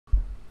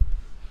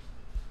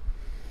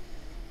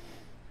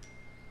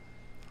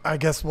I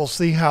guess we'll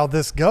see how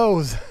this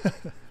goes.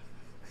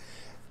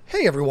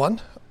 Hey everyone.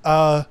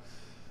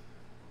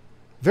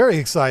 Very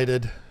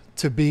excited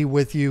to be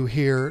with you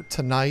here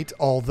tonight,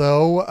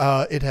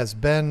 although it has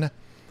been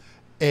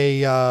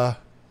it's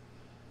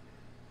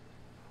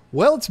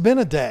been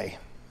a day.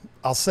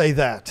 I'll say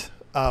that.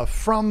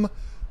 From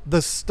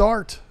the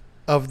start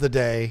of the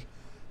day,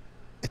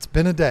 it's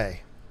been a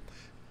day.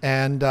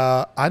 And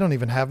I don't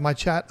even have my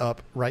chat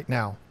up right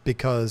now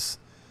because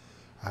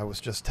I was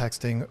just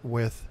texting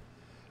with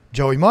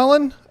Joey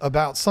Mullen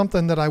about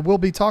something that I will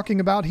be talking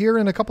about here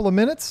in a couple of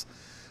minutes.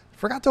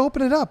 Forgot to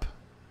open it up.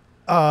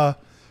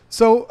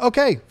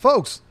 Okay,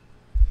 folks.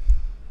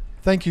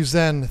 Thank you,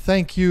 Zen.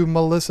 Thank you,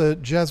 Melissa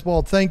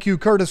Jeswald. Thank you,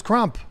 Curtis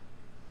Crump,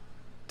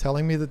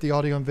 telling me that the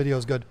audio and video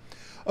is good.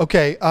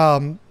 Okay,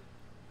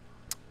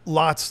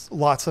 lots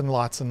and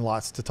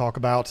lots to talk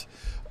about.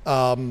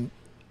 And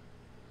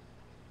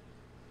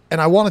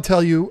I want to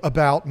tell you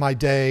about my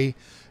day.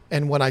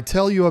 And when I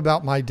tell you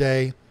about my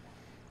day,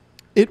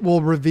 it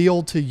will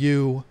reveal to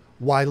you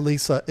why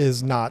Lisa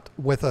is not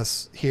with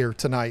us here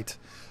tonight.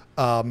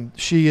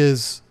 She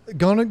is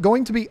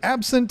going to be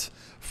absent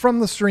from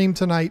the stream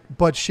tonight,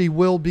 but she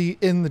will be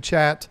in the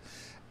chat,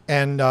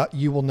 and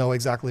you will know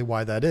exactly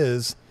why that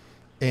is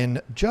in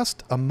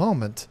just a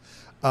moment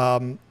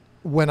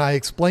when I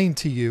explain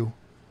to you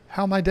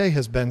how my day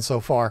has been so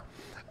far.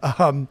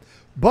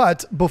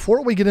 But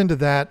before we get into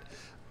that,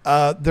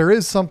 there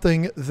is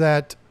something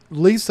that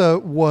Lisa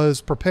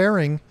was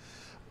preparing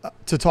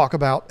to talk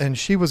about, and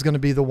she was going to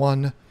be the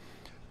one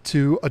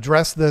to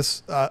address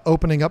this,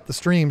 opening up the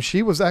stream.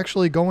 She was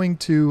actually going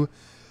to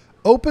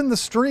open the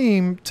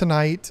stream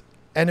tonight,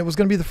 and it was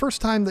going to be the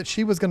first time that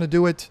she was going to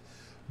do it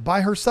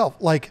by herself.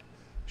 Like,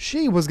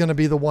 she was going to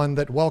be the one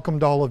that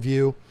welcomed all of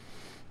you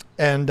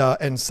and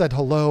said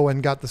hello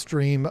and got the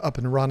stream up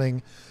and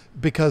running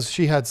because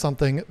she had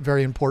something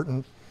very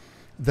important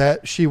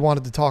that she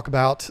wanted to talk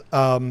about.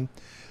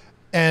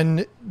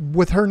 And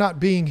with her not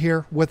being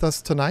here with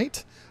us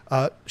tonight,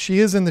 she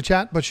is in the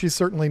chat, but she's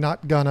certainly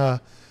not gonna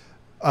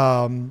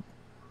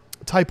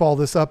type all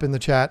this up in the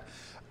chat.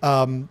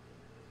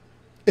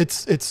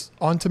 It's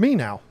on to me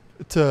now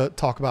to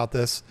talk about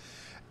this.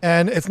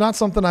 And it's not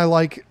something I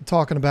like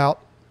talking about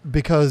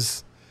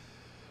because,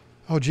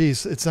 oh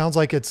geez, it sounds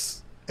like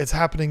it's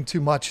happening too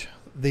much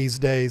these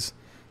days.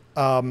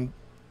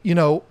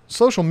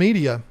 Social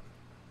media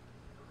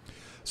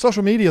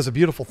is a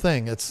beautiful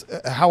thing. It's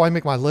how I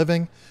make my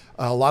living.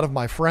 A lot of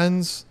my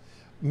friends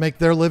make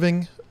their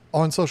living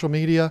on social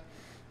media.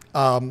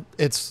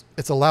 It's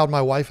allowed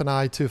my wife and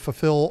I to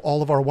fulfill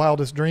all of our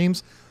wildest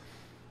dreams.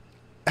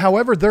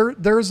 However,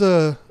 there's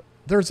a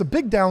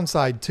big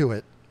downside to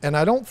it, and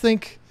I don't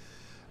think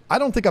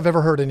I've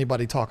ever heard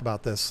anybody talk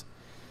about this.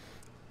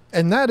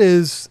 And that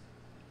is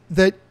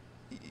that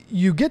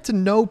you get to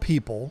know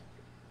people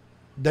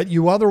that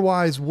you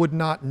otherwise would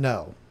not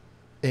know.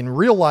 In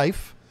real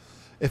life,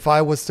 if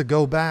I was to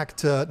go back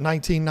to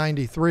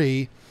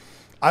 1993,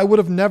 I would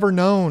have never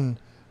known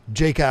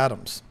Jake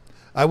Adams.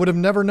 I would have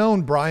never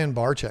known Brian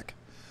Barczyk.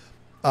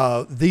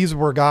 These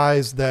were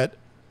guys that,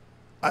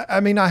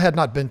 I had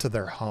not been to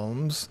their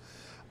homes,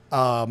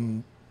 but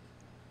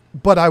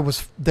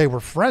they were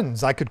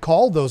friends. I could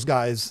call those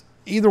guys,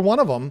 either one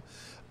of them,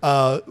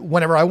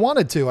 whenever I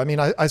wanted to.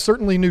 I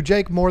certainly knew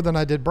Jake more than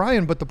I did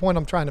Brian, but the point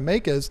I'm trying to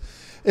make is,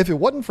 if it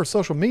wasn't for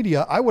social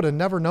media, I would have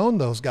never known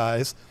those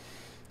guys.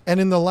 And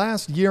in the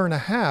last year and a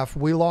half,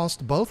 we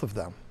lost both of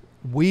them.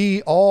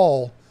 We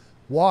all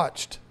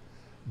watched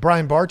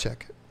Brian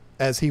Barczyk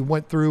as he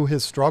went through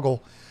his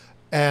struggle.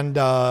 And,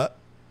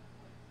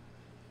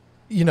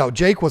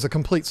 Jake was a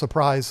complete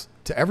surprise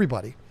to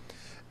everybody.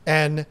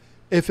 And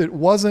if it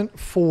wasn't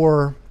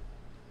for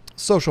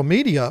social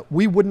media,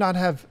 we would not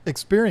have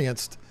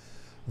experienced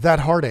that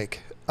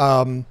heartache.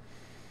 And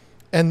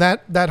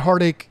that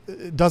heartache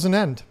doesn't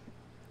end.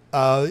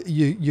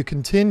 You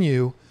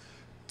continue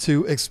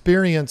to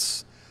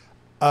experience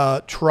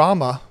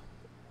trauma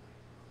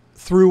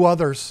through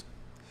others.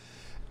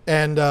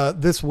 And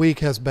this week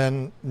has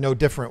been no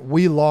different.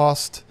 We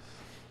lost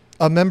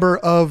a member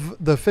of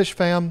the Fish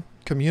Fam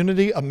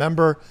community, a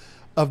member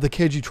of the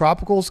KG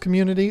Tropicals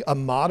community, a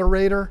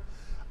moderator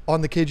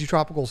on the KG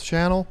Tropicals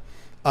channel,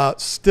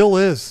 still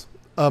is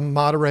a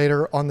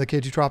moderator on the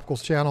KG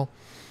Tropicals channel.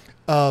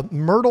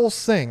 Myrtle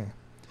Singh,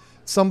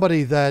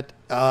 somebody that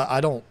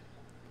I don't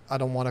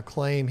want to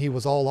claim he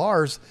was all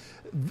ours,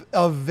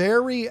 a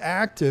very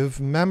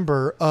active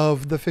member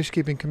of the fish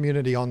keeping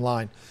community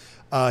online.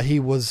 He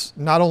was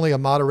not only a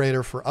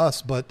moderator for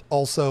us, but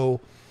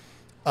also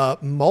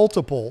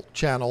multiple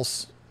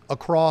channels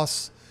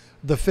across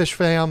the Fish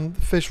Fam,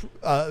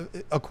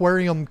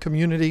 aquarium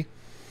community.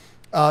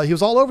 He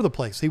was all over the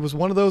place. He was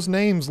one of those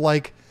names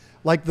like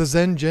the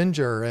Zen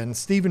Ginger and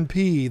Stephen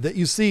P. that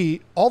you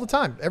see all the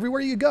time.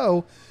 Everywhere you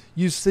go,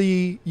 you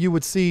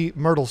would see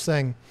Myrtle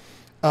Singh.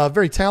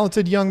 Very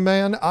talented young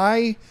man.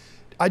 I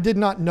did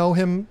not know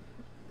him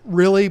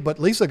really, but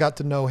Lisa got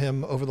to know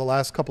him over the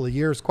last couple of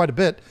years quite a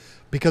bit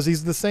because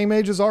he's the same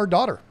age as our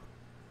daughter,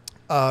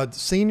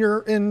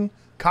 senior in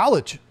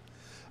college.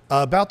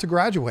 about to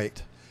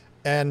graduate,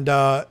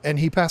 and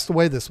he passed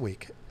away this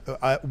week.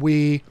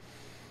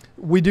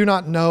 We do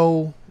not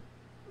know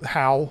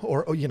how,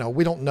 or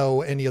we don't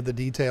know any of the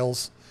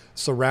details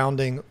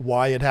surrounding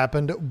why it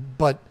happened,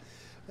 but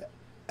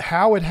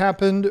how it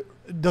happened,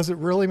 does it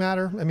really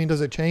matter? I mean,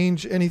 does it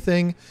change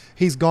anything?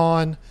 He's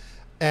gone,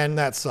 and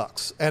that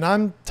sucks. And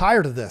I'm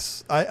tired of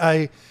this.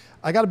 I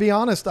got to be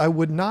honest. I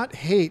would not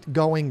hate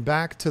going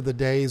back to the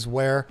days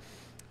where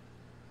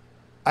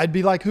I'd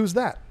be like, who's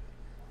that?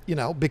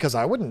 Because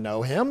I wouldn't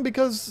know him,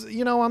 because,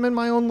 I'm in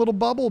my own little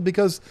bubble,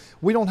 because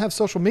we don't have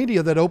social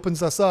media that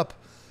opens us up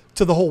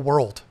to the whole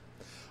world.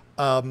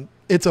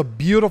 It's a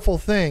beautiful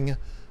thing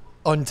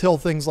until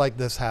things like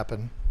this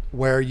happen,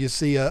 where you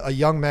see a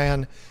young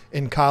man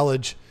in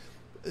college,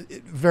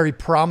 very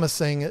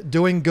promising,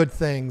 doing good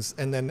things,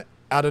 and then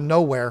out of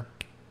nowhere,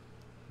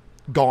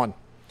 gone.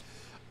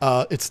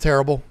 It's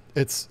terrible.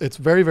 It's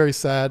very, very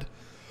sad,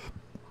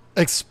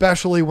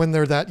 especially when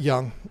they're that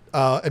young.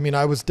 I mean,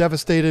 I was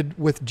devastated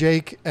with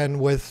Jake and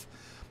with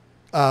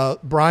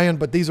Brian,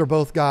 but these are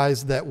both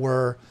guys that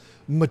were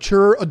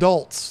mature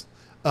adults.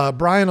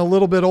 Brian a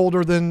little bit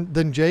older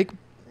than Jake.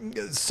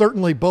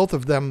 Certainly both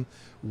of them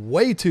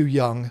way too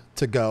young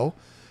to go,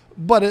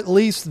 but at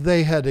least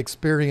they had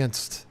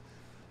experienced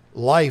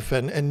life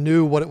and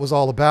knew what it was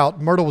all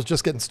about. Myrtle was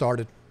just getting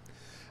started.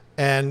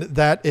 And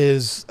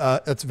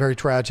that's very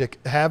tragic.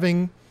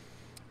 Having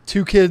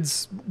two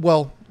kids,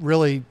 well,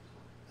 really,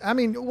 I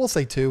mean, we'll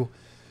say two,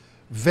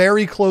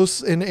 very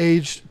close in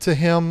age to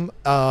him.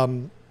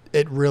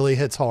 It really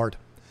hits hard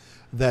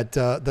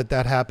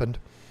that happened.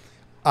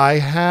 I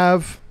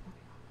have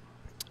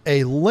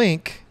a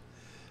link.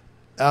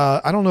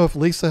 I don't know if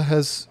Lisa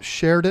has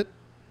shared it.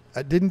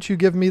 Didn't you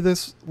give me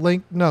this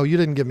link? No, you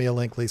didn't give me a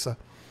link, Lisa.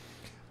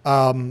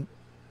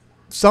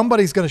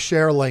 Somebody's going to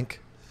share a link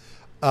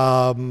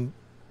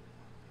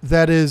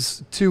that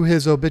is to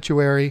his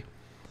obituary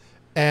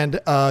and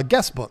a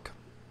guest book.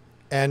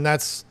 And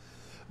that's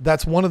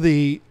one of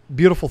the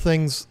beautiful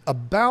things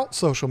about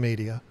social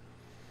media.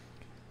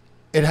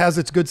 It has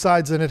its good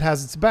sides and it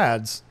has its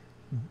bad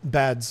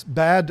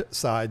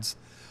sides.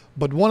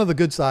 But one of the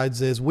good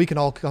sides is we can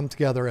all come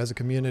together as a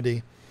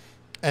community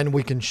and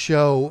we can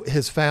show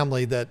his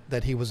family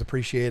that he was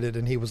appreciated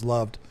and he was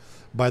loved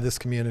by this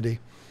community.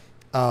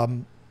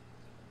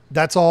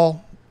 That's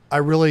all I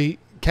really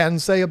can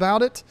say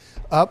about it.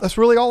 That's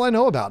really all I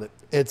know about it.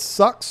 It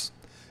sucks.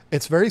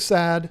 It's very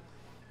sad.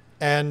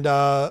 And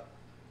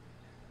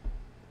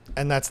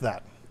that's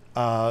that.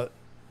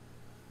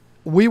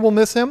 We will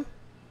miss him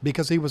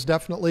because he was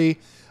definitely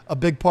a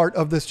big part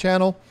of this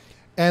channel,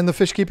 and the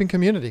fish keeping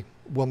community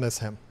will miss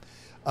him.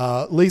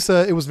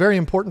 Lisa, it was very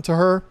important to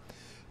her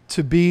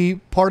to be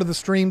part of the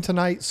stream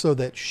tonight so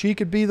that she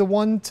could be the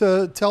one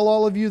to tell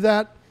all of you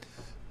that.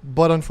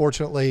 But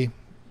unfortunately,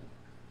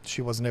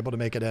 she wasn't able to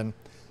make it in.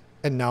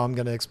 And now I'm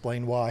going to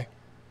explain why.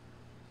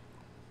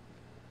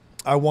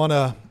 I want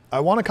to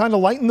kind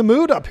of lighten the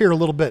mood up here a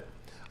little bit.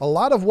 A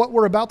lot of what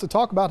we're about to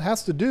talk about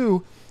has to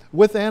do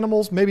with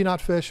animals, maybe not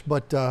fish,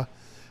 but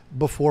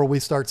before we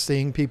start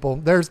seeing people,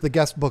 there's the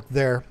guest book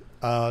there.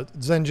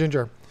 Zen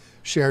Ginger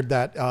shared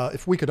that.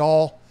 If we could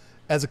all,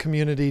 as a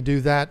community,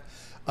 do that.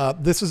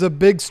 This is a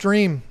big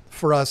stream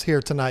for us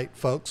here tonight,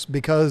 folks,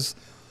 because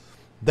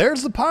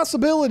there's the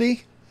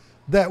possibility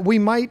that we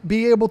might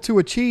be able to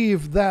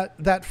achieve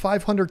that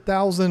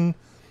 500,000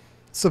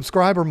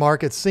 subscriber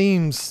mark. It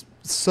seems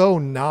so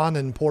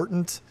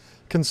non-important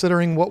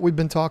considering what we've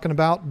been talking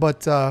about,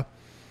 but I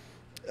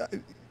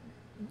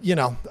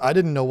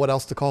didn't know what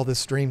else to call this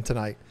stream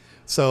tonight.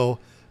 So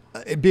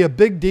it'd be a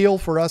big deal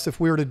for us if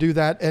we were to do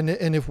that. And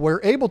if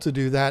we're able to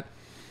do that,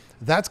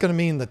 that's going to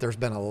mean that there's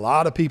been a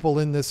lot of people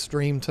in this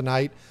stream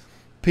tonight,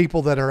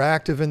 people that are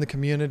active in the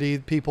community,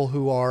 people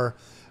who are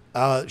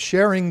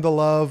sharing the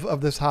love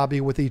of this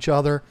hobby with each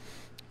other.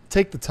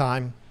 Take the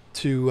time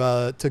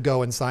to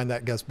go and sign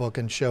that guest book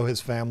and show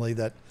his family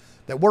that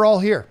we're all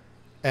here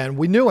and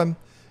we knew him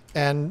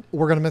and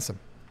we're going to miss him.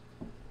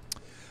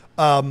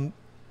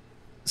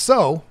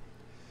 So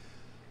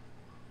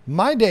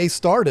my day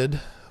started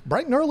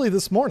bright and early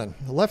this morning.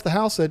 I left the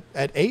house at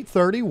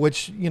 8:30,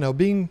 which,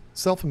 being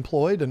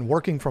self-employed and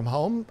working from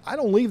home, I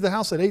don't leave the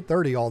house at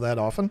 8:30 all that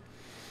often.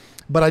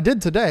 But I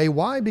did today.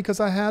 Why? Because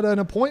I had an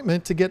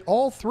appointment to get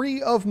all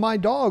three of my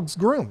dogs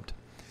groomed.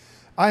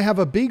 I have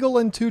a beagle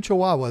and two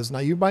chihuahuas. Now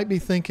you might be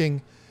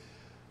thinking,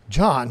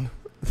 John,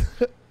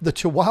 the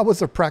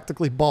chihuahuas are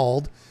practically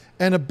bald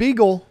and a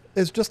beagle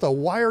is just a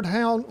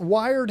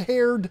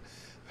wired-haired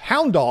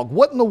hound dog.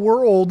 What in the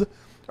world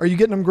are you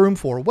getting them groomed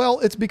for? Well,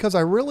 it's because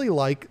I really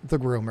like the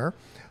groomer.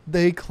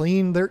 They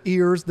clean their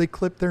ears, they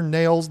clip their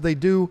nails, they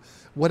do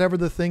whatever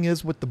the thing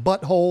is with the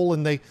butthole,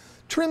 and they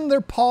trim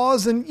their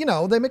paws, and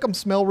they make them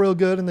smell real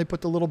good, and they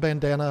put the little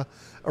bandana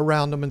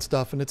around them and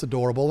stuff, and it's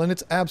adorable, and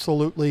it's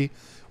absolutely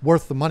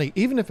worth the money,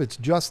 even if it's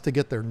just to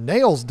get their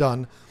nails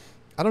done.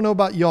 I don't know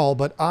about y'all,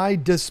 but I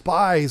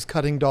despise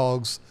cutting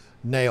dogs'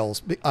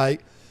 nails. I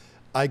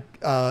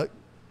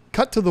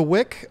cut to the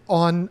wick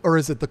on, or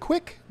is it the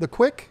quick?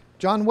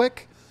 John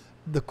Wick?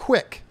 The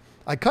quick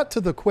I cut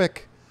to the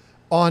quick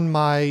on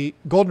my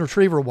golden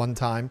retriever one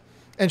time,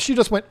 and she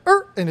just went,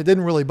 and it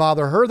didn't really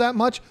bother her that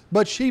much,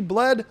 but she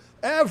bled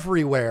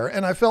everywhere,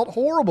 and I felt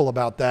horrible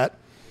about that.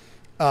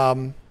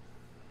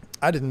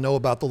 I didn't know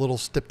about the little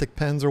styptic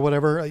pens or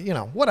whatever,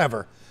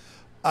 whatever.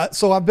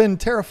 So I've been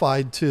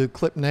terrified to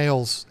clip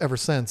nails ever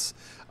since.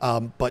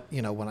 But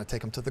when I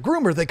take them to the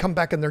groomer, they come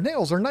back and their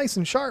nails are nice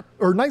and sharp,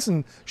 or nice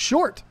and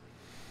short.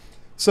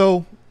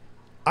 So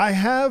I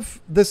have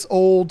this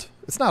old,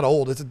 it's not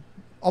old, it's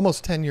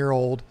almost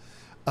 10-year-old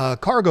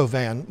cargo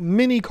van,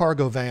 mini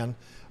cargo van,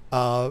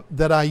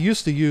 that I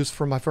used to use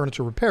for my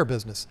furniture repair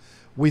business.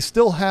 We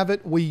still have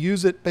it. We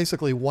use it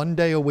basically one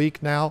day a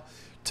week now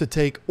to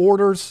take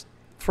orders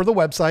for the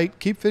website,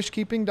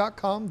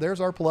 keepfishkeeping.com.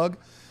 There's our plug.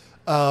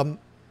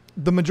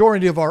 The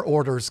majority of our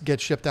orders get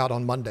shipped out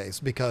on Mondays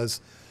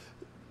because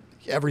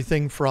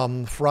everything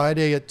from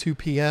Friday at 2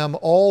 p.m.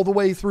 all the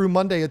way through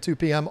Monday at 2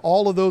 p.m.,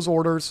 all of those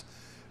orders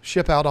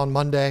ship out on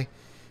Monday.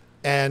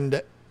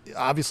 And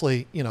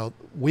obviously,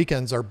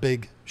 weekends are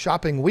big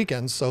shopping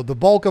weekends. So the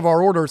bulk of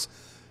our orders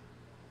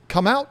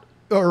come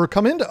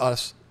into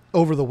us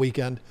over the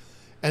weekend.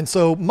 And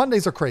so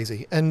Mondays are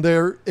crazy, and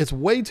it's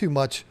way too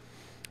much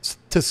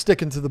to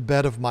stick into the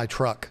bed of my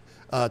truck.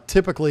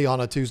 Typically on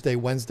a Tuesday,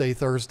 Wednesday,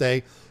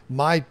 Thursday,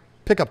 my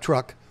pickup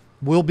truck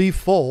will be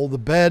full. The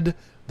bed,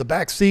 the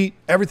back seat,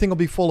 everything will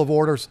be full of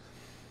orders.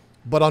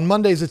 But on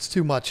Mondays, it's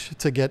too much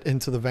to get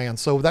into the van.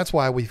 So that's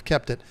why we've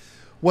kept it.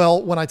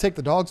 Well, when I take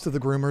the dogs to the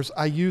groomers,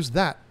 I use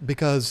that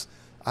because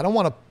I don't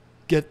want to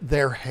get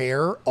their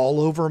hair all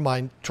over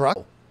my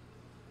truck.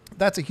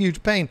 That's a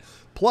huge pain.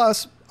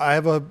 Plus, I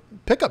have a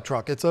pickup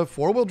truck. It's a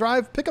 4-wheel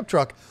drive pickup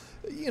truck.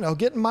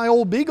 Getting my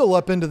old Beagle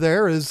up into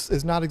there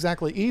is not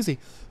exactly easy.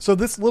 So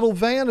this little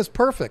van is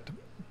perfect.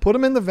 Put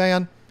them in the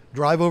van,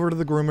 drive over to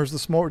the groomers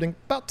this morning,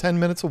 about 10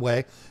 minutes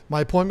away.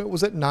 My appointment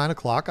was at 9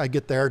 o'clock. I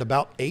get there at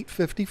about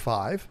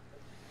 8:55,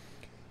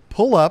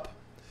 pull up,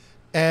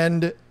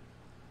 and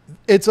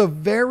it's a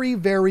very,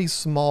 very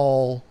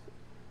small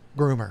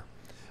groomer.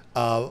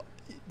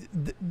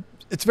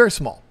 It's very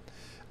small.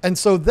 And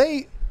so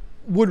they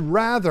would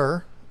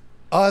rather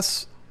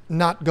us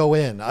not go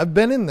in. I've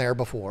been in there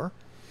before.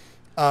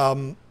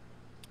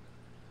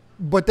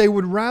 But they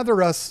would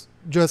rather us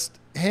just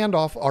hand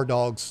off our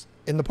dogs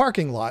in the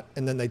parking lot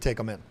and then they take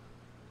them in.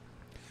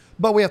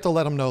 But we have to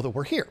let them know that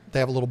we're here. They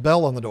have a little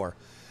bell on the door.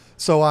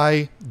 So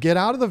I get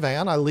out of the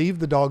van. I leave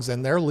the dogs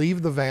in there,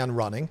 leave the van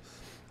running,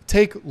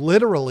 take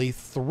literally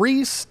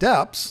 3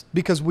 steps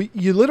because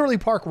you literally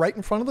park right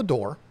in front of the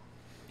door,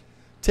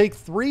 take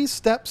 3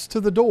 steps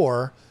to the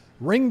door,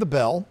 ring the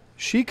bell.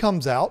 She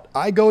comes out.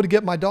 I go to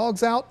get my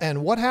dogs out.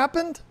 And what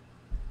happened?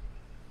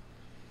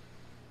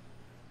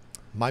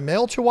 My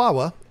male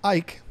Chihuahua,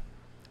 Ike,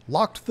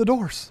 locked the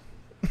doors.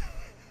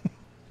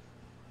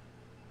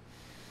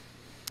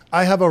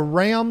 I have a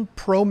Ram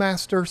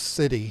ProMaster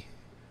City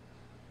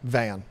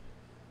van.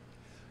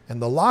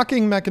 And the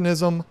locking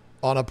mechanism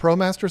on a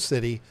ProMaster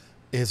City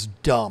is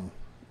dumb.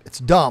 It's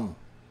dumb.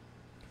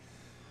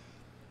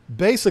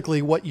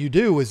 Basically, what you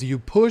do is you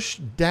push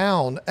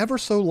down ever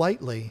so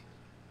lightly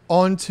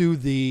onto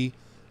the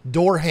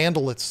door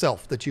handle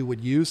itself that you would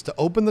use to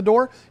open the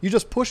door. You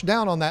just push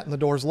down on that and the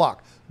door's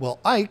locked. Well,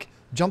 Ike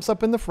jumps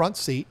up in the front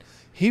seat.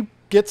 He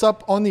gets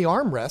up on the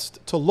armrest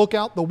to look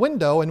out the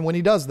window, and when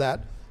he does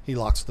that, he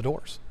locks the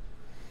doors.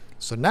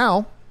 So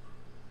now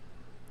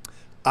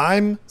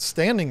I'm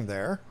standing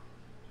there.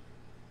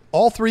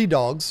 All 3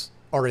 dogs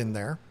are in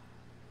there.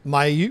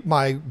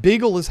 My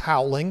Beagle is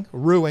howling,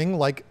 ruing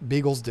like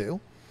beagles do.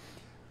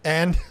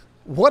 And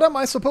what am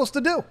I supposed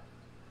to do?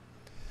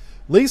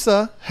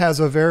 Lisa has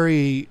a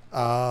very,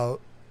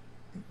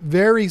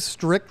 very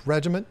strict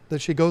regiment that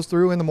she goes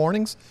through in the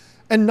mornings,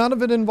 and none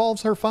of it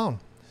involves her phone.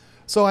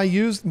 So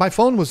my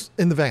phone was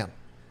in the van.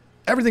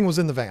 Everything was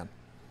in the van.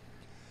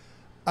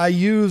 I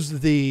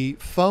used the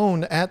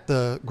phone at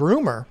the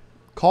groomer,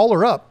 call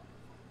her up.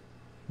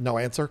 No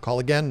answer, call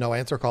again, no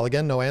answer, call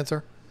again, no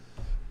answer.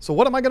 So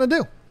what am I going to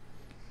do?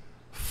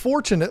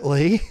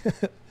 Fortunately,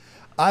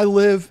 I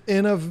live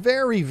in a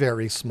very,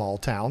 very small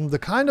town, the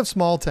kind of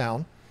small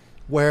town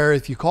where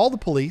if you call the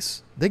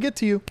police, they get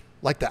to you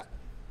like that.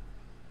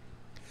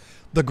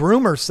 The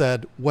groomer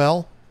said,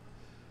 well,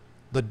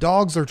 the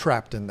dogs are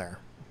trapped in there.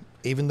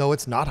 Even though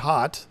it's not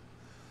hot,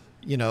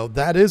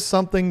 that is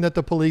something that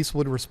the police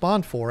would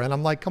respond for. And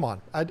I'm like, come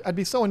on, I'd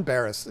be so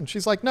embarrassed. And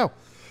she's like, no,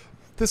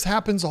 this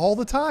happens all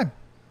the time.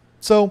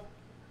 So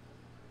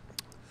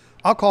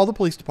I'll call the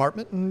police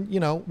department and,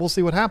 we'll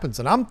see what happens.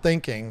 And I'm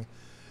thinking,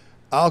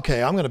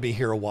 okay, I'm going to be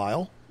here a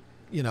while.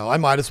 I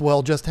might as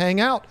well just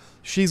hang out.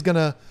 She's going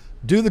to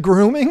do the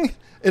grooming.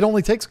 It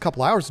only takes a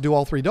couple hours to do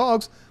all 3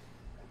 dogs.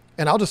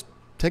 And I'll just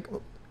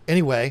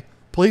anyway,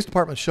 police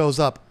department shows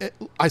up.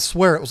 I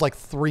swear it was like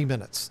 3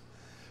 minutes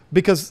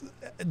because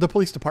the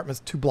police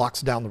department's 2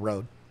 blocks down the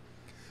road.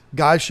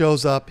 Guy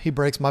shows up. He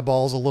breaks my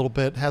balls a little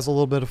bit, has a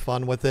little bit of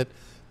fun with it.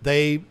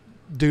 They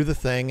do the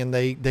thing and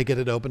they get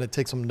it open. It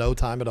takes them no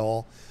time at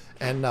all.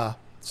 And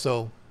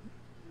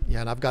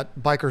and I've got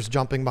bikers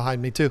jumping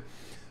behind me too.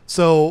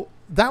 So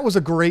that was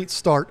a great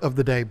start of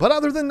the day. But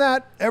other than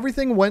that,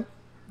 everything went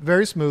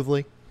very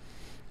smoothly.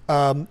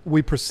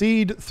 We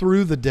proceed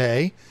through the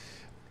day,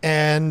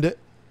 and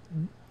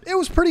it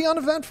was pretty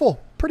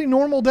uneventful, pretty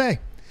normal day.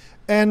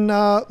 And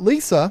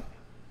Lisa,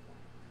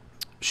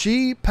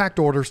 she packed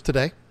orders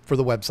today for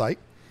the website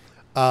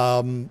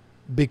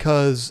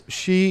because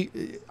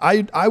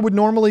I would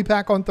normally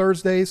pack on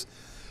Thursdays,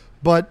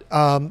 but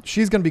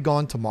she's going to be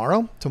gone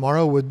tomorrow.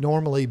 Tomorrow would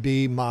normally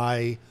be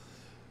my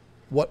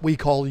what we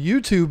call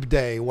YouTube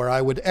day, where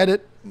I would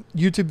edit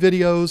YouTube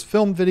videos,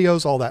 film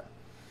videos, all that.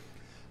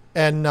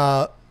 And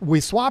we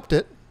swapped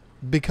it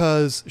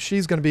because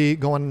she's going to be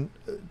going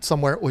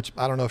somewhere, which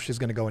I don't know if she's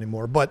going to go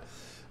anymore, but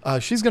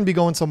she's going to be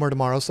going somewhere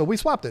tomorrow. So we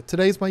swapped it.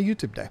 Today's my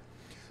YouTube day.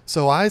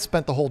 So I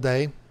spent the whole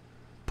day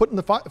putting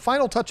the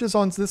final touches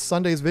on this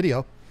Sunday's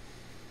video.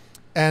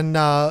 And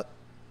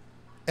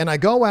I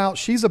go out.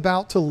 She's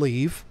about to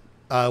leave.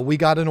 We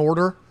got an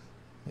order.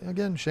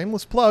 Again,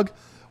 shameless plug.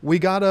 We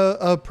got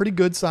a pretty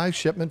good size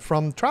shipment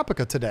from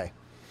Tropica today.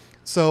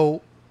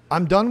 So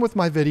I'm done with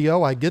my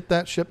video. I get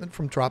that shipment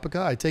from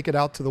Tropica. I take it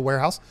out to the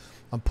warehouse.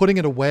 I'm putting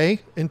it away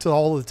into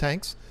all of the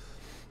tanks.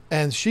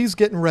 And she's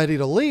getting ready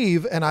to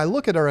leave. And I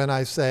look at her and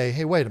I say,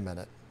 hey, wait a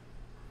minute.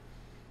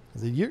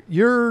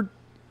 You're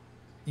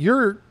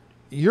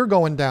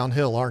going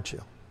downhill, aren't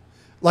you?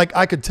 Like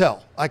I could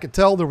tell.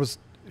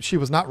 She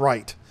was not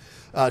right.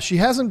 She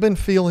hasn't been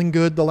feeling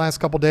good the last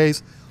couple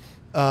days.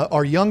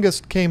 Our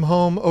youngest came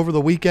home over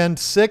the weekend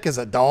sick as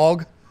a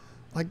dog.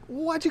 Like,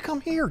 why'd you come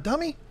here,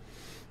 dummy?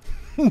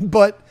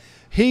 But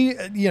he,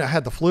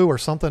 had the flu or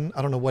something.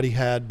 I don't know what he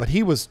had, but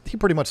he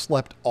pretty much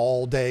slept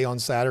all day on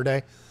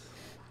Saturday.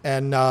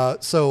 And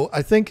so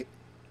I think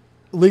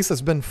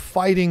Lisa's been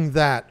fighting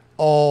that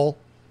all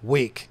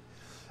week.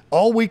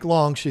 All week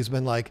long, she's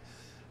been like,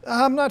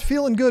 I'm not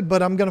feeling good,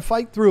 but I'm going to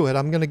fight through it.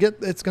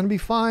 It's going to be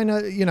fine,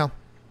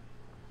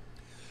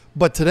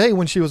 But today,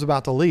 when she was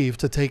about to leave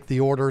to take the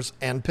orders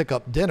and pick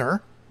up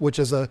dinner, which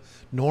is a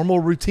normal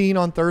routine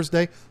on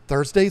Thursday,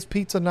 Thursday's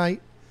pizza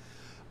night,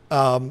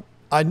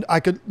 I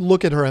could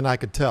look at her and I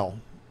could tell,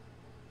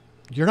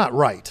 you're not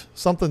right.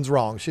 Something's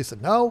wrong. She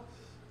said, no,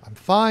 I'm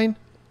fine.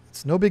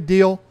 It's no big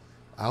deal.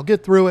 I'll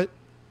get through it.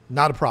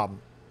 Not a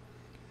problem.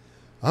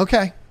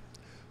 Okay.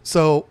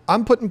 So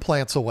I'm putting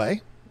plants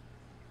away.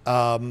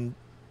 I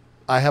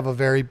have a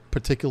very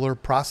particular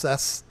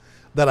process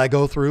that I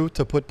go through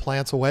to put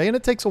plants away. And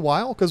it takes a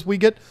while because we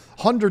get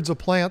hundreds of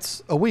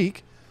plants a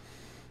week.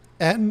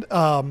 And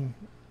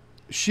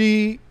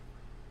she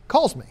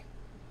calls me.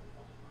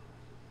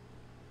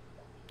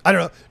 I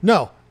don't know.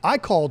 No, I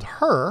called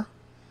her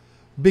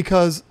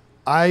because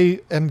I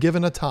am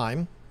given a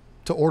time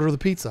to order the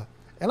pizza.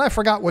 And I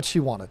forgot what she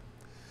wanted.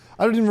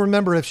 I don't even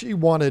remember if she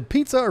wanted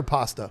pizza or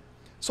pasta.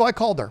 So I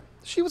called her.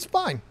 She was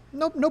fine.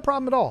 No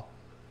problem at all.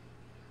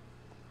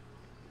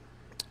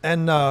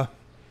 And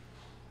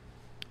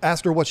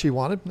asked her what she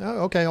wanted.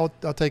 Okay, I'll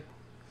take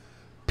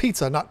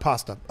pizza, not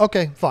pasta.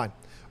 Okay, fine.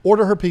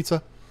 Order her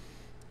pizza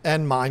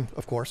and mine,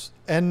 of course.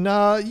 And,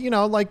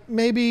 like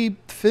maybe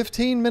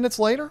 15 minutes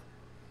later,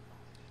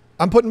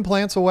 I'm putting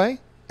plants away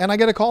and I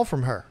get a call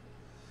from her.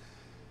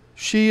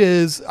 She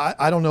is,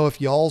 I don't know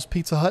if y'all's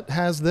Pizza Hut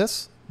has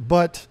this,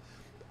 but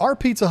our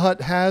Pizza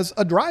Hut has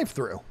a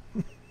drive-through,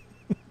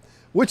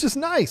 which is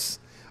nice.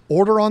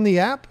 Order on the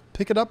app,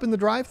 pick it up in the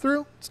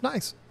drive-through. It's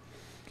nice.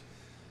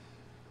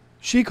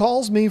 She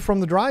calls me from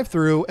the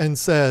drive-through and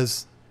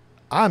says,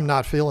 I'm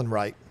not feeling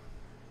right.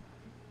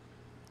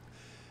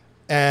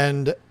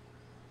 And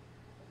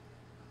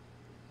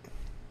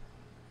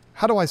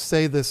how do I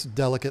say this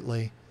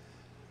delicately?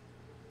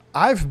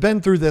 I've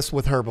been through this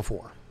with her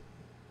before.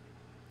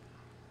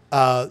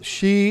 When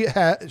she's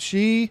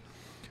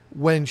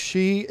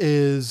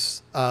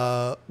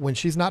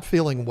not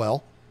feeling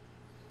well,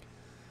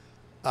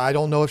 I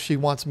don't know if she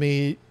wants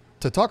me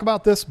to talk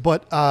about this,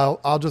 but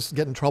I'll just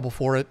get in trouble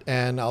for it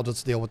and I'll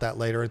just deal with that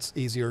later. It's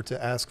easier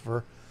to ask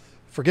for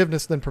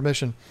forgiveness than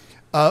permission.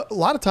 A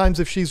lot of times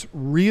if she's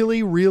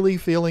really, really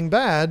feeling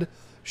bad,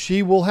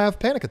 she will have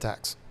panic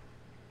attacks.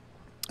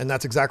 And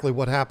that's exactly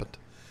what happened.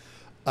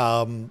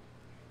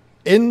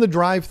 In the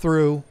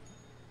drive-through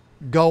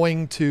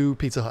going to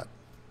Pizza Hut.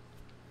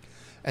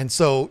 And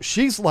so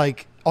she's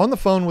like on the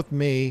phone with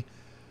me,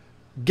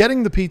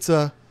 getting the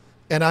pizza,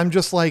 and I'm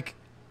just like,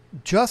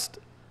 just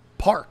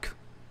park.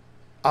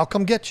 I'll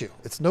come get you.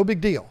 It's no big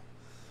deal.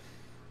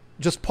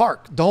 Just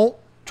park. Don't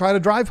try to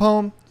drive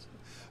home.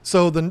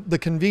 So the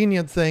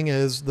convenient thing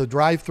is the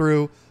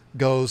drive-through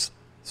goes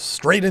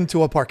straight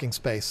into a parking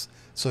space.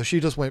 So she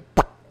just went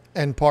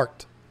and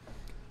parked.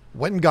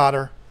 Went and got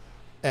her.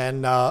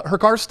 And her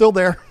car's still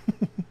there.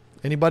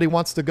 Anybody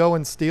wants to go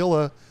and steal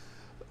a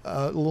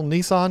little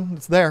Nissan,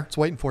 it's there. It's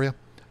waiting for you.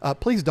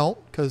 Please don't,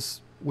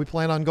 because we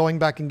plan on going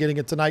back and getting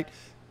it tonight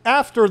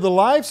after the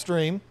live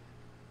stream.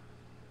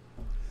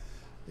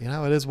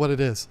 It is what it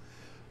is.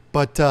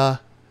 But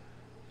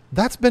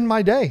that's been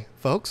my day,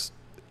 folks.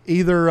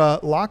 Either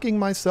locking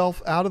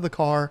myself out of the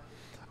car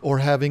or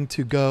having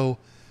to go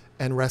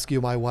and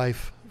rescue my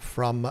wife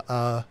from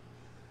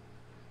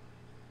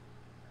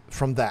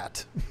from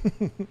that.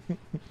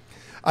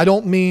 I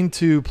don't mean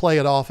to play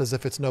it off as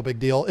if it's no big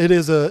deal.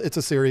 It's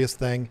a serious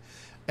thing.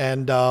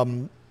 And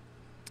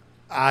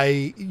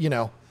I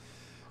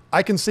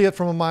can see it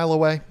from a mile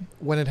away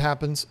when it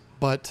happens,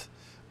 but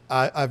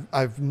I'm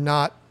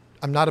not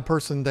a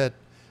person that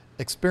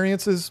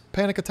experiences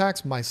panic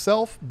attacks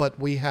myself, but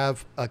we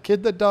have a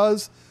kid that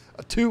does,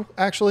 two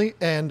actually,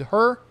 and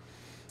her.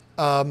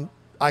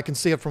 I can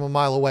see it from a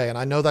mile away, and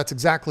I know that's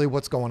exactly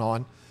what's going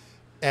on.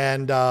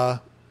 And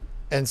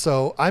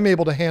so I'm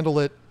able to handle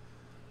it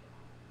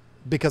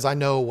because I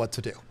know what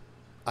to do.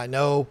 I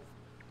know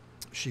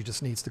she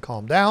just needs to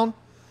calm down,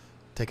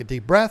 take a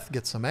deep breath,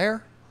 get some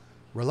air,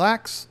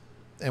 relax,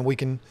 and we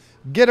can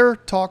get her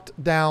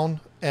talked down,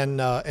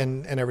 and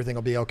everything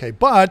will be okay.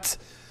 But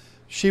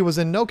she was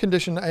in no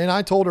condition, and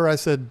I told her, I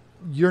said,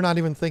 you're not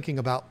even thinking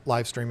about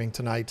live streaming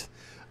tonight.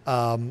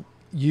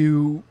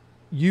 You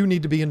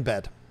need to be in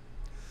bed.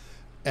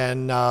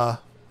 And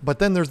but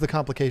then there's the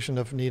complication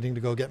of needing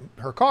to go get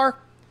her car.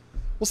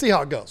 We'll see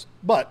how it goes.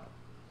 But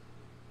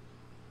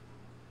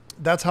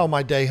that's how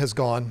my day has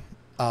gone.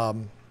 It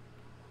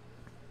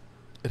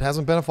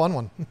hasn't been a fun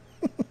one.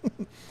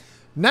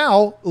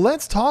 Now,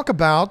 let's talk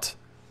about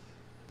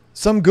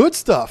some good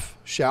stuff,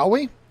 shall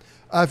we?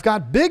 I've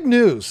got big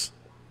news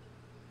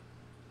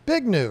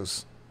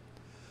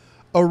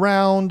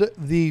around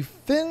the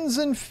Fins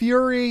and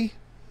Fury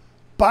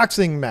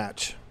boxing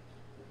match.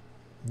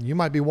 You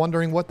might be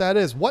wondering what that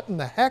is. What in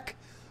the heck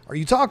are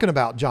you talking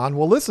about, John?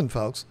 Well, listen,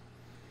 folks.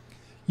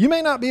 You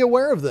may not be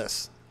aware of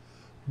this,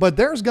 but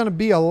there's going to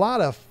be a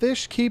lot of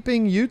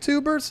fish-keeping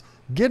YouTubers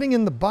getting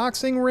in the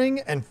boxing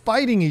ring and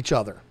fighting each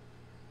other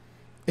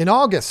in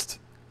August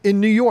in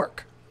New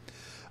York.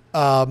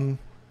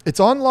 It's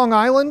on Long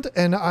Island,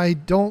 and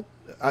I've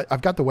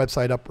got the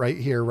website up right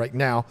here right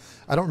now.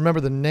 I don't remember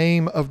the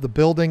name of the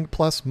building,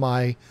 plus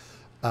my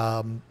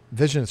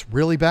vision is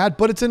really bad,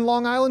 but it's in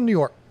Long Island, New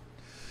York.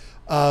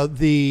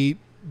 The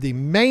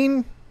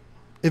main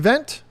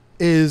event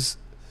is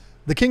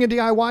the King of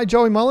DIY,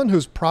 Joey Mullen,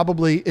 who's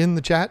probably in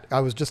the chat. I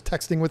was just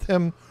texting with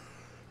him.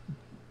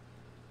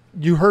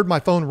 You heard my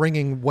phone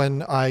ringing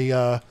when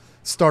I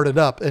started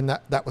up, and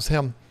that was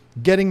him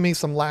getting me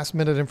some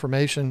last-minute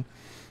information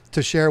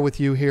to share with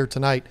you here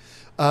tonight.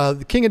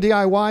 The King of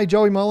DIY,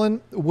 Joey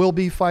Mullen, will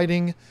be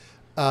fighting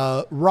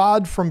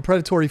Rod from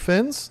Predatory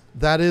Fins.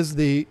 That is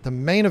the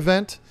main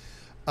event.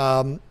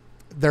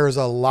 There's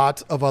a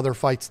lot of other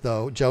fights,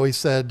 though. Joey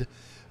said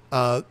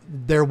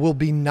there will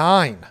be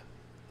 9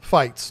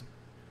 fights.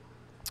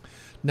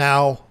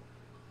 Now,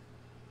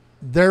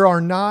 there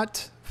are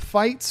not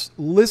fights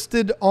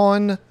listed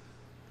on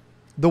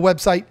the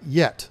website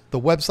yet. The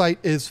website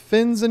is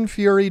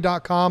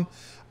finsandfury.com.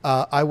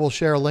 I will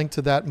share a link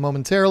to that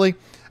momentarily.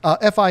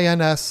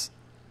 FINSNFURY.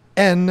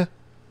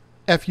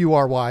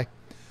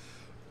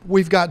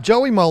 We've got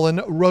Joey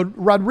Mullen,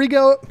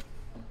 Rodrigo.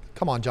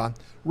 Come on, John.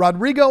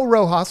 Rodrigo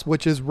Rojas,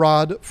 which is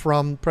Rod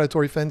from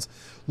Predatory Fins,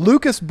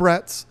 Lucas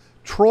Bretz,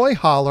 Troy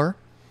Holler,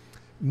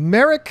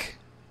 Merrick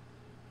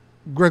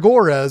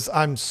Gregores.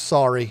 I'm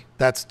sorry.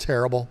 That's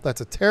terrible. That's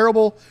a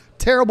terrible,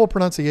 terrible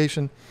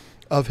pronunciation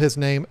of his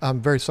name.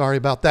 I'm very sorry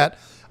about that.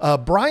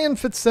 Brian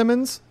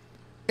Fitzsimmons,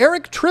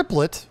 Eric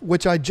Triplett,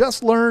 which I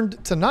just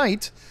learned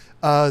tonight,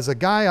 is a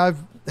guy I've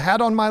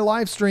had on my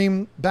live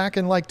stream back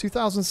in like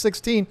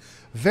 2016.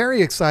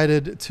 Very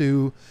excited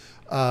to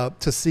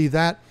see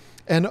that.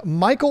 And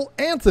Michael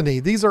Anthony.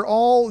 These are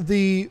all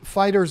the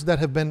fighters that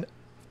have been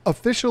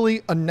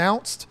officially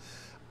announced.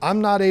 I'm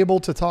not able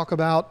to talk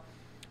about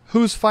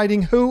who's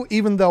fighting who,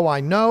 even though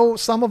I know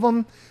some of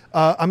them.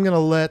 I'm gonna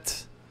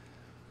let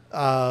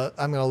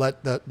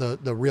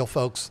the real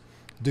folks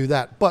do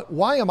that. But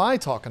why am I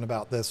talking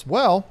about this?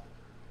 Well,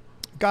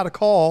 got a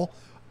call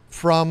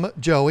from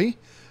Joey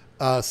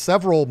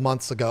several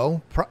months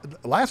ago,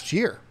 last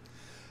year.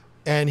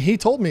 And he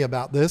told me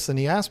about this, and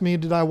he asked me,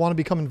 did I want to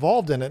become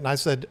involved in it? And I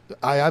said,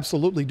 I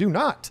absolutely do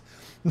not.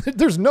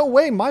 There's no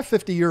way my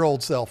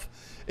 50-year-old self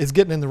is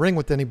getting in the ring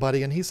with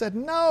anybody. And he said,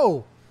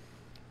 no,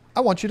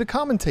 I want you to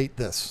commentate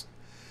this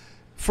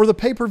for the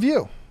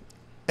pay-per-view.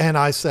 And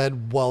I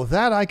said, well,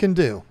 that I can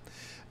do.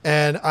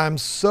 And I'm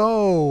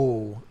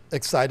so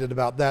excited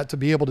about that, to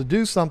be able to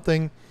do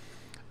something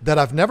that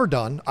I've never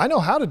done. I know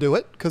how to do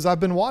it because I've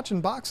been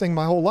watching boxing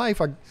my whole life.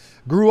 I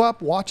grew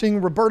up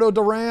watching Roberto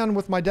Duran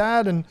with my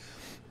dad, and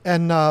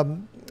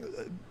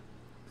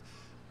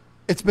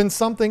it's been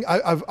something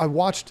I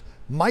watched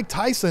Mike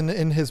Tyson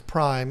in his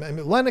prime,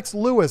 and Lennox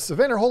Lewis,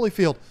 Evander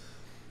Holyfield,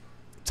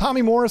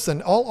 Tommy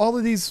Morrison, all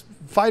of these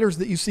fighters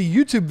that you see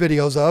YouTube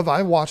videos of.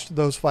 I watched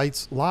those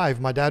fights live.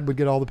 My dad would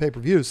get all the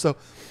pay-per-views. So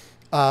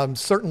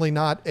certainly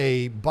not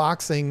a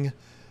boxing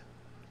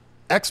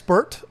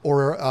expert,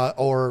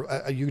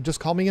 or you just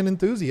call me an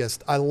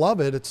enthusiast. I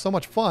love it. It's so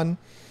much fun.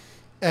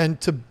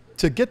 And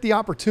to get the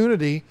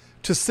opportunity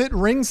to sit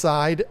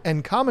ringside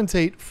and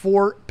commentate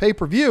for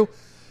pay-per-view,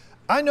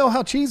 I know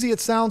how cheesy it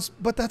sounds,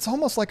 but that's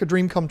almost like a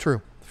dream come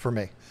true for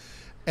me.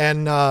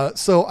 And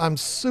so I'm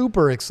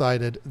super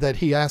excited that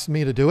he asked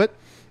me to do it.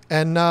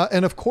 And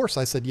of course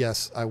I said,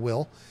 yes, I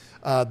will.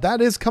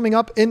 That is coming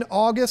up in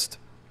August.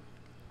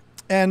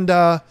 And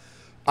I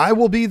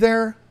will be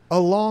there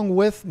along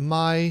with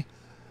my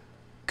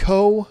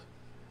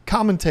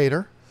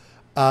co-commentator.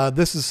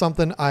 This is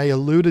something I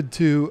alluded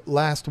to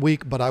last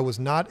week, but I was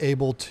not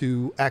able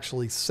to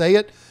actually say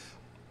it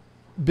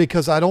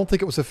because I don't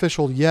think it was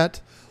official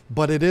yet,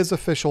 but it is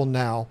official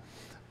now.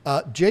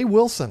 Jay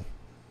Wilson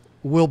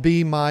will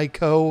be my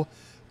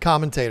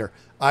co-commentator.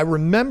 I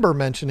remember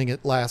mentioning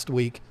it last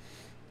week,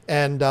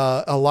 and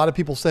a lot of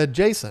people said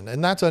Jason,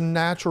 and that's a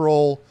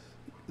natural,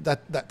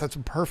 that's a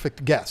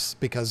perfect guess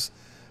because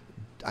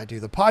I do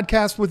the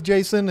podcast with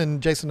Jason,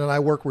 and Jason and I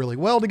work really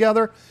well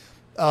together.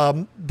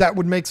 That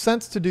would make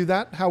sense to do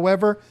that.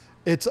 However,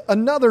 it's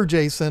another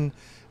Jason,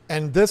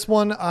 and this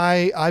one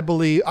I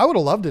believe I would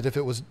have loved it if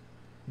it was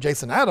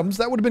Jason Adams.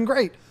 That would have been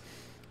great.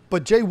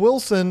 But Jay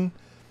Wilson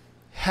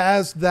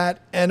has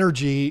that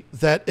energy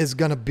that is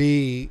going to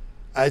be,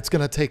 it's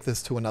going to take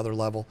this to another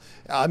level.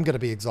 I'm going to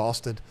be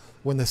exhausted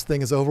when this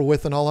thing is over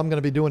with, and all I'm going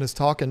to be doing is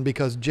talking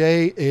because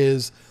Jay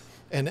is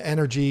an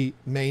energy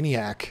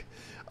maniac.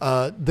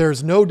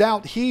 There's no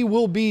doubt he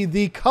will be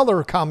the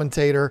color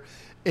commentator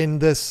in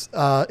this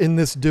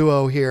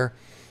duo here,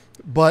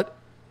 but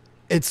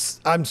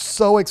I'm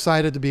so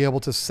excited to be able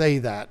to say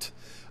that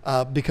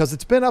because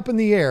it's been up in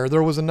the air.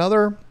 There was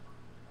another,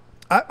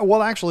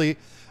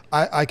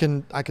 I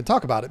can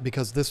talk about it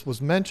because this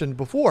was mentioned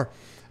before.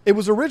 It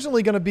was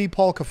originally going to be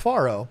Paul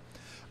Cafaro,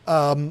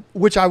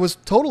 which I was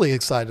totally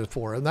excited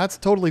for, and that's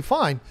totally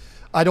fine.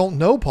 I don't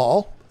know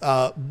Paul,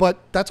 but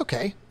that's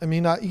okay. I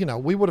mean,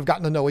 we would have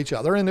gotten to know each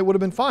other and it would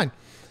have been fine.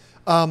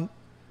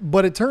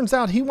 But it turns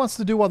out he wants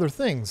to do other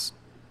things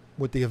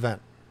with the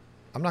event.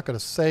 I'm not going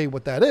to say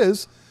what that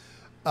is.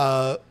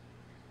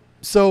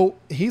 So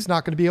he's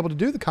not going to be able to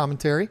do the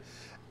commentary.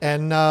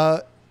 And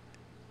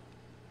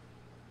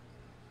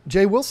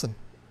Jay Wilson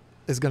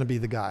is going to be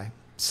the guy.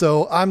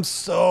 So I'm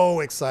so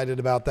excited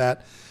about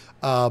that.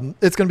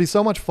 It's going to be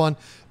so much fun.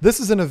 This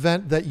is an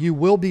event that you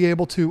will be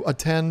able to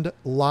attend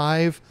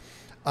live.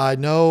 I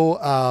know,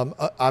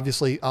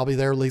 obviously I'll be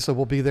there. Lisa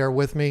will be there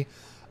with me.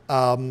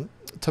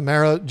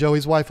 Tamara,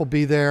 Joey's wife, will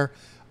be there.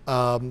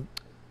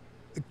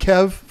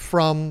 Kev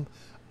from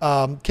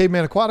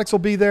Caveman Aquatics will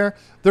be there.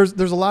 There's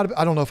a lot of,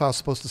 I don't know if I was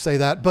supposed to say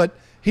that, but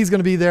he's going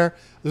to be there.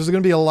 There's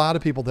going to be a lot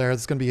of people there.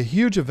 It's going to be a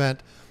huge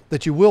event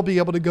that you will be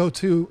able to go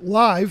to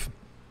live.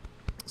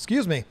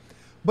 Excuse me.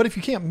 But if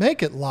you can't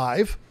make it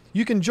live,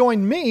 you can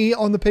join me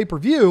on the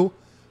pay-per-view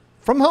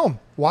from home.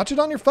 Watch it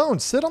on your phone.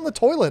 Sit on the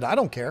toilet. I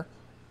don't care.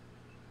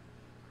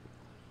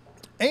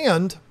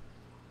 And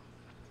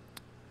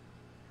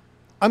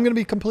I'm going to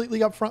be completely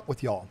upfront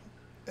with y'all.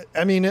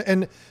 I mean,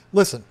 and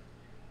listen,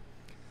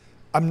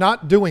 I'm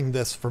not doing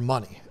this for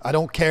money. I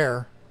don't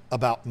care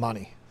about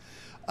money.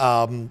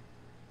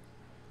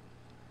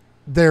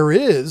 There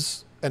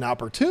is an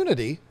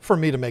opportunity for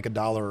me to make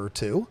 $1 or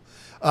 $2.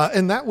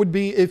 And that would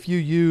be if you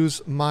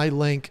use my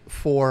link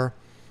for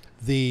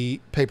the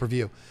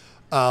pay-per-view.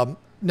 Now,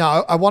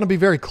 I want to be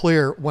very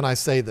clear when I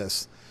say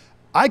this.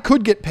 I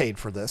could get paid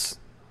for this,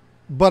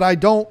 but I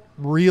don't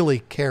really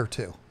care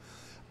to.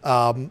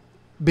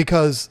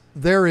 Because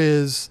there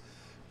is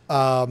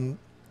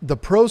the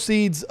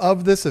proceeds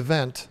of this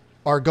event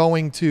are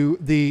going to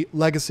the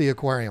Legacy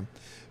Aquarium.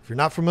 If you're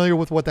not familiar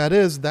with what that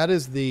is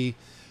the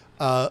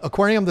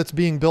aquarium that's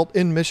being built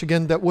in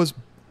Michigan that was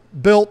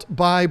built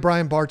by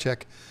Brian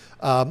Barczyk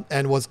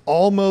and was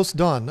almost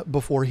done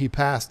before he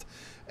passed.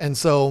 And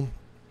so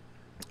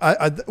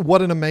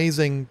what an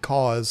amazing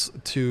cause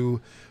to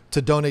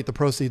donate the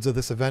proceeds of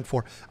this event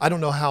for. I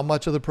don't know how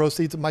much of the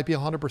proceeds. It might be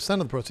 100% of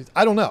the proceeds.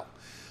 I don't know.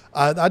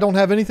 I don't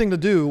have anything to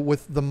do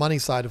with the money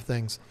side of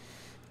things.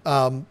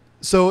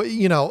 So,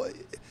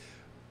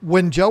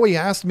 when Joey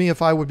asked me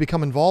if I would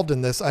become involved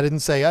in this, I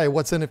didn't say, hey,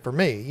 what's in it for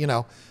me?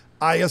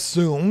 I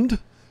assumed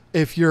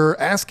if you're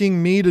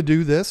asking me to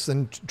do this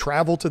and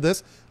travel to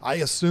this, I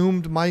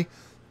assumed my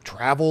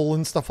travel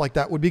and stuff like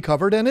that would be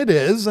covered, and it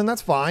is, and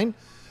that's fine.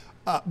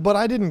 But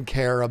I didn't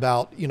care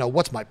about,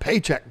 what's my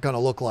paycheck going to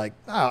look like?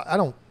 I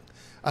don't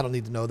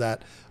need to know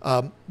that.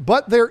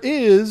 But there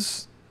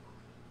is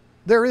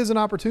an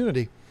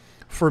opportunity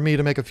for me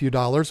to make a few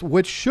dollars,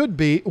 which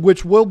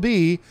will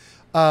be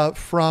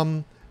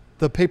from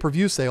the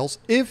pay-per-view sales.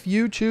 If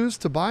you choose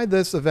to buy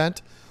this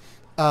event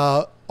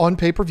on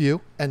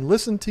pay-per-view and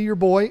listen to your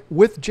boy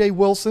with Jay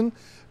Wilson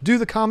do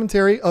the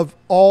commentary of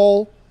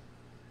all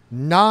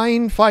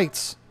 9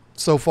 fights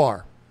so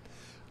far.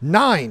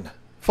 9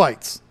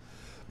 fights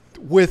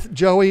with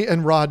Joey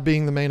and Rod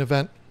being the main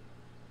event.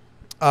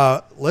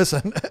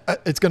 Listen,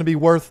 it's going to be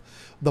worth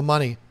the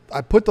money.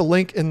 I put the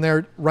link in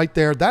there right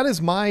there. That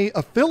is my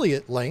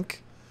affiliate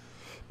link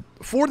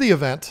for the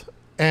event.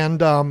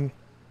 And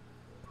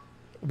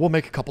we'll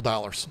make a couple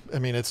dollars. I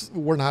mean,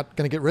 we're not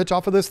going to get rich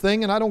off of this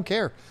thing, and I don't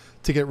care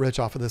to get rich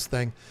off of this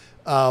thing.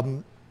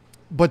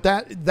 But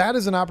that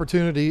is an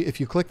opportunity. If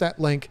you click that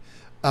link,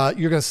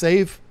 you're going to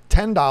save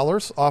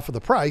 $10 off of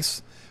the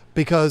price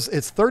because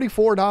it's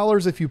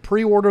 $34 if you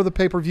pre-order the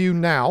pay-per-view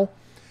now.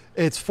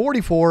 It's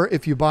 $44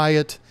 if you buy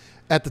it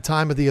at the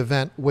time of the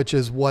event, which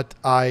is what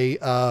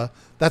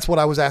that's what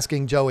I was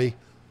asking Joey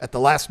at the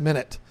last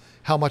minute,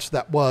 how much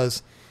that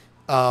was.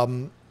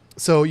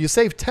 So you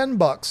save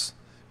 $10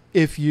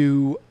 if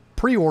you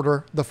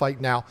pre-order the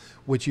fight now,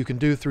 which you can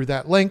do through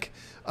that link.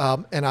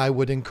 And I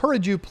would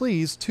encourage you,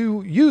 please,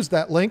 to use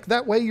that link.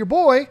 That way your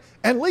boy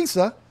and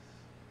Lisa,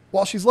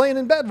 while she's laying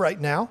in bed right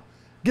now,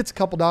 gets a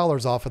couple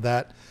dollars off of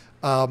that.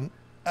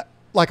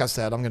 Like I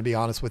said, I'm going to be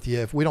honest with you.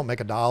 If we don't make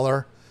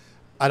 $1,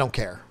 I don't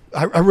care.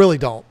 I really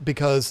don't,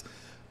 because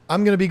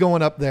I'm going to be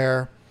going up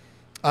there.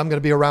 I'm going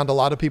to be around a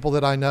lot of people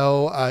that I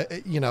know.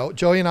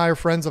 Joey and I are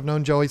friends. I've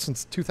known Joey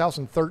since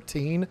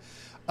 2013.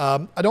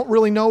 I don't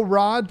really know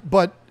Rod,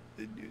 but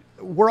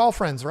we're all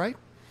friends, right?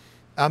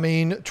 I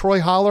mean,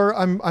 Troy Holler,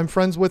 I'm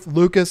friends with.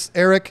 Lucas,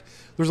 Eric.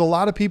 There's a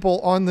lot of people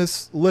on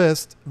this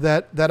list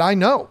that I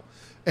know,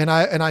 and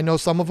I know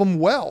some of them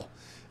well.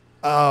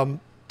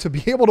 To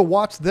be able to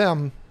watch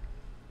them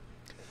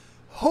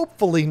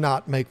hopefully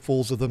not make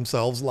fools of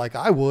themselves like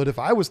I would if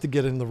I was to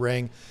get in the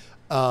ring,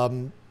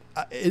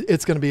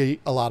 it's going to be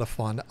a lot of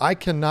fun. I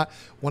cannot,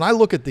 when I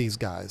look at these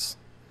guys,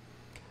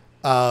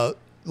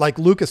 like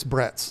Lucas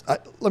Bretz,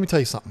 let me tell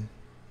you something.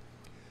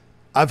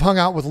 I've hung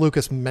out with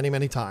Lucas many,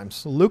 many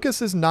times.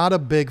 Lucas is not a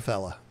big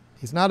fella.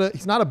 He's not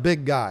a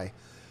big guy,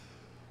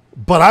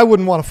 but I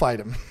wouldn't want to fight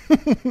him.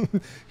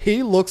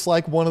 He looks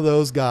like one of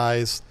those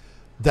guys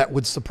that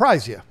would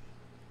surprise you.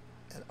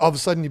 All of a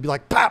sudden you'd be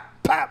like, pop,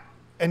 pop.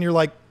 And you're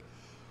like,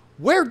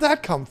 where'd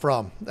that come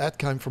from? That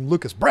came from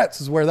Lucas Bretz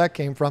is where that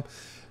came from.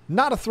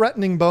 Not a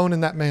threatening bone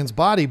in that man's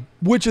body,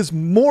 which is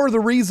more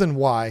the reason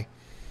why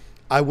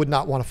I would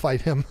not want to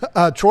fight him.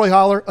 Troy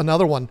Holler,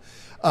 another one.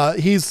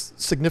 He's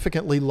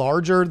significantly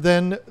larger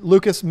than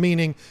Lucas,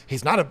 meaning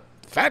he's not a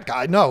fat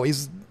guy. No,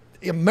 he's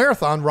a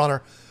marathon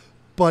runner,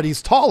 but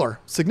he's taller,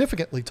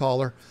 significantly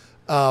taller.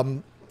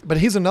 But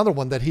he's another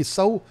one that he's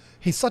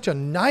such a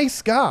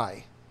nice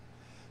guy.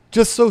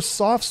 Just so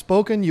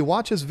soft-spoken. You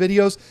watch his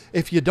videos.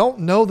 If you don't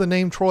know the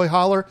name Troy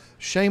Holler,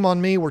 shame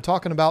on me. We're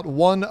talking about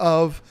one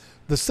of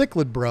the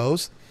Cichlid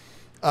Bros.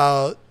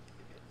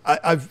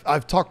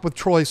 I've talked with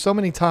Troy so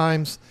many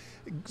times.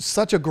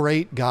 Such a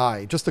great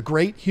guy, just a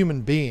great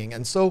human being,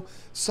 and so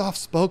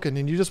soft-spoken.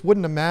 And you just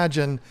wouldn't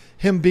imagine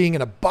him being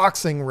in a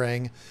boxing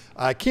ring.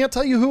 I can't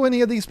tell you who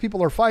any of these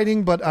people are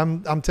fighting, but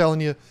I'm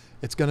telling you,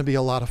 it's going to be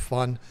a lot of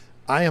fun.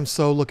 I am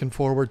so looking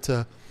forward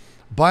to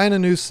buying a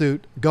new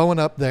suit, going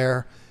up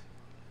there,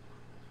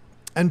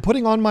 and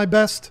putting on my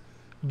best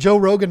Joe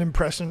Rogan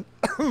impression,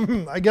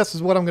 I guess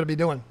is what I'm going to be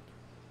doing.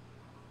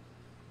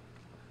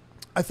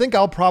 I think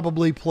I'll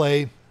probably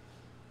play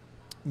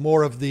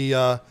more of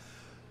the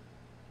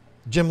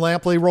Jim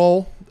Lampley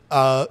role,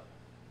 or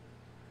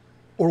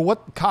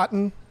what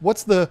Cotton? What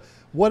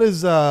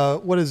is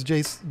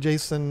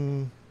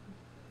Jason?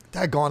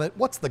 Daggone it!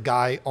 What's the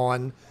guy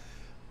on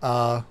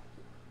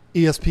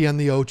ESPN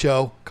the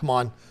Ocho? Come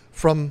on,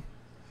 from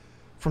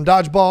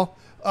Dodgeball.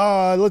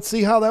 Let's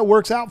see how that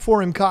works out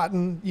for him,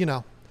 Cotton. You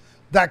know,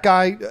 that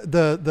guy,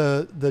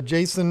 the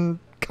Jason.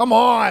 Come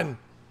on.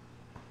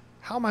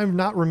 How am I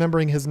not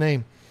remembering his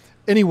name?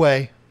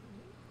 Anyway,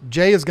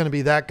 Jay is going to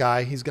be that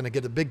guy. He's going to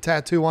get a big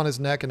tattoo on his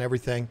neck and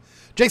everything.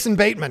 Jason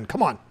Bateman,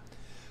 come on.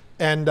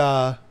 And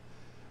I'm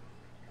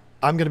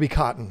going to be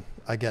Cotton,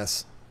 I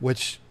guess,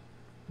 which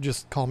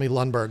just call me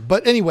Lundberg.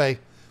 But anyway,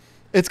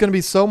 it's going to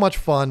be so much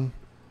fun,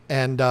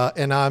 and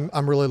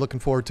I'm really looking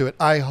forward to it.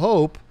 I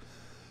hope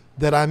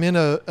that I'm in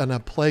a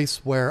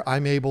place where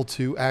I'm able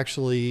to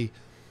actually,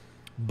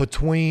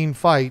 between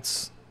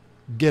fights,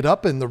 get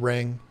up in the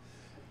ring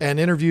and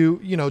interview,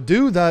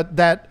 do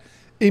that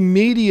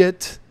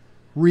immediate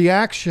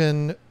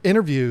reaction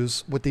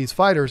interviews with these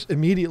fighters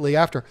immediately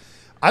after.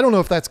 I don't know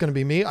if that's going to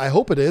be me. I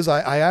hope it is.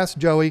 I asked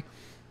Joey,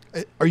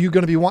 are you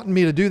going to be wanting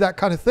me to do that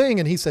kind of thing?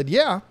 And he said,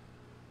 yeah.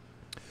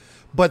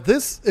 But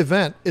this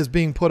event is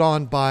being put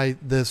on by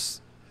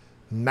this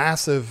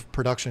massive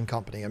production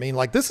company. I mean,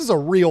 like, this is a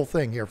real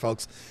thing here,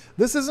 folks.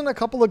 This isn't a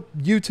couple of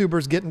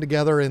YouTubers getting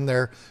together in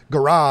their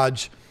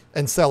garage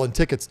and selling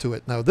tickets to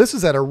it. No, this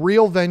is at a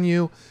real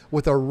venue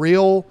with a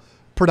real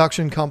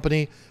production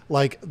company.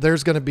 Like,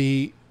 there's going to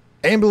be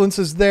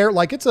ambulances there.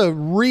 Like, it's a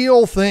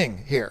real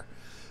thing here.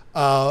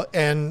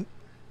 And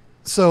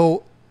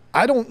so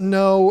I don't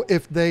know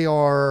if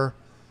they're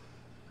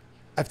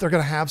going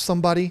to have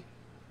somebody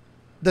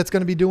that's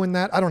going to be doing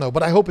that. I don't know,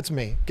 but I hope it's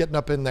me getting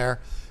up in there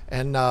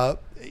and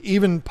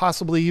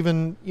possibly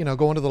even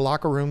going to the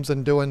locker rooms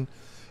and doing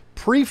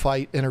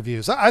pre-fight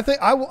interviews. I think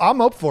I'm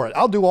up for it.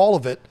 I'll do all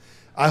of it.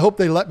 I hope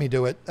they let me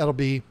do it. That'll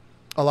be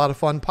a lot of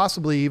fun.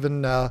 Possibly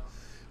even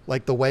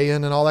like the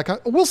weigh-in and all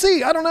that we'll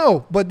see. I don't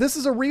know, but this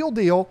is a real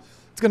deal.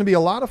 It's going to be a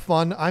lot of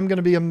fun. I'm going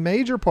to be a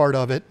major part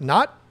of it,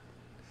 not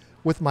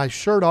with my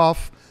shirt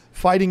off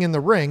fighting in the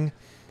ring,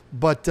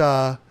 but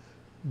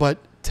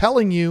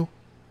telling you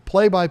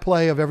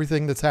play-by-play of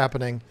everything that's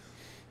happening,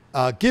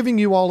 giving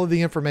you all of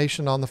the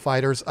information on the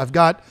fighters. I've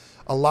got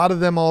a lot of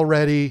them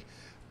already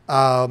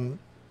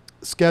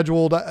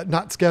scheduled,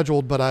 not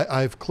scheduled, but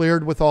I've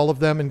cleared with all of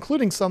them,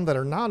 including some that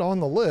are not on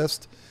the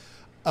list,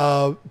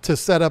 to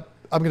set up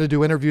I'm going to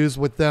do interviews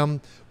with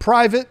them,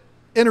 private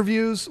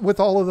interviews with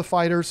all of the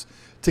fighters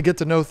to get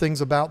to know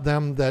things about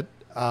them that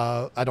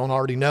I don't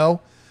already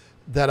know,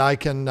 that I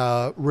can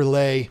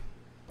relay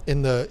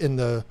in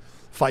the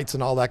fights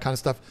and all that kind of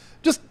stuff.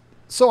 Just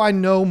so I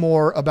know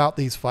more about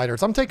these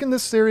fighters. I'm taking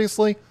this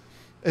seriously.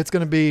 It's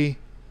going to be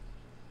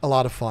a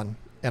lot of fun,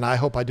 and I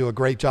hope I do a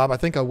great job. I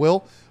think I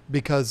will,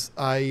 because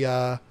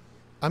I'm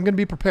going to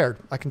be prepared.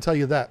 I can tell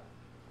you that.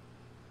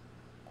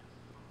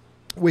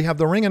 We have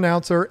the ring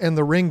announcer and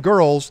the ring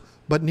girls,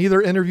 but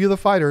neither interview the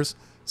fighters,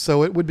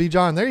 so it would be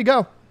John. There you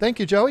go.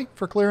 Thank you, Joey,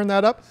 for clearing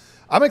that up.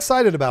 I'm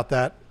excited about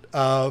that.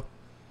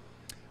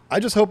 I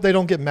just hope they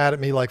don't get mad at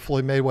me like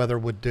Floyd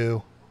Mayweather would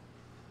do.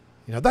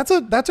 You know, that's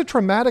a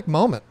traumatic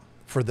moment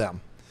for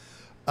them.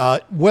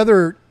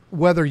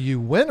 Whether you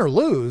win or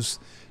lose,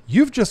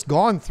 you've just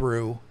gone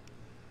through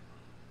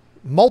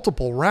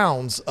multiple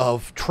rounds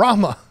of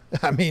trauma.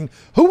 I mean,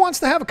 who wants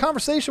to have a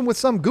conversation with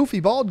some goofy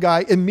bald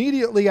guy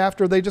immediately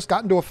after they just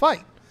got into a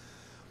fight?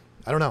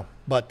 I don't know.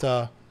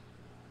 But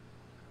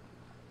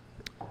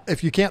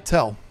if you can't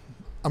tell,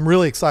 I'm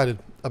really excited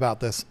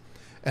about this,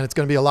 and it's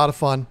going to be a lot of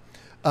fun.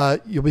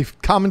 You'll be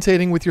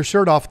commentating with your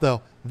shirt off,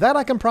 though. That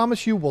I can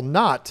promise you will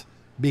not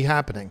be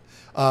happening.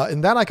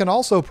 And that I can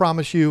also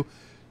promise you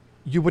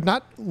would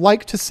not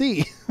like to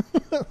see.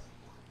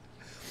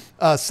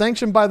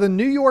 Sanctioned by the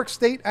New York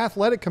State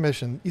Athletic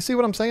Commission. You see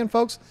what I'm saying,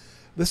 folks?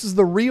 This is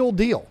the real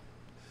deal.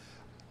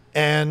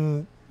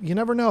 And you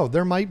never know.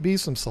 There might be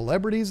some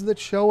celebrities that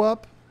show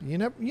up. You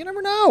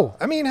never know.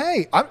 I mean,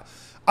 hey,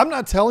 I'm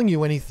not telling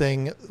you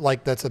anything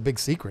like that's a big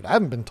secret. I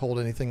haven't been told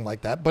anything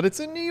like that, but it's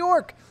in New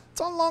York.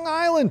 It's on Long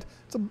Island.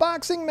 It's a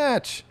boxing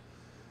match.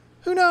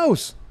 Who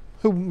knows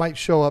who might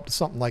show up to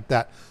something like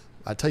that?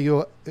 I tell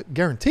you,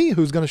 guarantee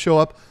who's going to show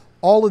up.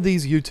 All of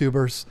these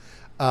YouTubers.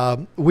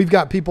 We've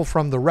got people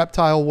from the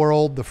reptile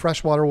world, the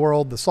freshwater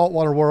world, the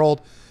saltwater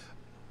world,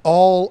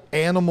 all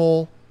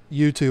animal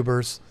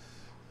YouTubers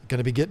going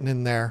to be getting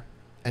in there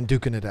and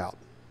duking it out.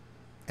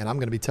 And I'm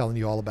going to be telling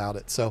you all about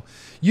it. So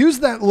use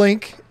that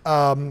link.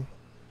 I'll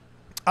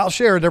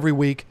share it every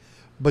week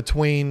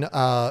between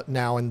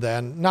now and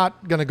then.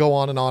 Not going to go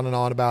on and on and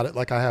on about it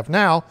like I have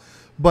now,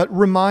 but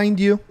remind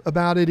you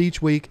about it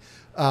each week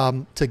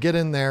to get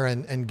in there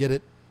and get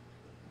it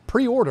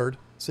pre-ordered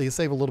so you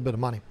save a little bit of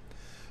money.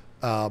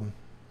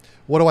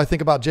 What do I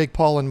think about Jake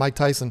Paul and Mike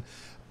Tyson?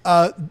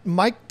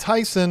 Mike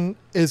Tyson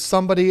is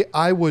somebody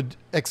I would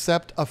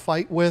accept a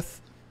fight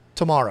with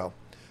tomorrow.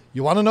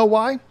 You want to know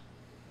why?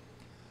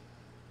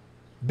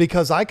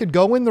 Because I could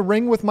go in the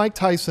ring with Mike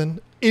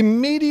Tyson,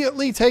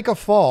 immediately take a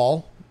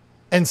fall,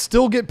 and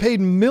still get paid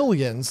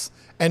millions,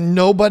 and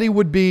nobody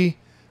would be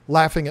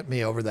laughing at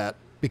me over that,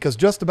 because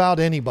just about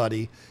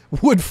anybody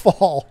would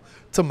fall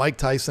to Mike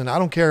Tyson. I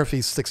don't care if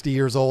he's 60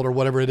 years old or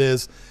whatever it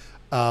is.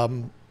 I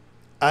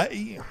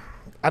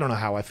don't know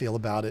how I feel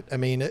about it. I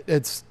mean,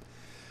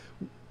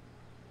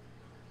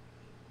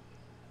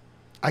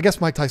 I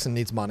guess Mike Tyson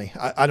needs money.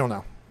 I don't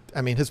know.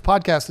 I mean, his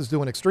podcast is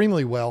doing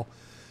extremely well.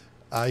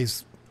 I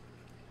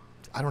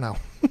don't know.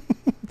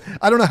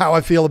 I don't know how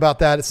I feel about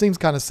that. It seems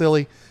kind of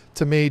silly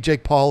to me.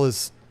 Jake Paul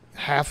is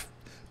a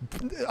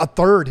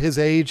third his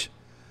age.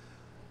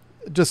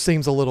 It just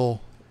seems a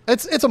little,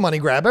 it's a money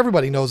grab.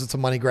 Everybody knows it's a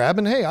money grab.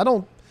 And hey, I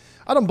don't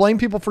blame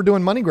people for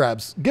doing money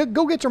grabs.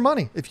 Go get your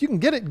money. If you can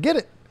get it, get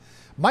it.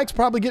 Mike's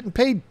probably getting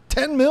paid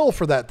 10 mil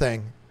for that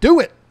thing. Do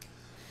it.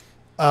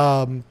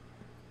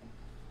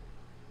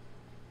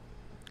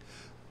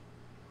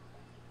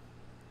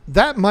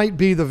 That might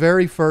be the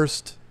very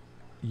first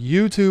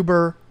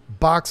YouTuber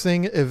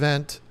boxing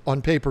event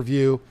on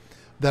pay-per-view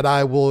that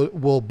I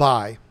will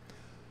buy.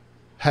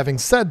 Having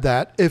said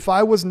that, if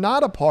I was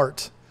not a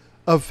part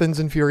of Fins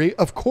and Fury,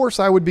 of course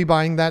I would be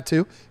buying that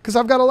too, because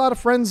I've got a lot of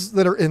friends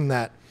that are in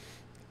that.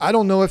 I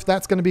don't know if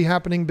that's going to be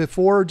happening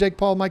before Jake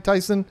Paul, Mike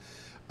Tyson,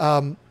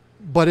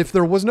 but if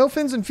there was no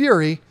Fins and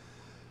Fury,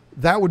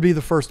 that would be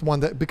the first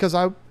one, because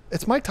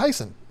it's Mike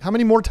Tyson. How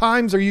many more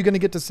times are you going to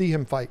get to see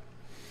him fight?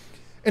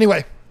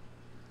 Anyway,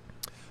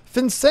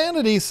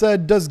 Finsanity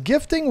said, does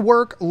gifting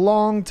work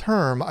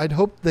long-term? I'd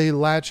hope they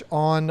latch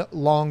on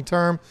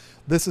long-term.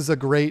 This is a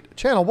great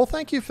channel. Well,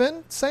 thank you,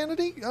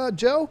 Finsanity,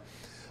 Joe.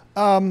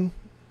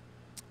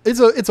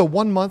 It's a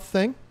 1 month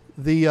thing.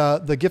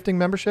 The gifting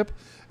membership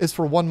is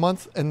for 1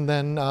 month, and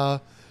then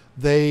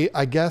they,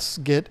 I guess,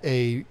 get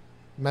a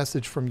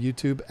message from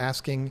YouTube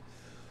asking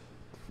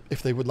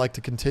if they would like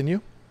to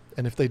continue.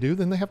 And if they do,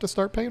 then they have to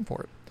start paying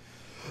for it.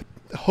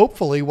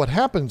 Hopefully what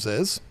happens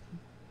is,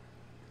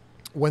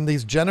 when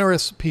these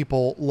generous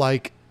people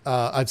like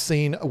I've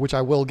seen, which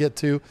I will get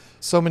to,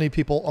 so many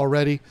people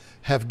already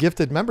have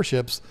gifted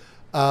memberships,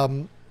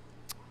 hopefully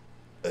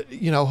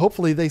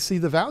they see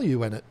the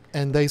value in it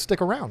and they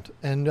stick around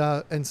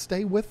and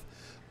stay with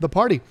the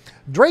party.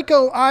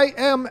 Draco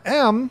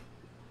IMM.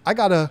 I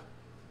got a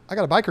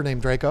biker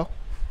named Draco.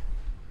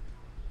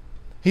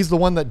 He's the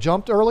one that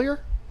jumped earlier.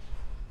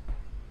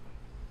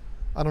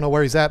 I don't know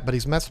where he's at, but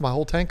he's messed my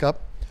whole tank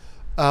up.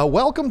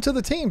 Welcome to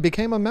the team.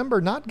 Became a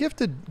member, not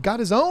gifted. Got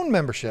his own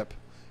membership.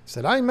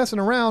 said, I ain't messing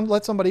around.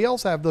 Let somebody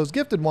else have those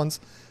gifted ones.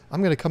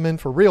 I'm going to come in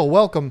for real.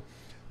 Welcome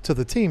to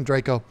the team,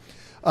 Draco.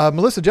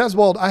 Melissa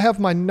Jeswald, I have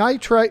my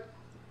nitrite.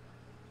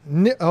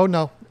 Oh,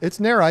 no. It's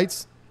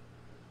nerites.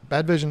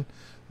 Bad vision.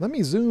 Let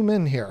me zoom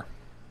in here.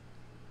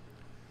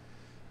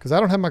 Because I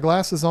don't have my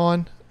glasses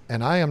on,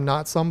 and I am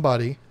not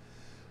somebody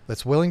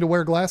that's willing to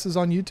wear glasses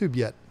on YouTube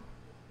yet.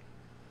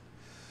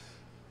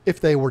 If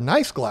they were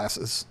nice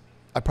glasses,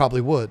 I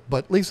probably would.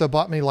 But Lisa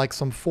bought me like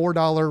some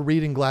 $4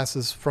 reading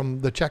glasses from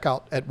the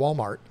checkout at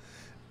Walmart.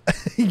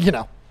 You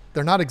know,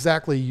 they're not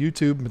exactly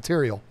YouTube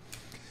material.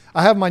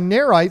 I have my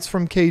nerites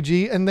from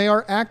KG, and they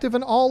are active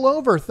and all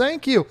over.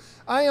 Thank you.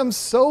 I am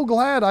so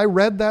glad I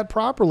read that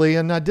properly,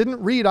 and I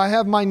didn't read. I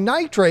have my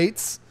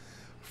nitrates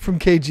from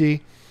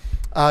KG.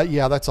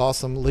 Yeah, that's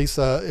awesome.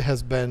 Lisa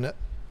has been,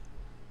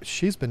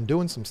 she's been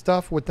doing some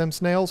stuff with them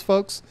snails,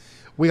 folks.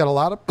 We got a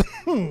lot of,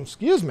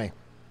 excuse me,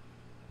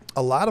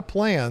 a lot of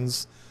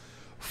plans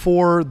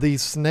for the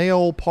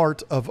snail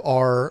part of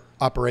our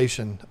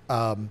operation.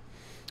 We're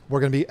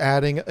going to be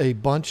adding a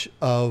bunch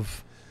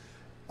of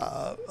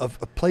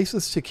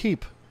places to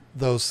keep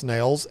those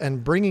snails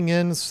and bringing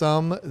in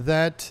some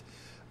that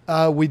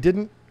we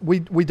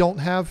don't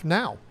have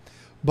now.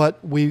 But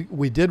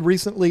we did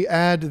recently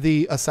add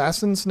the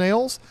assassin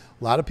snails.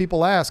 A lot of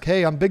people ask,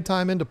 hey, I'm big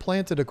time into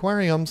planted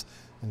aquariums,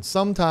 and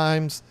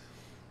sometimes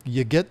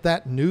you get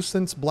that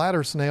nuisance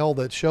bladder snail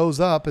that shows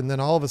up, and then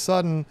all of a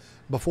sudden,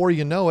 before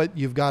you know it,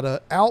 you've got an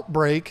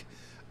outbreak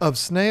of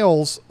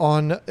snails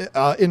on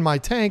in my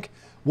tank.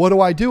 What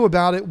do I do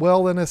about it?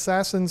 Well, an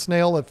assassin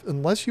snail,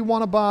 unless you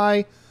want to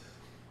buy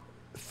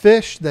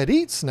fish that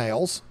eat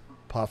snails,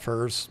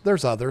 puffers,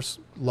 there's others,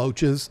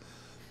 loaches.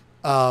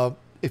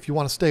 If you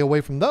want to stay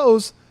away from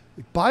those,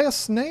 buy a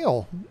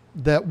snail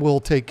that will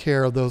take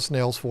care of those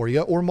snails for you,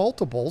 or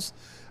multiples.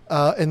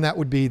 And that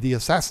would be the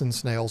assassin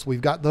snails.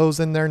 We've got those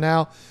in there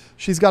now.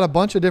 She's got a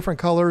bunch of different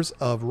colors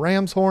of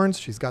ram's horns.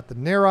 She's got the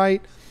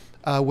nerite,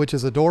 which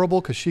is adorable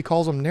because she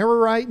calls them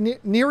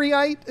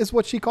nerite is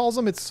what she calls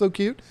them. It's so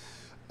cute.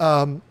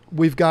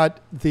 We've got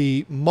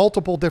the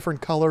multiple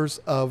different colors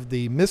of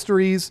the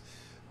mysteries,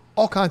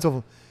 all kinds of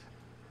them.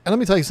 And let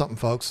me tell you something,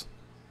 folks.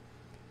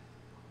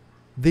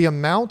 The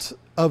amount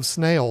of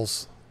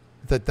snails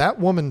that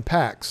woman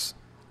packs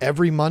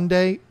every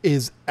Monday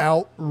is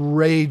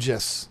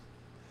outrageous.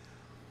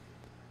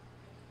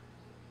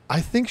 I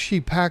think she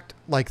packed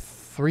like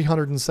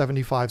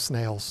 375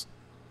 snails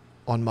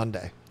on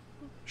Monday.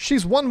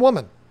 She's one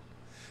woman.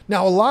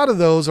 Now, a lot of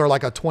those are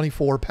like a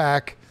 24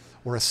 pack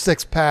or a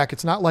 6 pack.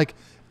 It's not like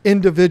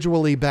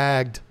individually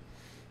bagged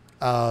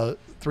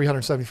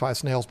 375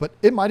 snails, but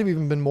it might have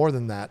even been more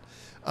than that.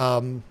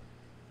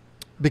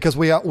 Because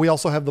we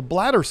also have the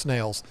bladder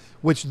snails,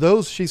 which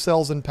those she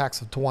sells in packs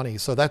of 20.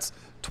 So that's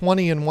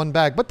 20 in one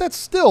bag. But that's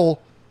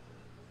still,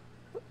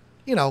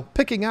 you know,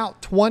 picking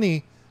out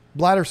 20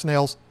 bladder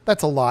snails,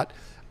 that's a lot.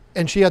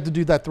 And she had to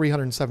do that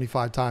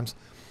 375 times.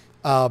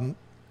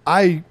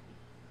 I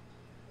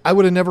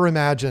would have never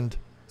imagined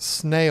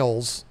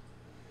snails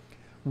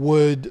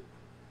would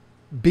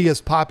be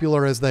as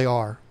popular as they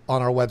are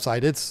on our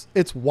website.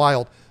 It's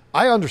wild.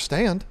 I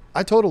understand.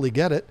 I totally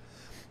get it.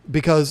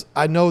 Because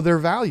I know their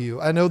value.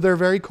 I know they're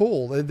very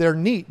cool. They're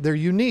neat. They're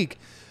unique.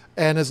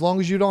 And as long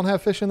as you don't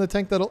have fish in the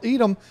tank that'll eat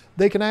them,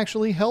 they can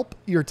actually help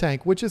your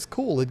tank, which is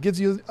cool. It gives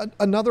you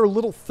another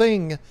little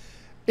thing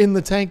in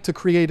the tank to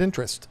create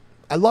interest.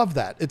 I love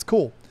that. It's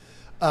cool.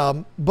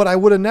 But I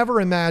would have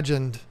never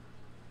imagined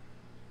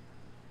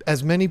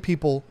as many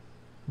people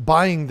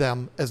buying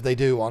them as they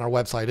do on our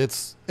website.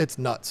 It's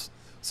nuts.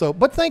 So,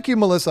 but thank you,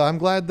 Melissa. I'm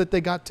glad that they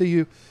got to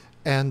you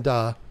and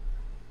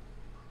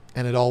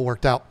it all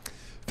worked out.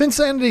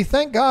 Finsanity,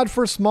 thank God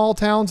for small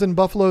towns in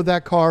Buffalo.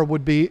 That car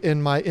would be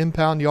in my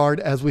impound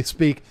yard as we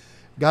speak.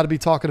 Got to be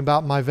talking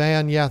about my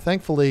van. Yeah,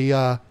 thankfully,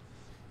 I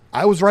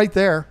was right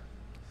there.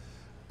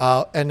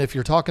 And if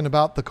you're talking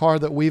about the car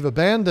that we've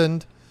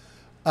abandoned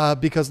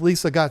because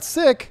Lisa got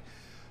sick,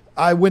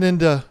 I went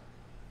into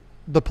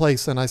the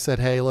place and I said,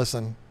 hey,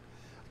 listen,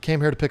 I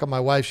came here to pick up my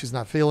wife. She's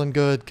not feeling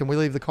good. Can we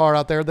leave the car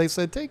out there? They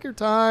said, take your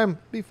time.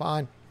 Be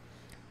fine.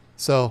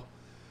 So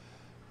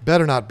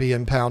better not be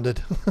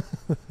impounded.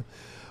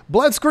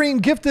 Blood Screen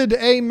gifted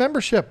a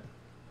membership.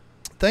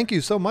 Thank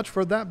you so much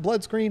for that,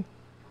 Blood Screen.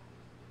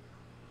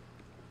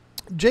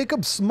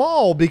 Jacob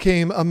Small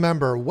became a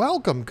member.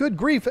 Welcome. Good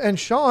grief. And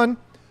Sean,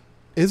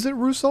 is it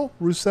Roussel?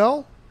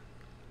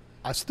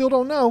 I still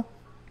don't know.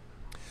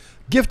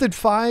 Gifted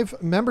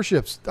 5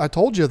 memberships. I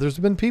told you there's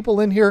been people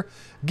in here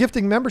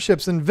gifting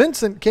memberships, and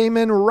Vincent came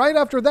in right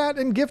after that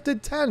and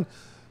gifted 10.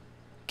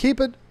 Keep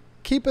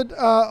it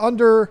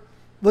under.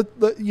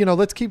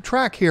 Let's keep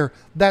track here.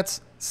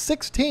 That's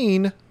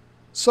 16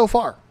 so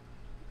far.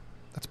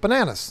 That's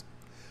bananas.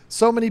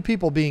 So many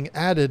people being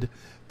added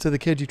to the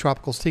KG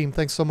Tropicals team.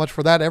 Thanks so much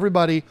for that.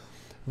 Everybody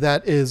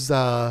that is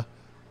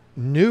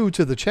new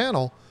to the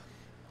channel,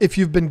 if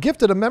you've been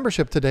gifted a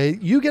membership today,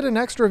 you get an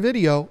extra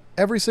video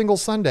every single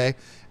Sunday,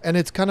 and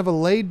it's kind of a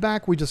laid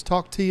back. We just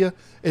talk to you.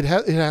 It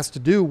has to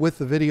do with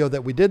the video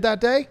that we did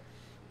that day,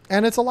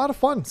 And it's a lot of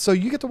fun. So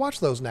you get to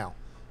watch those now.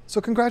 So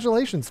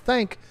congratulations.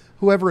 Thank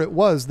whoever it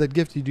was that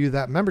gifted you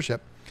that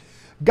membership.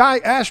 Guy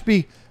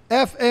Ashby,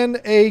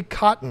 FNA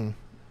Cotton.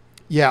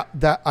 Yeah,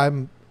 that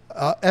I'm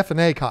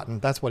FNA Cotton.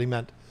 That's what he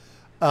meant.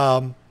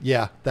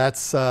 Yeah,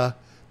 that's going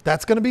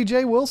to be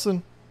Jay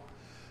Wilson.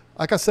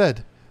 Like I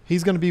said,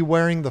 he's going to be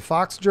wearing the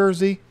Fox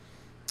jersey.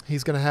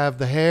 He's going to have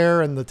the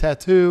hair and the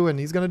tattoo, and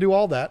he's going to do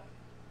all that.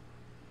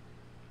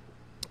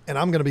 And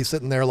I'm going to be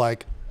sitting there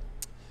like,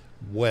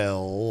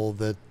 well,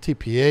 the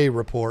TPA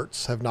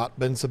reports have not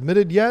been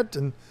submitted yet,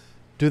 and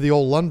do the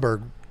old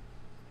Lundberg.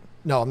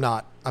 No, I'm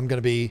not. I'm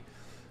going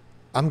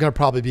to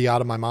probably be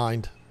out of my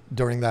mind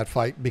during that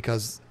fight,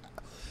 because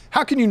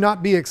how can you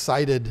not be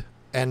excited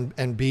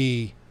and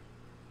be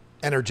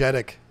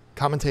energetic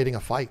commentating a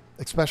fight,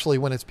 especially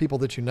when it's people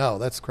that you know?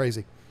 That's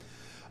crazy.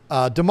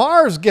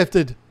 DeMar's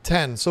gifted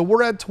 10. So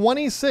we're at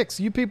 26.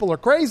 You people are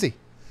crazy.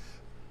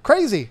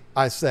 Crazy,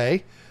 I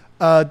say.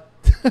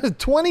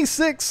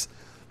 26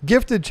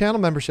 gifted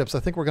channel memberships. I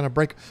think we're going to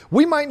break.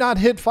 We might not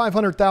hit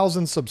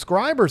 500,000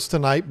 subscribers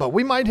tonight, but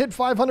we might hit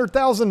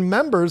 500,000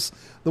 members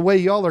the way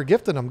y'all are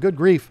gifting them. Good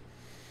grief.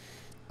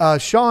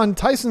 Sean,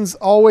 Tyson's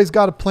always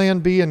got a plan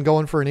B and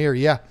going for an ear.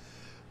 Yeah,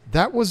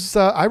 that was,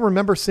 I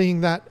remember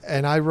seeing that,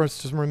 and I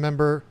just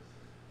remember,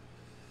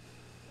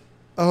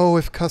 oh,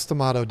 if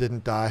Customato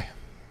didn't die.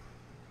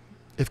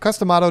 If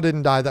Customato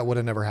didn't die, that would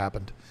have never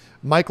happened.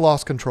 Mike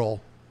lost control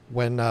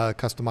when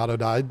Customato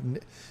died.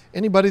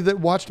 Anybody that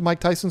watched Mike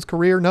Tyson's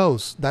career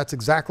knows that's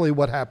exactly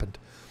what happened.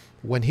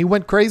 When he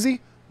went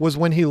crazy was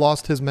when he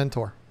lost his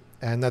mentor,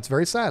 and that's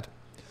very sad.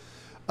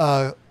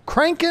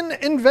 Crankin'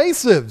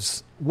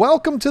 Invasives,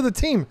 welcome to the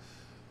team.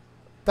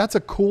 That's a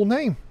cool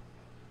name.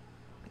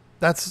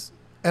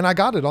 And I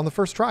got it on the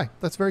first try.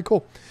 That's very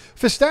cool.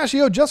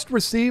 Pistachio, just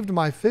received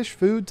my fish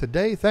food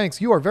today.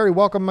 Thanks. You are very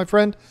welcome, my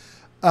friend.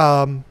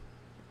 Yeah,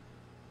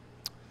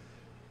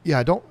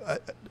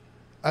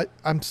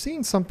 I'm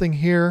seeing something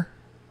here.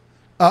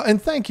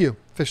 And thank you,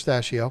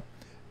 Pistachio.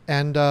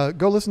 And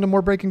go listen to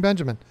more Breaking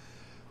Benjamin.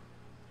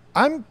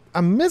 I'm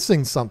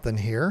missing something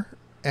here,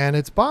 and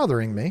it's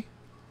bothering me.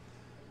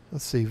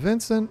 Let's see,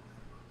 Vincent.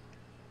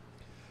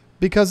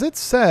 Because it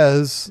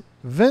says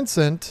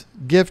Vincent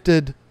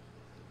gifted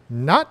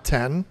not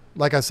 10,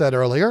 like I said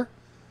earlier.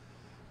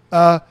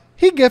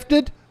 He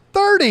gifted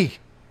 30.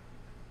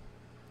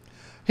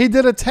 He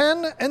did a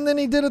 10, and then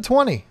he did a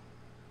 20.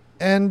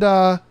 And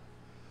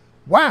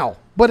wow.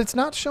 But it's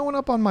not showing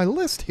up on my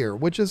list here,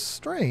 which is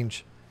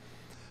strange.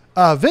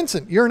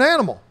 Vincent, you're an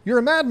animal. You're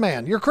a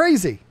madman. You're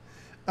crazy.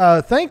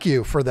 Thank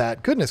you for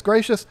that. Goodness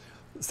gracious.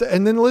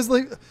 And then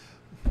Leslie,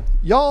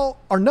 y'all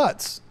are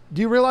nuts.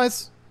 Do you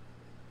realize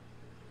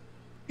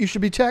you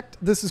should be checked?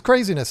 This is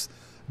craziness.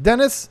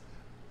 Dennis,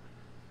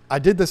 I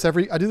do this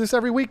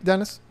every week,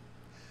 Dennis.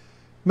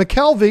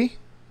 McKelvey,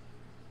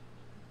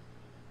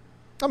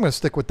 I'm going to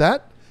stick with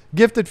that.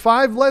 Gifted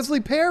 5, Leslie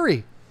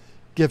Perry.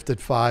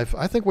 Gifted 5.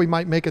 I think we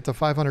might make it to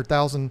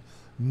 500,000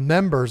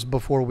 members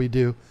before we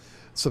do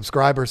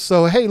subscribers.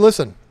 So, hey,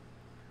 listen.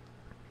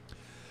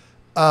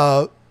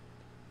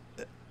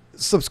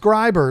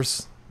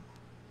 Subscribers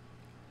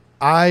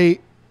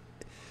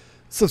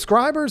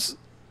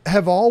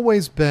have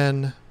always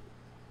been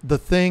the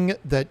thing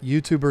that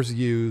YouTubers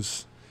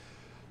use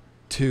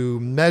to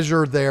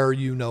measure their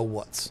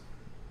you-know-whats.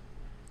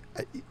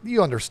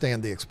 You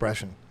understand the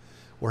expression.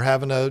 We're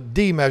having a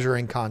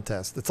de-measuring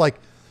contest. It's like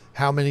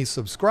how many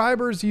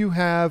subscribers you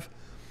have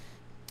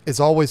is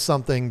always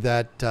something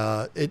that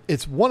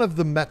it's one of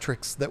the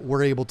metrics that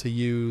we're able to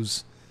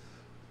use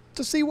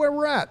to see where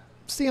we're at,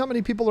 see how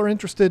many people are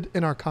interested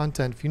in our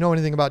content. If you know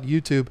anything about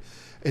YouTube,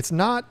 it's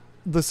not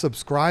the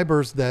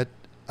subscribers that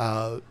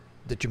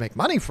you make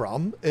money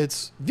from,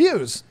 it's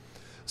views.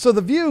 So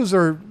the views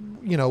are,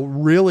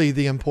 really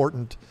the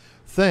important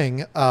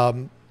thing.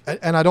 And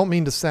I don't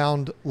mean to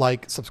sound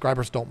like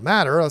subscribers don't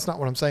matter. That's not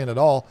what I'm saying at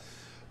all.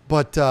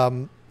 But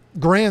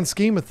grand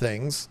scheme of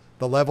things,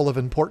 the level of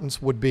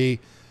importance would be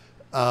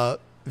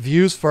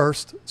views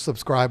first,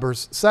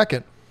 subscribers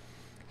second.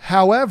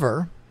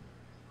 However,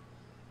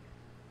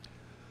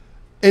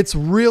 it's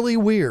really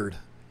weird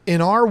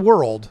in our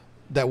world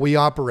that we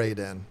operate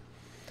in.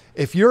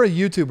 If you're a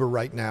YouTuber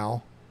right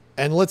now,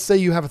 and let's say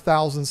you have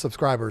 1,000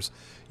 subscribers,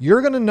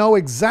 you're going to know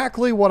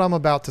exactly what I'm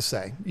about to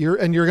say. You're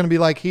going to be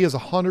like, he is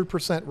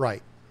 100%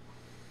 right.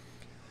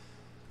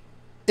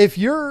 If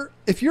you're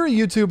a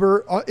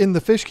YouTuber in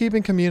the fish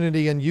keeping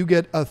community and you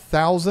have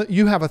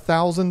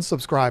 1,000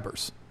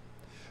 subscribers,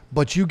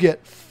 but you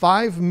get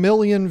 5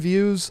 million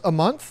views a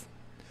month,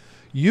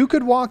 you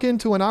could walk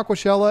into an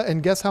Aquashella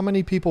and guess how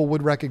many people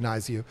would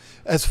recognize you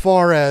as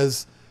far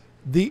as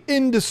the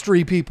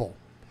industry people.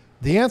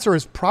 The answer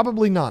is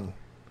probably none,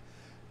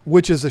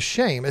 which is a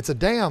shame. It's a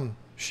damn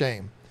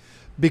shame,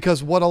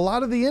 because what a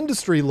lot of the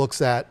industry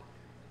looks at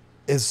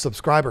is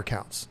subscriber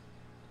counts.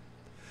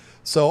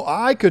 So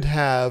I could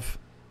have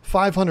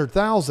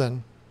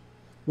 500,000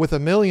 with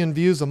 1 million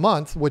views a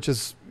month, which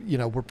is,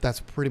 that's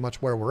pretty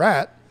much where we're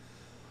at.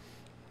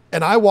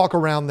 And I walk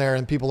around there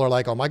and people are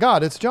like, oh my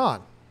God, it's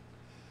John.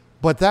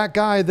 But that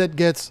guy that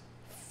gets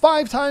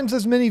 5 times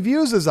as many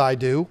views as I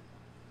do,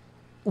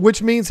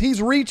 which means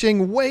he's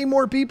reaching way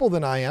more people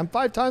than I am,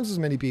 5 times as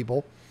many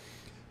people,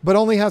 but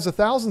only has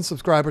 1,000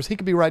 subscribers, he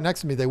could be right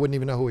next to me. They wouldn't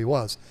even know who he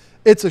was.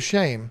 It's a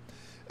shame.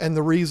 And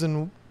the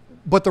reason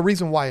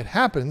why it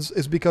happens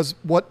is because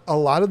what a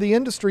lot of the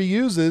industry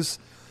uses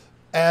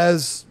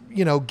as,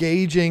 you know,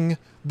 gauging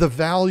the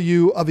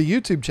value of a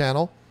YouTube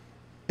channel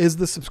is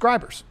the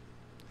subscribers.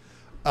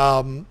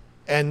 And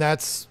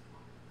that's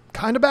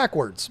kind of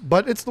backwards,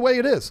 but it's the way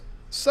it is.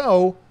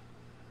 So,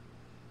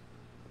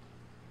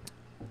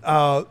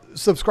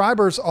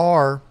 subscribers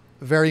are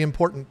very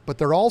important, but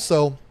they're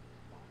also,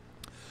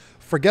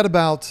 forget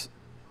about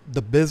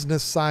the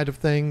business side of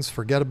things,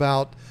 forget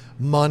about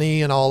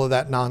money and all of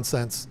that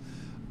nonsense.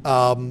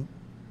 Why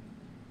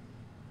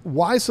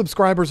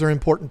subscribers are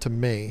important to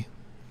me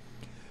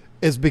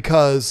is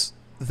because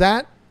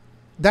that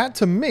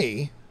to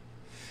me,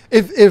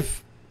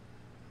 if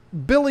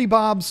Billy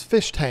Bob's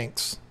Fish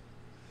Tanks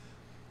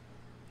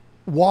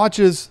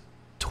watches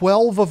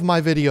 12 of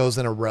my videos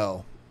in a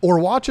row, or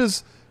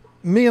watches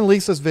me and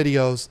Lisa's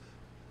videos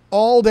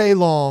all day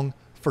long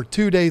for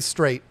 2 days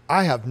straight,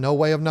 I have no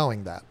way of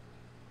knowing that.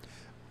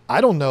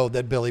 I don't know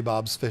that Billy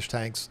Bob's Fish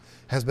Tanks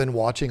has been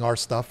watching our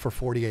stuff for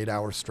 48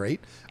 hours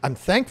straight. I'm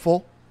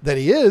thankful that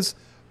he is,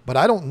 but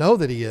I don't know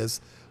that he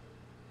is.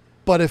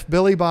 But if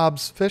Billy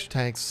Bob's Fish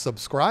Tanks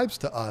subscribes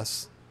to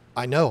us,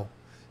 I know.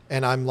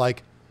 And I'm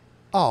like,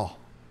 oh,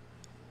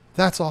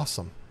 that's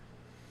awesome.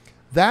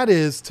 That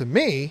is, to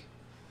me,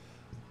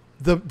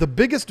 the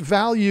biggest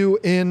value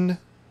in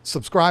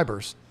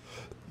subscribers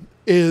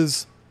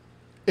is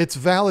it's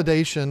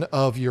validation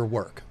of your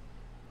work.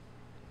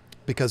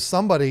 Because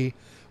somebody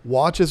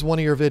watches one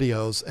of your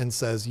videos and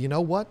says, you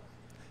know what?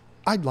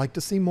 I'd like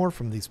to see more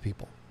from these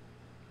people.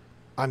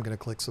 I'm going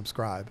to click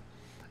subscribe.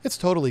 It's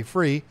totally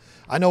free.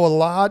 I know a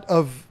lot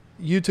of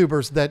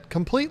YouTubers that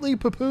completely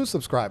poo-poo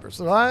subscribers.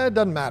 It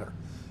doesn't matter.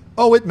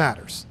 Oh, it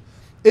matters.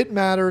 It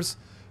matters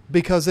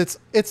because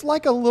it's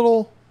like a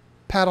little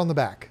pat on the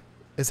back.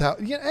 Is how,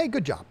 hey,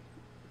 good job.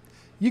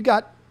 You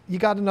got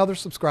another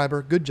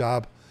subscriber. Good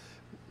job.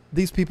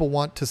 These people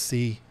want to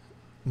see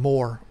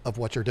more of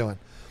what you're doing.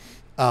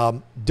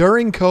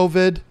 During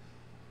COVID,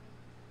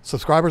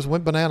 subscribers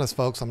went bananas,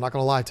 folks. I'm not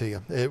going to lie to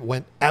you. It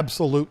went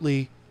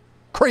absolutely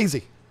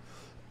crazy.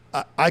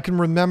 I can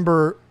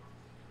remember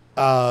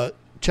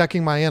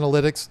checking my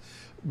analytics,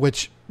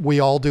 which we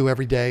all do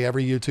every day.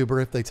 Every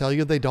YouTuber, if they tell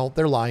you they don't,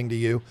 they're lying to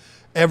you.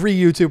 Every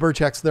YouTuber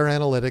checks their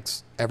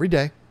analytics every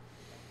day.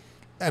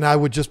 And I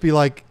would just be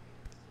like,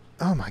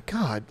 oh my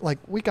God, like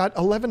we got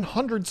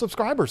 1,100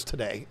 subscribers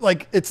today.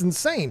 Like, it's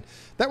insane.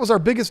 That was our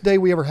biggest day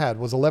we ever had,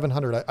 was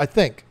 1,100, I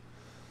think.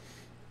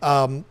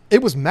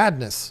 It was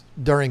madness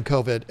during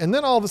COVID. And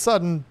then all of a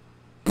sudden,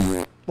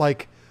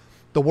 like,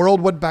 the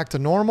world went back to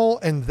normal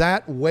and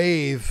that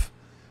wave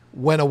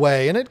went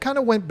away and it kind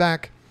of went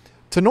back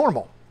to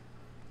normal.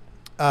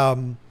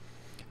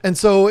 And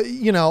so,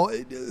 you know,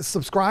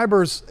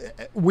 subscribers,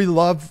 we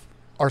love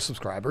our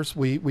subscribers.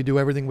 We do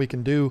everything we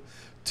can do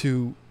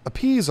to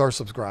appease our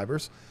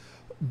subscribers,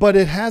 but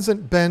it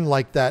hasn't been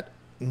like that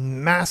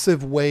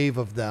massive wave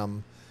of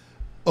them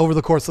over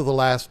the course of the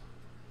last,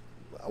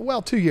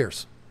 well, 2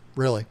 years,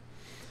 really.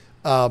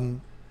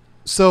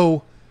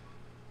 So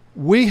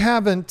we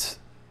haven't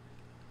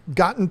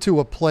gotten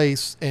to a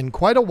place in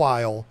quite a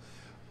while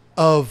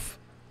of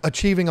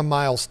achieving a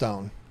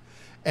milestone.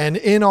 And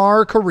in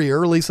our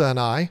career, Lisa and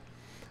I,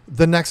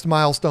 the next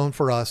milestone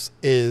for us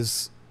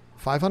is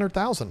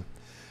 500,000.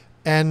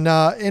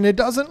 And it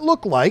doesn't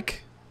look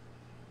like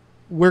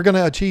we're going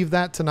to achieve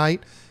that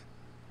tonight,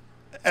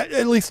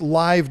 at least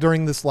live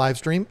during this live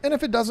stream. And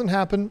if it doesn't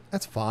happen,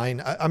 that's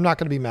fine. I'm not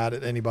going to be mad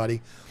at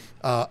anybody.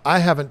 I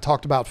haven't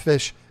talked about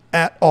fish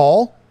at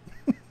all.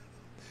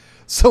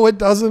 So it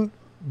doesn't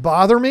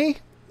bother me.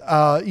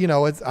 You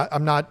know,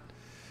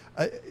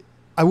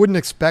 I wouldn't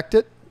expect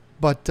it,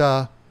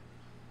 but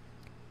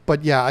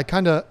yeah,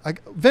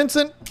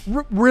 Vincent,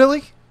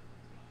 really?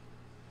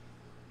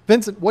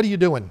 Vincent, what are you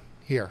doing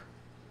here?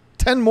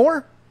 10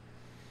 more?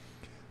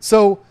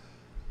 So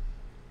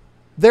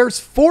there's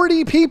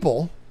 40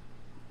 people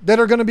that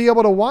are going to be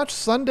able to watch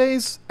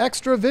Sunday's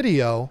extra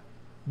video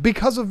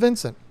because of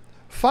Vincent.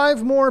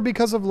 5 more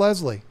because of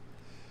Leslie.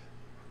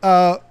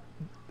 5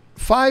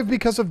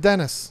 because of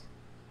Dennis.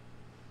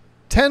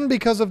 10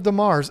 because of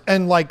Demars.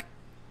 And like,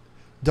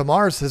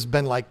 Demars has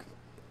been like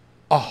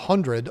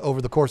 100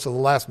 over the course of the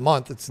last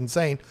month. It's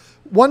insane.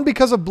 1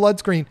 because of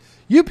Bloodscreen.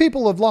 You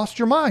people have lost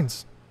your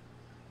minds.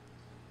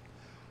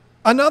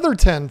 Another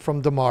 10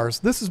 from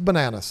Demars. This is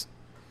bananas.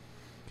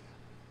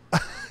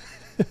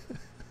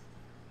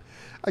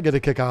 I get a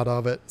kick out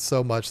of it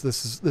so much.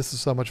 This is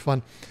so much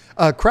fun.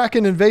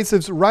 Kraken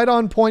Invasives, right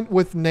on point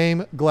with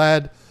name.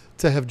 Glad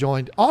to have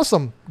joined.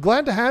 Awesome.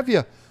 Glad to have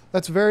you.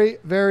 That's very,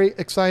 very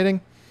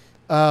exciting.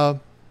 Shamu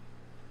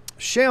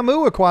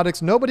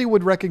Aquatics. Nobody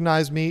would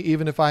recognize me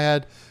even if I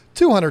had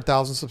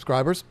 200,000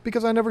 subscribers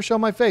because I never show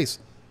my face.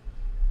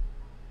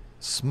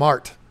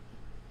 Smart.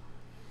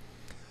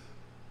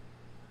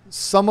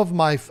 some of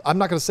my, I'm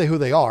not going to say who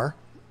they are,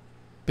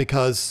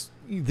 because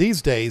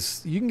these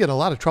days you can get in a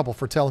lot of trouble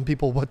for telling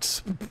people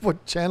what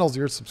channels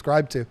you're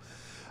subscribed to.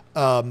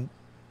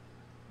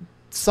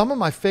 Some of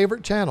my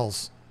favorite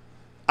channels,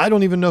 I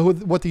don't even know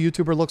what the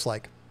YouTuber looks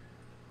like.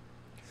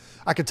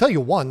 I can tell you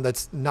one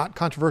that's not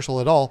controversial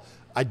at all.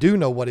 I do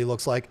know what he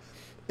looks like,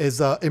 is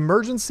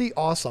Emergency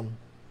Awesome.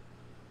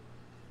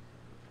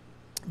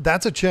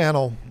 That's a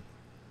channel.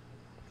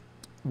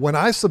 When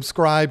I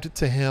subscribed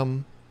to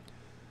him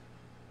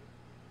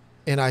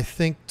in, I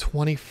think,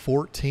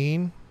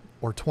 2014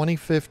 or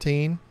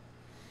 2015,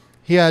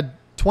 he had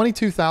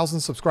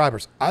 22,000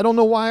 subscribers. I don't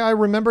know why I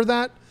remember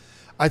that.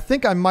 I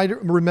think I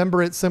might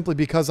remember it simply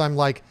because I'm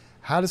like,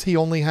 how does he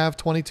only have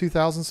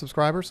 22,000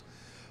 subscribers?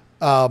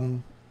 Let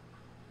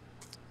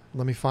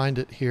me find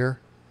it here.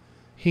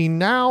 He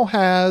now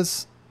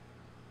has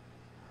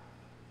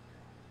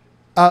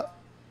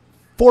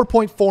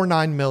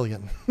 4.49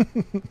 million.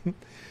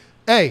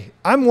 Hey,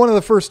 I'm one of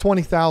the first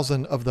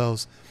 20,000 of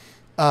those.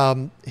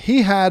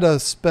 He had a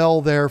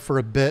spell there for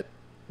a bit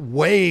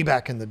way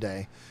back in the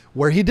day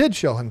where he did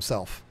show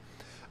himself.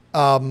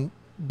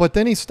 But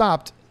then he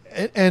stopped,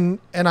 and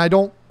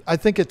I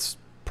think it's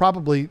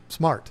probably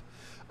smart.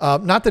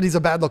 Not that he's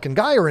a bad looking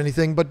guy or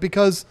anything, but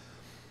because,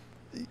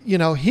 you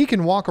know, he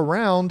can walk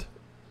around.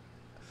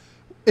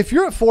 If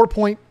you're at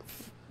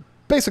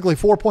basically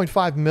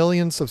 4.5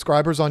 million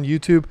subscribers on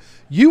YouTube,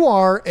 you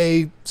are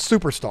a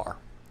superstar.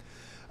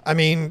 I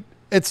mean,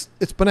 it's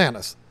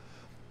bananas.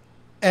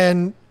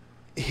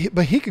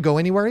 But he could go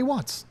anywhere he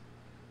wants,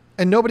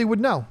 and nobody would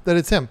know that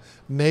it's him.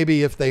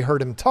 Maybe if they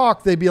heard him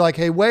talk, they'd be like,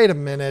 hey, wait a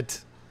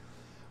minute.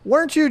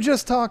 Weren't you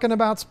just talking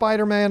about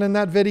Spider-Man in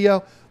that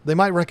video? They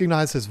might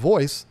recognize his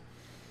voice.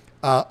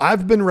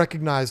 I've been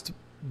recognized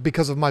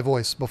because of my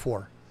voice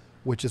before,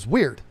 which is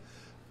weird.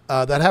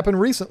 That happened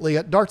recently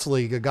at Darts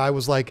League. A guy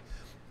was like,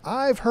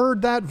 I've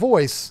heard that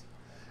voice.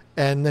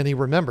 And then he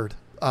remembered.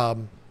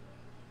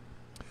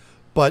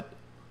 But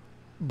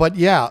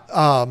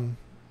yeah,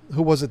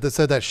 who was it that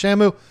said that?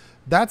 Shamu.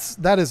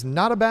 That is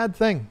not a bad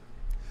thing,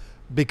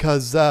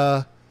 because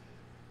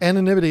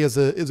anonymity is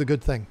a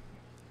good thing.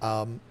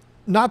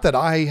 Not that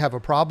I have a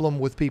problem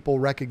with people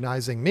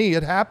recognizing me.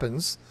 It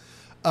happens.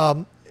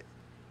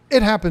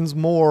 It happens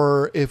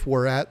more if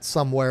we're at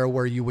somewhere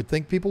where you would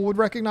think people would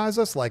recognize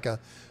us, like a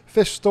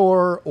fish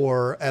store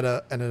or at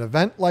an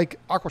event like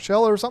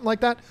Aquashella or something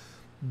like that.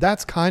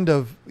 That's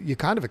you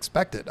kind of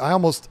expect it.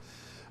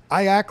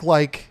 I act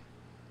like,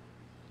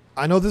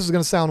 I know this is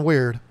going to sound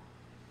weird,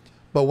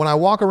 but when I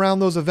walk around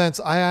those events,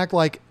 I act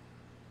like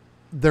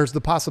there's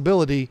the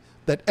possibility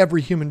that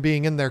every human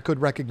being in there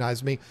could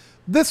recognize me.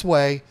 This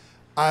way,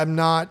 I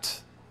don't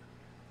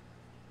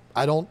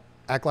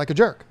act like a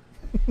jerk.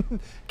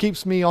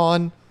 Keeps me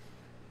on,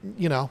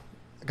 you know,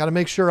 I got to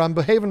make sure I'm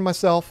behaving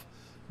myself,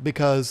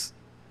 because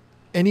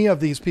any of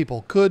these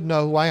people could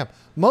know who I am.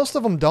 Most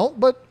of them don't,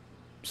 but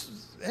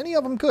any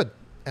of them could.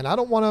 And I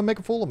don't want to make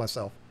a fool of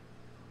myself.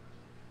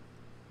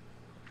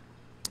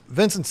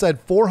 Vincent said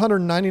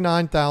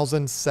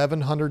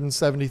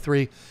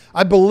 499,773.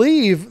 I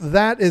believe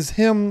that is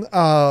him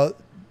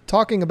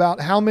talking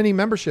about how many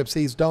memberships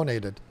he's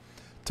donated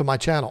to my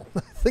channel.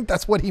 I think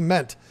that's what he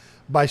meant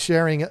by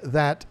sharing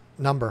that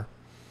number.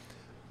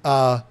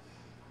 Powell,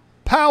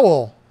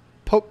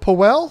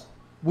 Powell,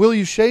 will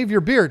you shave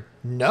your beard?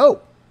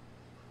 No.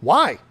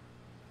 Why?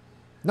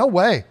 No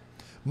way.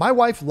 My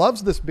wife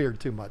loves this beard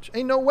too much.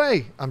 Ain't no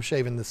way I'm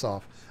shaving this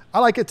off. I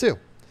like it too.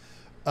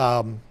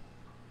 And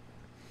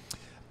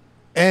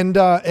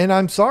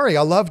I'm sorry,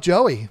 I love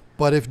Joey,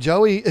 but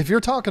if you're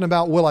talking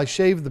about, will I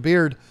shave the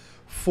beard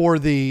for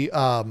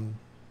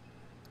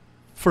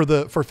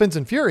for Fins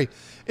and Fury,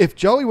 if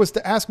Joey was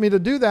to ask me to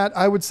do that,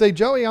 I would say,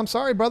 Joey, I'm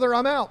sorry, brother,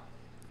 I'm out.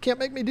 Can't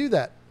make me do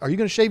that. Are you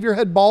going to shave your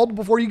head bald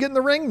before you get in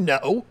the ring?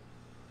 No.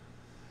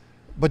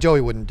 But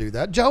Joey wouldn't do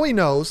that. Joey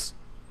knows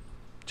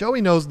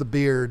the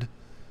beard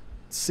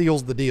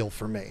seals the deal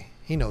for me.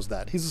 He knows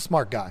that. He's a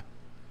smart guy.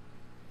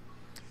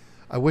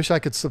 I wish I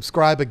could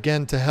subscribe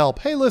again to help.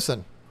 Hey,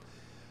 listen,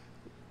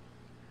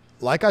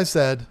 like I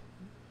said,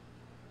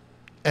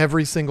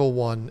 every single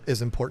one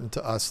is important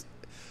to us.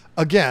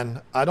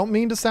 Again, I don't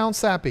mean to sound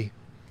sappy,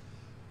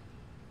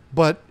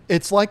 but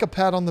it's like a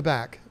pat on the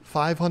back.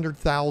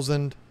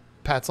 500,000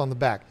 pats on the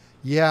back.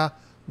 Yeah,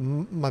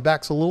 my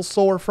back's a little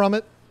sore from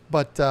it,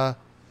 but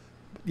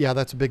yeah,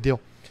 that's a big deal.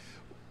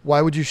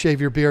 Why would you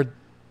shave your beard?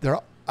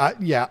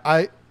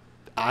 I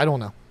don't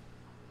know.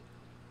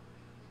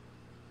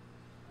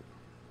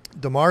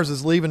 Demars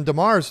is leaving.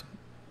 Demars,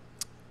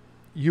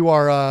 you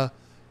are a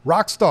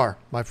rock star,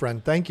 my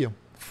friend. Thank you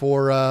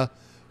for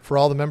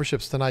all the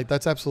memberships tonight.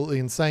 That's absolutely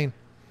insane.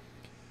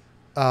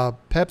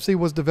 Pepsi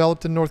was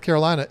developed in North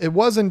Carolina. It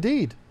was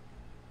indeed.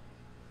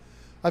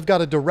 I've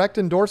got a direct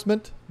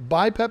endorsement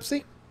by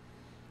Pepsi.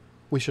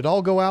 We should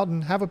all go out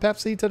and have a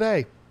Pepsi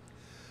today.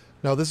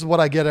 No, this is what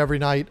I get every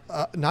night.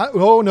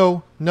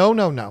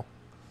 No.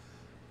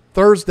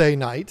 Thursday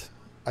night,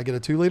 I get a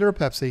 2-liter of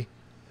Pepsi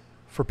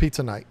for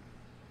pizza night.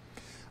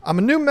 I'm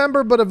a new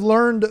member, but have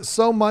learned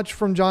so much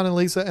from John and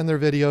Lisa and their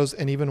videos,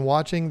 and even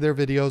watching their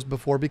videos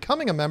before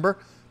becoming a member.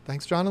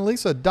 Thanks, John and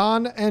Lisa.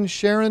 Don and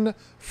Sharon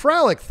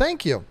Fralick,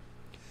 thank you.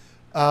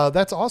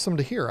 That's awesome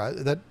to hear.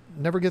 That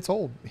never gets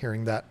old,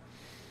 hearing that.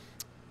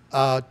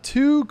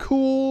 Too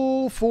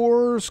cool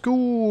for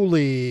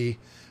schooly.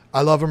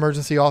 I love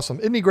Emergency Awesome.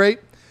 Isn't he great?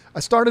 I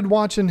started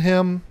watching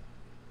him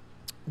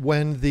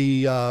when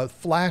the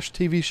Flash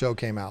TV show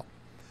came out.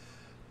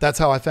 That's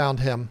how I found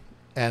him.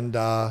 And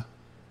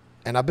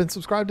I've been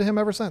subscribed to him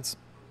ever since.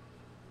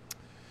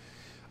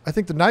 I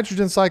think the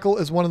nitrogen cycle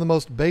is one of the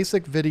most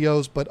basic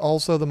videos, but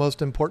also the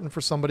most important for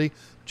somebody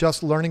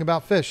just learning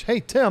about fish. Hey,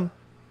 Tim,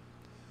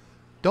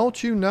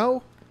 don't you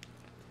know?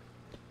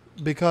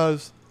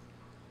 Because,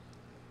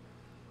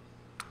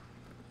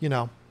 you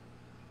know,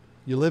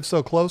 you live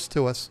so close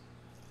to us.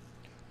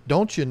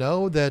 Don't you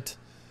know that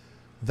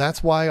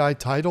that's why I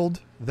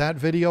titled that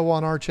video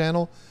on our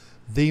channel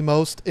the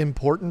most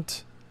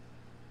important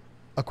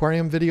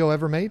aquarium video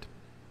ever made?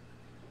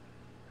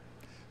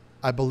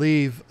 I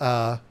believe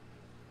that's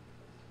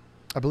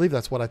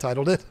what I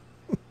titled it.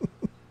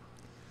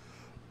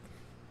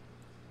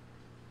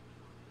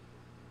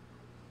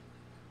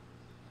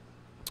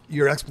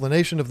 Your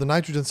explanation of the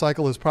nitrogen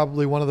cycle is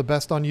probably one of the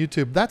best on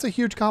YouTube. That's a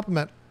huge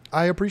compliment.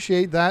 I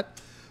appreciate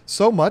that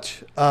so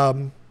much.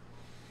 I've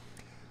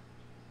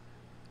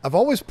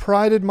always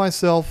prided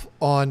myself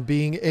on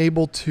being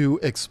able to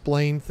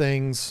explain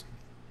things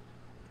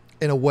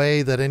in a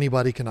way that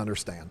anybody can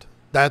understand.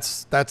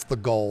 That's the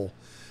goal.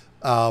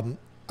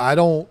 I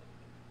don't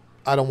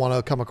want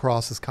to come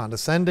across as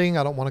condescending.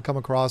 I don't want to come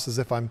across as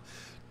if I'm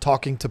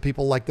talking to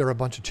people like they're a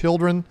bunch of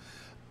children.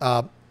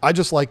 I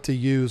just like to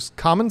use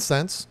common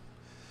sense,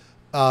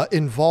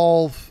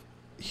 involve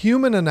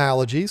human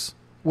analogies,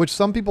 which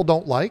some people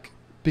don't like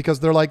because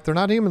they're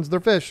not humans, they're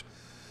fish.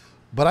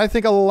 But I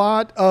think a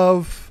lot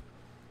of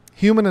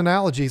human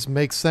analogies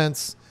make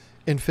sense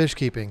in fish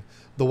keeping.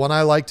 The one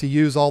I like to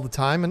use all the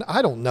time, and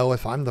I don't know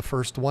if I'm the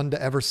first one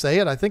to ever say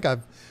it. I think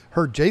I've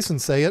heard Jason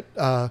say it,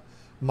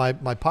 my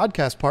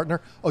podcast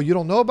partner. Oh, you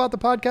don't know about the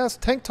podcast?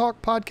 Tank Talk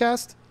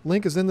Podcast.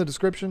 Link is in the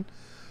description.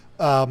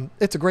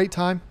 It's a great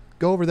time.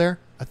 Go over there.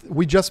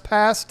 We just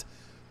passed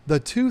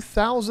the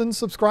 2,000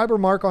 subscriber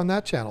mark on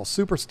that channel.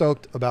 Super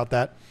stoked about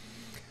that.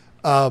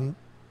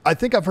 I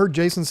think I've heard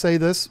Jason say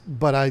this,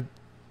 but I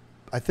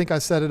think I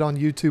said it on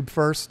YouTube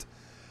first,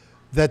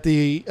 that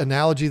the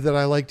analogy that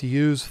I like to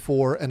use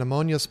for an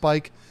ammonia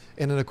spike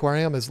in an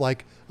aquarium is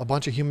like a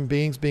bunch of human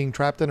beings being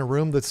trapped in a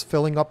room that's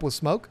filling up with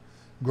smoke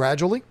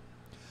gradually.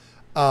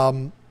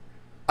 I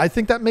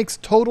think that makes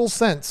total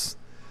sense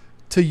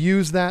to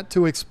use that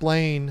to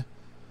explain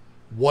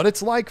what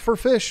it's like for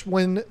fish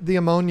when the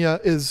ammonia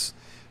is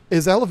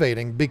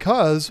elevating,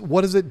 because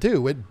what does it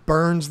do? It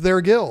burns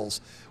their gills.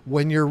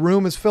 When your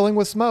room is filling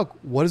with smoke,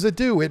 what does it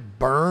do? It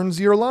burns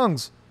your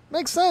lungs.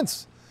 Makes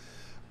sense.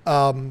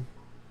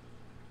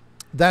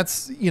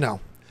 That's, you know,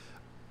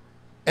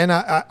 and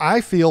I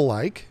feel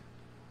like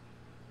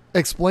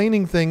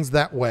explaining things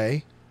that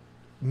way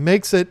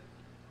makes it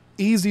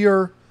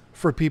easier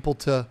for people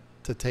to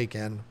take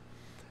in.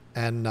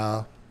 And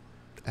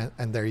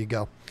there you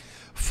go.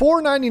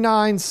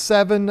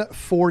 $4.99,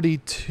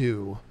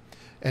 $7.42.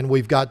 And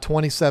we've got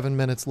 27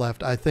 minutes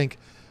left. I think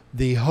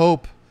the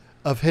hope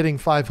of hitting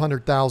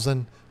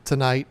 500,000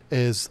 tonight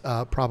is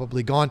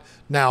probably gone.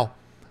 Now,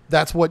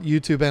 that's what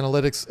YouTube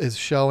analytics is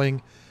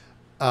showing.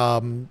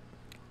 I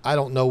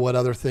don't know what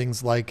other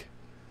things like,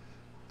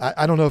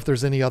 I don't know if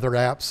there's any other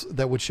apps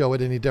that would show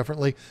it any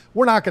differently.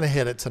 We're not going to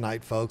hit it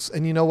tonight, folks.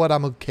 And you know what?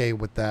 I'm okay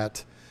with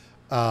that.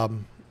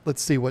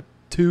 Let's see what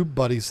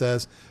TubeBuddy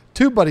says.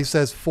 TubeBuddy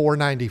says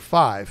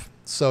 $4.95.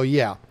 So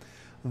yeah,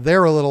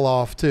 they're a little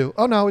off too.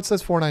 Oh no, it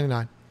says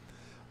 $4.99.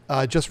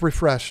 Just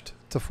refreshed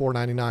to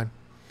 $4.99.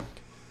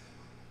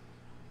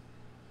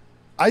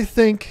 I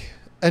think,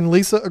 and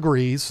Lisa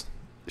agrees,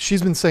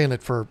 she's been saying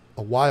it for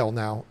a while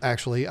now,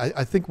 actually.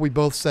 I think we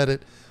both said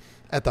it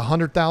at the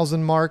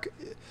 100,000 mark.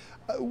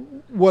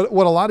 What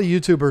a lot of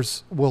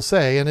YouTubers will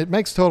say, and it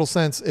makes total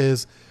sense,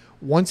 is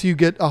once you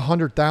get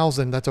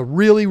 100,000, that's a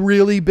really,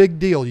 really big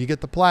deal. You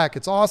get the plaque.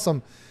 It's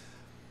awesome.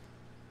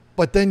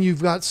 But then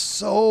you've got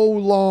so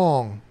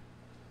long,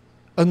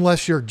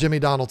 unless you're Jimmy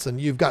Donaldson,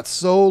 you've got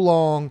so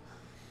long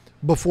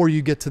before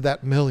you get to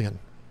that million.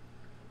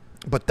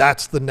 But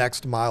that's the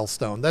next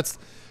milestone. That's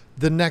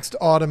the next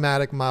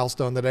automatic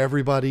milestone that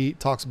everybody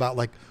talks about.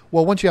 Like,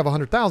 well, once you have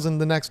 100,000,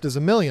 the next is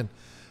a million.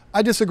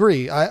 I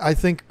disagree. I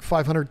think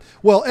 500,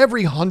 well,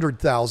 every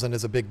 100,000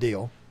 is a big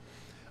deal.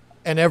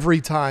 And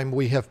every time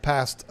we have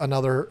passed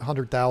another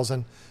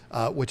 100,000,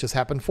 which has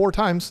happened 4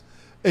 times,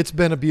 it's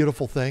been a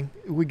beautiful thing.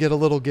 We get a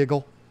little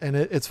giggle and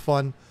it's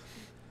fun.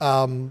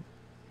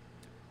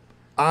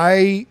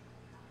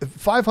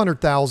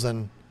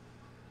 500,000,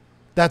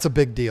 that's a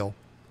big deal.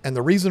 And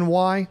the reason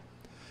why,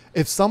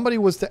 if somebody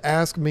was to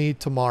ask me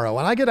tomorrow,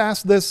 and I get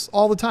asked this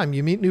all the time,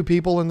 you meet new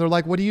people and they're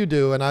like, what do you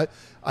do? And I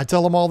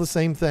tell them all the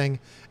same thing.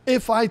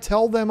 If I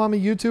tell them I'm a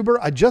YouTuber,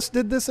 I just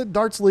did this at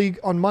Darts League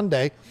on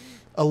Monday.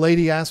 A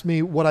lady asked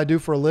me what I do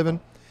for a living.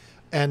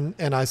 And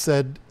I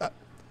said,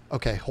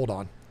 okay, hold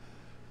on.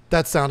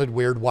 That sounded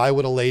weird. Why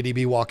would a lady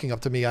be walking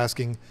up to me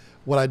asking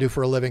what I do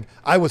for a living?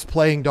 I was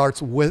playing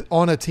darts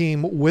on a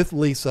team with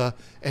Lisa,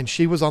 and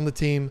she was on the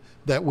team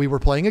that we were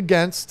playing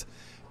against.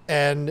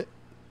 And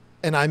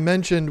I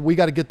mentioned, we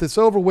got to get this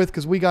over with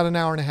because we got an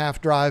hour and a half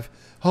drive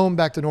home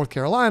back to North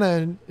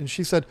Carolina. And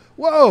she said,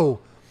 whoa.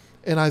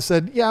 And I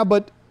said, yeah,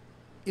 but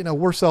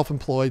we're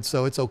self-employed,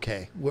 so it's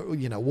okay.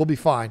 We'll be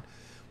fine.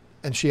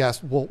 And she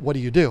asked, well, what do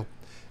you do?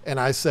 And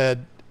I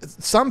said,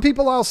 some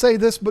people I'll say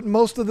this, but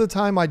most of the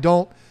time I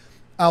don't.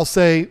 I'll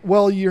say,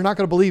 well, you're not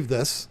going to believe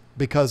this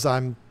because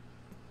I'm,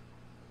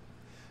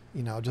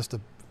 just a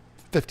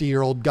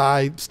 50-year-old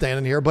guy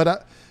standing here.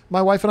 But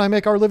my wife and I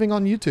make our living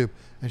on YouTube.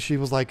 And she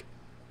was like,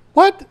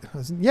 what?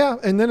 I said, yeah.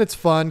 And then it's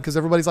fun because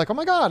everybody's like, oh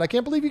my God, I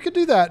can't believe you could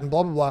do that. And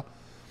blah, blah, blah.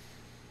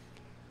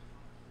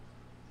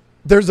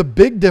 There's a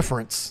big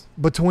difference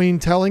between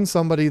telling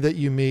somebody that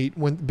you meet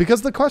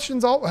because the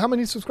question's how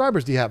many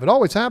subscribers do you have? It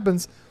always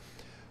happens.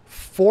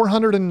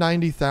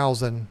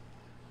 490,000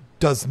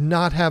 does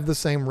not have the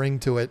same ring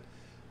to it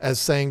as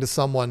saying to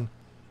someone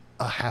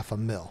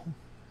 500,000.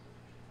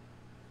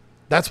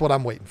 That's what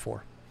I'm waiting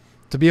for.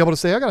 To be able to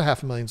say, I got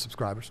 500,000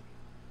 subscribers.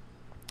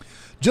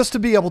 Just to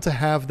be able to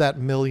have that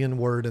million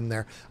word in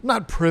there. I'm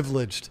not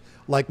privileged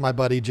like my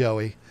buddy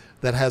Joey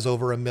that has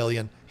over 1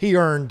 million. He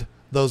earned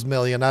those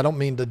million. I don't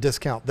mean to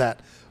discount that,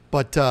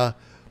 but I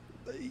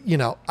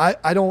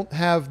don't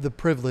have the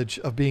privilege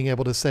of being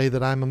able to say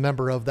that I'm a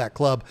member of that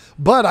club,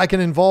 but I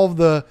can involve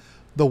the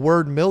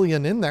word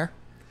million in there,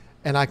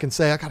 and I can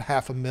say I got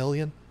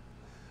 500,000.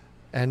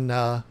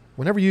 And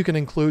whenever you can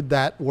include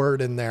that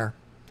word in there,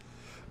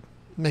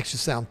 it makes you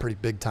sound pretty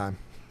big time.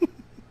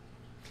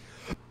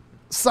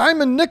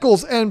 Simon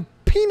Nichols and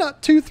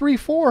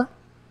Peanut234,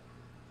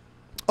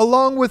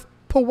 along with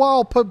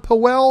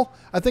Powell.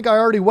 I think I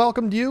already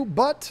welcomed you,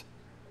 but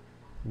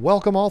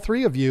welcome all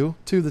three of you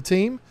to the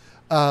team.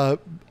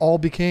 All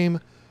became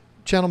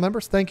channel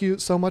members. Thank you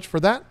so much for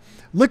that.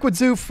 Liquid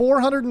Zoo,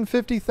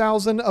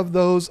 450,000 of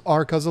those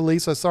are because of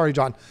Lisa. Sorry,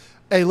 John.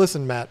 Hey,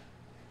 listen, Matt.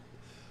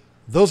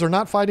 Those are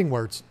not fighting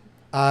words.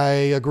 I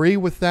agree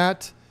with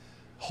that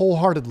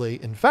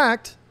wholeheartedly. In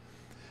fact,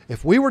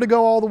 if we were to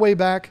go all the way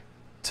back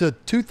to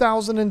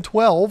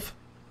 2012,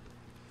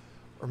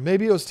 or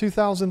maybe it was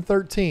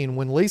 2013,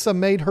 when Lisa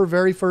made her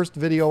very first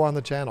video on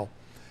the channel,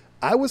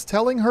 I was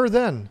telling her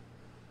then,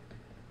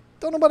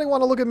 don't nobody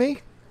want to look at me?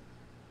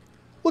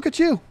 Look at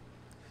you.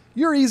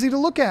 You're easy to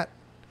look at.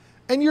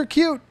 And you're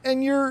cute.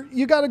 And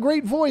you got a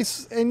great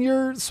voice. And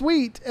you're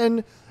sweet.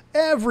 And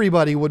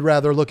everybody would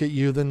rather look at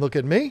you than look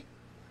at me.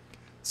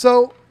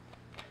 So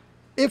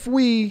if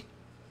we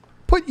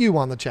put you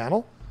on the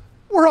channel,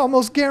 we're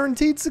almost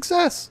guaranteed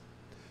success.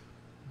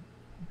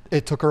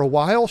 It took her a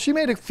while. She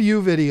made a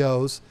few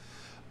videos.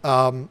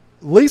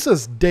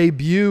 Lisa's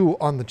debut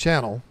on the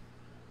channel,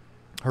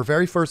 her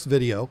very first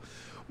video,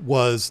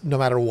 was no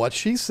matter what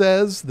she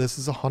says, this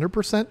is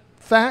 100%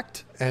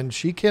 fact, and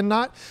she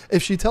cannot,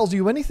 if she tells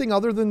you anything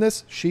other than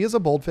this, she is a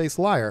bold-faced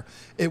liar.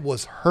 It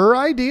was her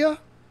idea.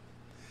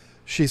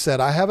 She said,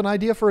 I have an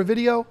idea for a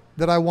video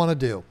that I want to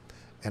do.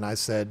 And I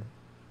said,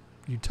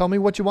 you tell me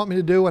what you want me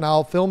to do and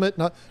I'll film it.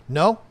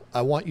 No,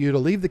 I want you to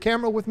leave the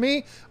camera with me.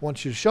 I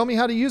want you to show me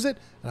how to use it.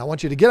 And I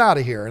want you to get out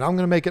of here and I'm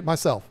going to make it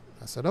myself.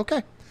 I said,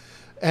 okay.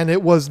 And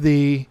it was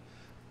the,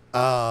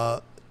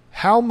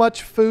 how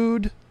much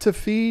food to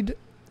feed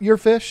your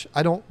fish.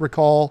 I don't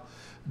recall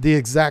the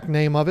exact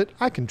name of it.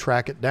 I can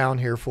track it down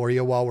here for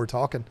you while we're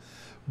talking.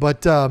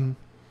 But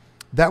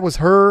that was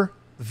her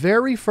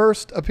very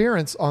first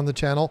appearance on the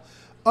channel,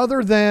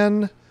 other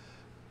than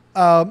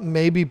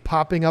maybe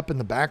popping up in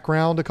the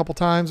background a couple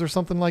times or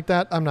something like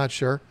that. I'm not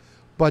sure.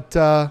 But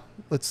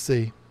let's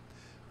see.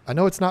 I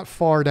know it's not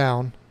far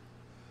down.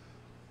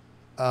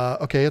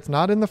 Okay, it's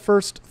not in the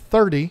first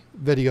 30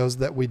 videos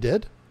that we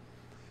did.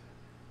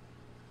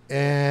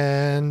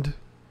 And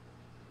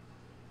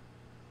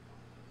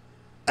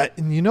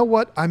you know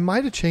what? I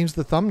might have changed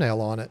the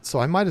thumbnail on it, so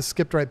I might have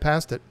skipped right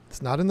past it.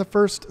 It's not in the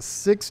first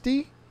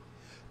 60.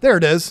 There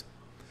it is.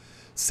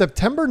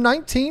 September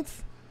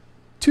 19th,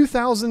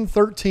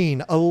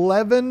 2013,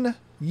 11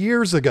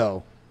 years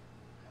ago,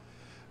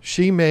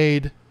 she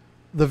made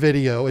the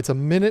video. It's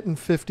 1 minute and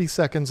 50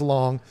 seconds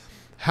long.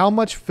 How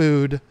much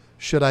food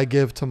should I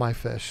give to my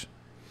fish?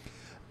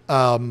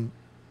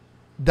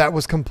 That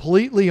was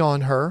completely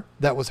on her.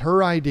 That was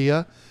her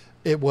idea.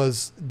 There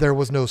was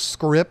no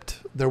script.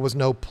 There was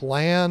no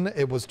plan.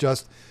 It was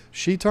just,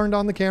 she turned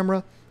on the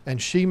camera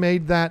and she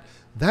made that.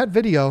 That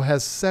video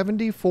has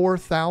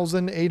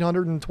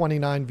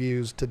 74,829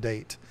 views to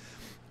date.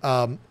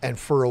 And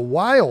for a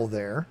while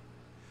there,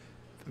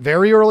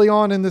 very early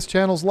on in this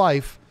channel's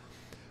life,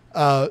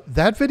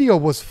 that video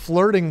was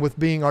flirting with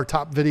being our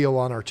top video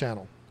on our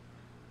channel.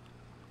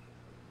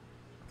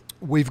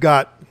 We've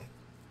got,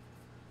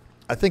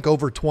 I think,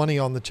 over 20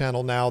 on the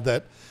channel now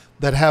that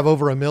have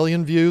over 1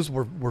 million views.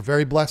 We're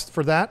very blessed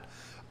for that.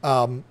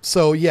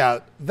 So yeah,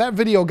 that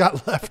video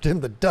got left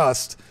in the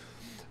dust,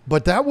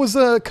 but that was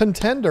a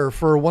contender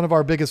for one of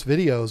our biggest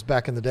videos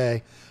back in the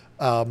day.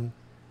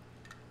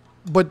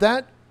 But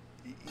that,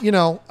 you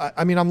know,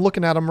 I mean, I'm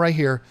looking at them right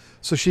here.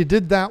 So she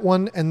did that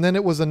one, and then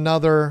it was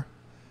another,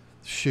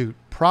 shoot,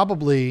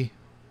 probably.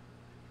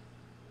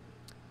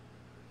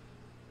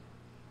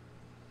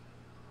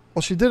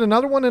 Well, she did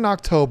another one in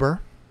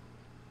October.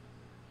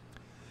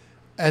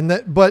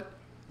 But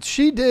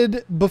she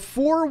did,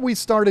 before we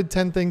started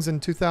 10 Things in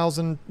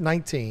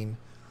 2019,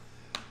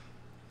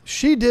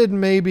 she did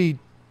maybe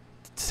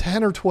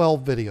 10 or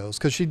 12 videos,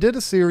 because she did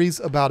a series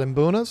about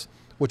Mbunas,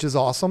 which is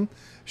awesome.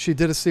 She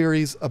did a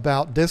series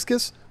about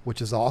discus,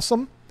 which is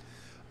awesome.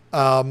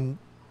 But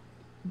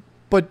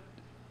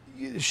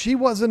she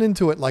wasn't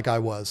into it like I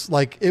was.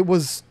 Like, it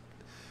was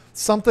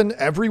something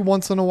every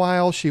once in a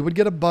while she would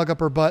get a bug up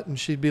her butt and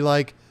she'd be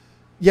like,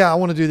 yeah, I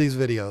want to do these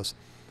videos.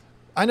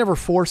 I never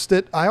forced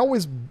it. I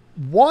always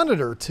wanted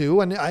her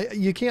to, and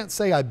you can't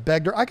say I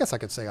begged her. I guess I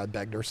could say I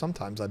begged her.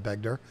 Sometimes I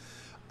begged her,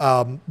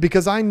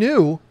 because I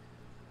knew,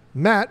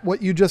 Matt,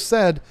 what you just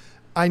said,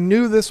 I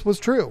knew this was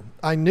true.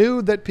 I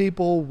knew that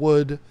people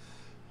would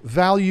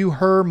value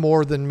her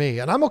more than me,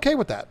 and I'm okay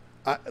with that.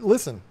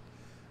 Listen,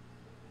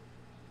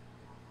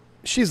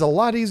 she's a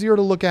lot easier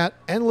to look at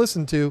and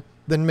listen to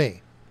than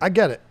me. I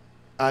get it.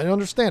 I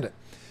understand it.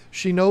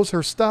 She knows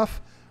her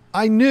stuff.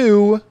 I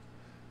knew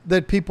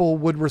that people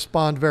would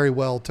respond very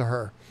well to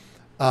her.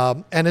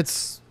 And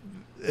it's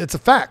a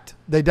fact.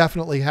 They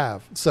definitely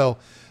have. So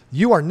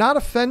you are not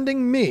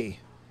offending me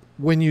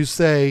when you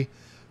say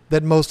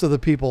that most of the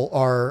people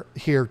are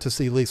here to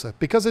see Lisa,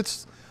 because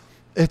it's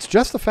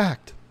just a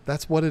fact.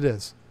 That's what it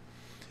is.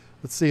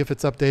 Let's see if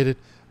it's updated.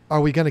 Are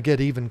we going to get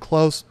even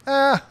close?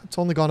 It's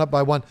only gone up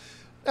by 1.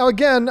 Now,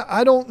 again,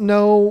 I don't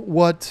know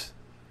what...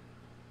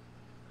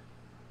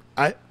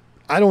 I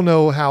don't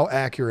know how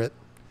accurate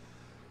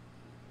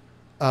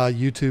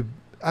YouTube...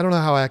 I don't know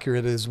how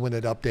accurate it is when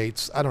it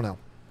updates. I don't know.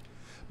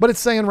 But it's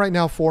saying right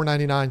now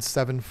 499,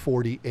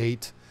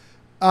 748.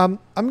 I'm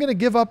going to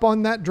give up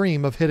on that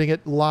dream of hitting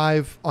it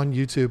live on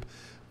YouTube.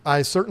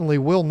 I certainly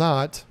will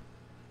not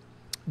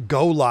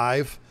go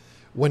live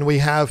when we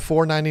have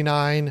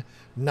 499,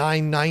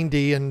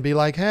 990 and be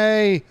like,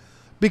 hey,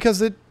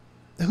 because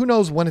who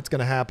knows when it's going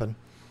to happen.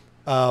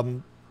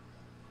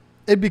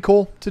 It'd be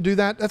cool to do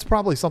that. That's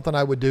probably something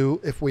I would do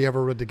if we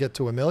ever were to get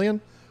to 1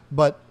 million.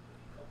 But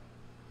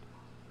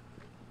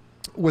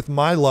with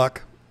my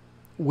luck,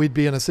 we'd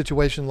be in a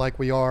situation like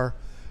we are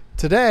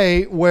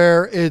today,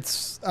 where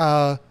it's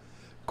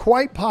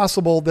quite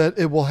possible that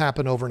it will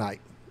happen overnight.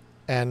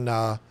 And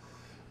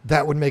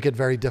that would make it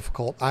very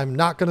difficult. I'm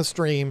not going to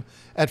stream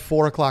at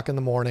 4 o'clock in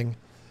the morning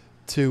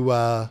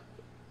to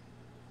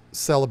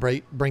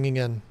celebrate bringing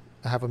in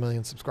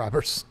 500,000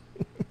 subscribers.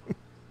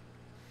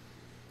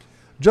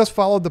 Just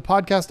followed the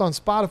podcast on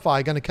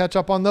Spotify. Going to catch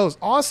up on those.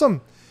 Awesome.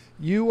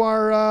 You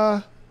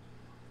are,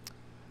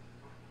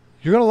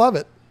 you're going to love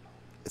it.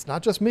 It's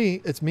not just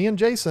me. It's me and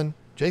Jason.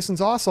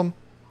 Jason's awesome.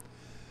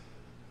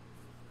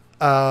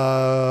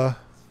 Oh,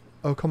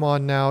 come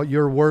on now.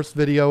 Your worst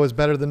video is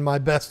better than my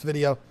best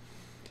video.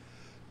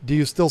 Do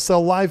you still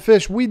sell live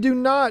fish? We do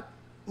not.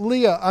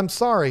 Leah, I'm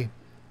sorry.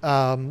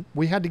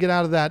 We had to get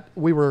out of that.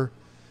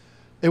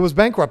 It was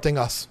bankrupting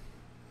us.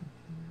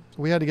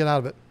 So we had to get out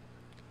of it.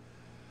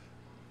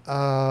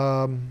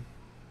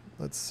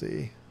 Let's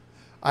see.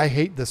 I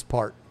hate this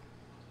part.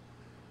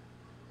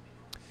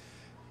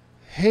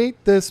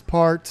 Hate this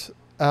part.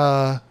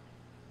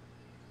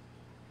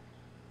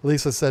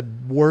 Lisa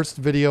said, worst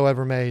video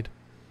ever made.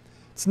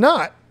 It's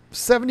not.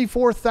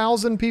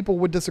 74,000 people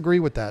would disagree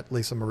with that,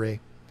 Lisa Marie.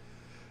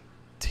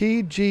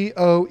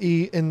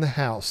 TGOE in the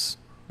house.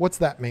 What's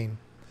that mean?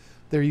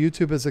 Their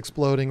YouTube is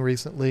exploding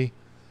recently.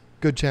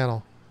 Good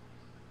channel.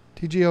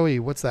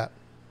 TGOE, what's that?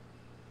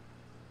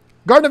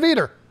 Garden of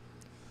Eden.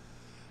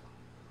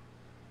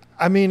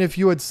 I mean, if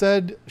you had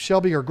said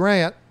Shelby or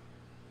Grant,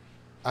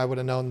 I would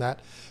have known that.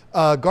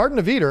 Garden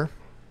of Eden.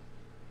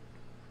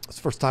 It's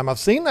the first time I've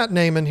seen that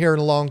name in here in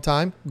a long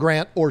time.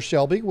 Grant or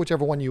Shelby,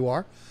 whichever one you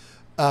are.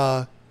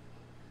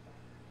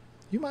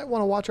 You might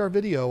want to watch our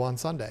video on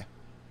Sunday.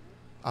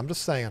 I'm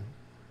just saying.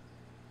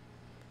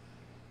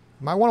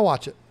 You might want to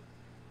watch it.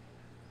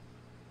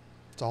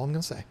 That's all I'm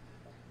going to say.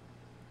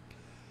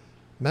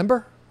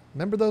 Remember?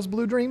 Remember those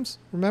blue dreams?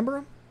 Remember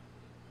them?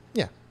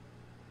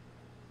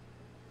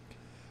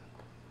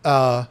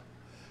 Yeah.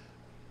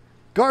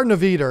 Garden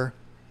of Eden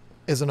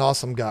is an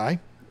awesome guy.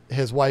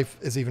 His wife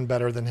is even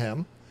better than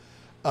him.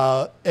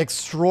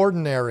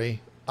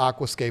 Extraordinary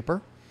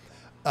aquascaper.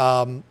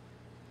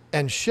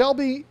 And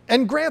Shelby,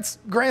 and Grant's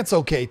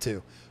okay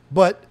too,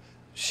 but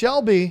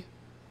Shelby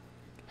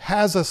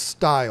has a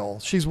style.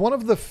 She's one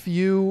of the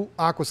few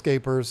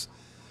aquascapers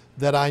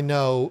that I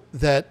know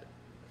that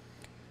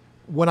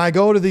when I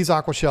go to these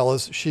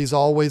aquashellas, she's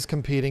always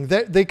competing.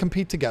 They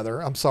compete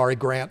together. I'm sorry,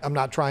 Grant. I'm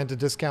not trying to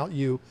discount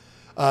you.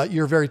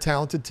 You're very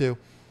talented too.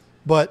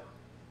 But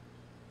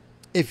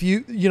if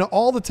you know,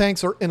 all the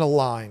tanks are in a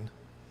line.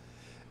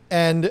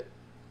 And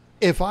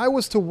if I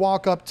was to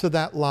walk up to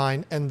that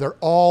line and they're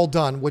all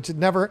done, which it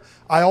never,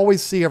 I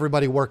always see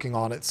everybody working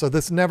on it. So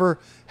this never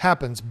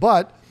happens.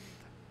 But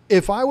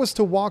if I was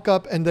to walk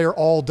up and they're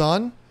all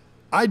done,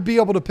 I'd be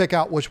able to pick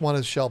out which one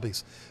is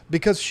Shelby's,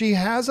 because she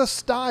has a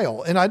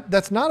style, and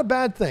that's not a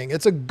bad thing.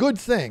 It's a good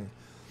thing.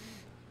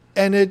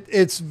 And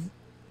it's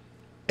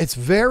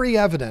very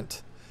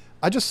evident.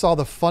 I just saw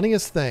the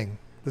funniest thing.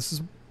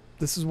 This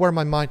is where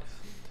my mind,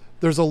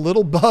 there's a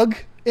little bug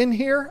in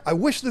here. I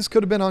wish this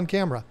could have been on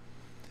camera.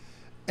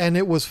 And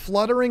it was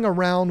fluttering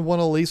around one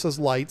of Lisa's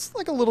lights,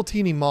 like a little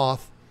teeny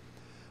moth.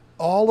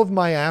 All of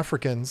my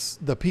Africans,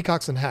 the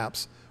peacocks and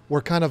haps,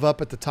 were kind of up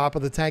at the top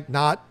of the tank,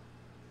 not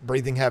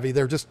breathing heavy.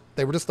 They were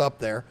just up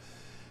there.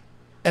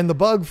 And the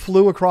bug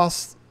flew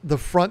across the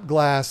front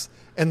glass,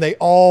 and they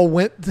all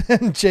went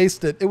and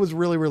chased it. It was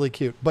really, really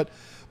cute. But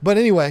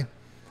anyway,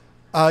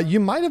 you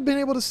might have been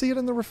able to see it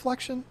in the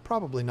reflection.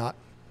 Probably not.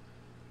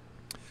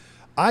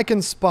 I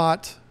can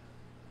spot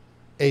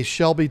a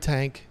Shelby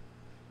tank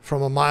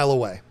from a mile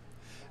away.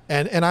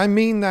 And I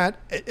mean that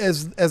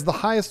as the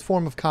highest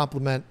form of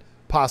compliment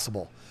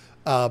possible.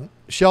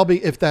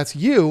 Shelby, if that's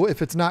you,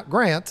 if it's not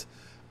Grant,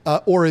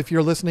 or if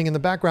you're listening in the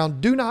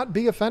background, do not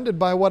be offended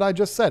by what I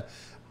just said.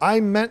 I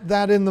meant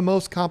that in the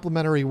most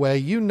complimentary way.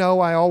 You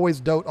know, I always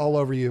dote all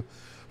over you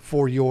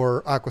for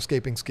your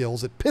aquascaping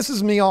skills. It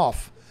pisses me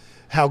off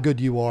how good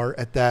you are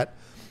at that.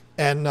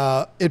 And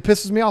it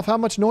pisses me off how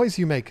much noise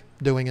you make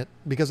doing it,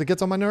 because it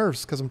gets on my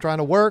nerves, because I'm trying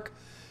to work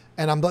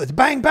and I'm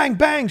bang, bang,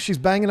 bang. She's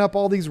banging up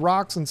all these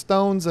rocks and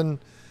stones and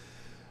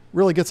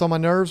really gets on my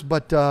nerves,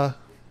 but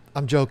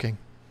I'm joking.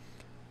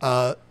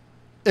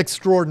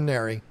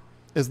 Extraordinary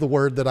is the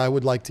word that I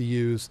would like to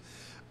use.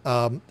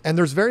 And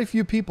there's very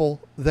few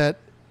people that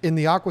in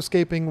the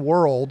aquascaping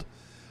world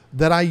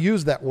that I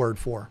use that word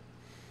for.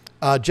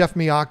 Jeff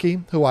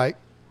Miyake, who I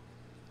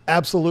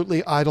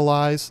absolutely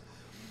idolize.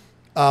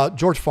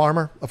 George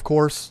Farmer, of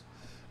course.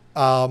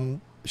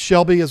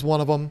 Shelby is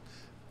one of them.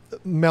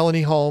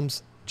 Melanie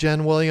Holmes,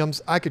 Jen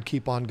Williams. I could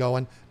keep on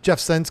going. Jeff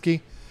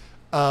Sensky.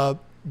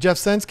 Jeff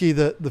Sensky,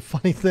 the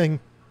funny thing,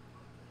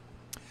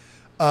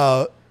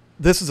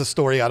 this is a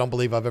story I don't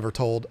believe I've ever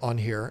told on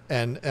here,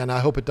 and I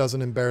hope it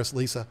doesn't embarrass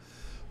Lisa.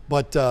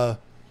 But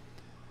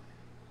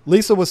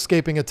Lisa was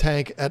scaping a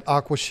tank at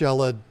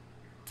Aquashella,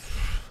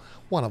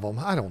 one of them,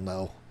 I don't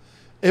know.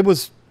 It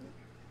was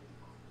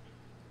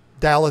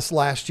Dallas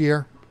last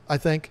year, I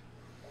think.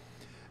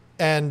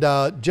 And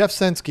Jeff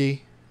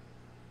Sensky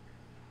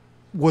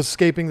was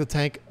scaping the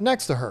tank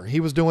next to her. He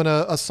was doing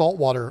a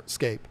saltwater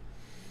scape.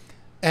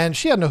 And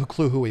she had no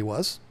clue who he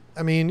was.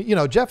 I mean, you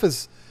know, Jeff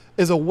is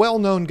a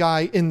well-known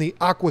guy in the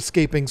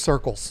aquascaping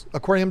circles,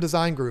 Aquarium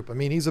Design Group. I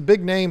mean, he's a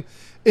big name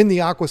in the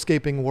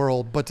aquascaping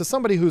world, but to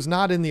somebody who's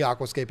not in the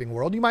aquascaping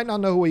world, you might not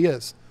know who he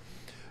is.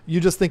 You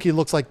just think he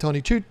looks like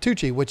Tony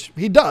Tucci, which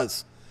he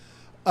does.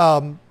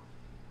 I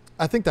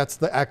think that's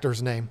the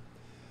actor's name.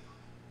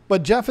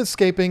 But Jeff is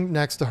scaping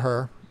next to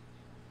her,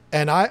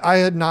 and I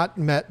had not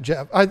met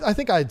Jeff. I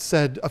think I had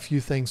said a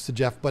few things to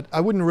Jeff, but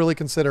I wouldn't really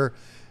consider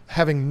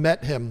having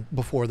met him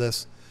before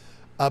this.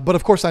 But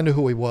of course I knew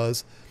who he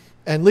was.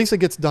 And Lisa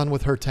gets done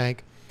with her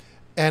tank,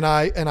 and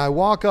I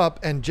walk up,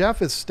 and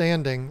Jeff is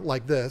standing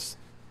like this,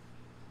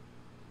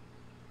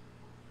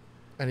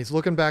 and he's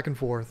looking back and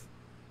forth,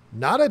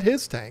 not at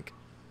his tank,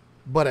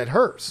 but at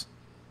hers.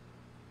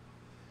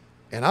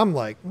 And I'm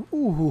like,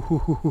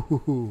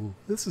 ooh,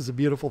 this is a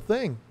beautiful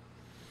thing.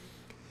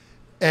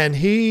 And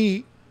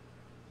he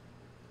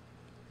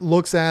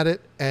looks at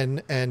it,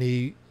 and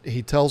he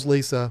tells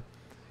Lisa,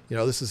 you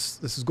know, this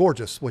is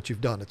gorgeous what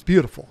you've done. It's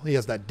beautiful. He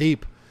has that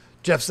deep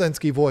Jeff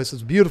Sensky voice.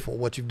 Is beautiful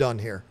what you've done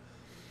here.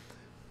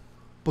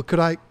 But could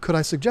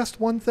I suggest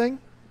one thing?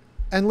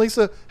 And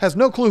Lisa has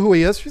no clue who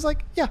he is. She's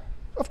like, yeah,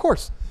 of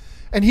course.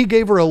 And he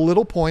gave her a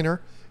little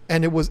pointer,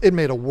 and it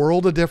made a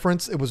world of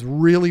difference. It was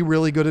really,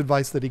 really good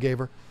advice that he gave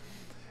her.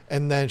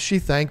 And then she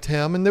thanked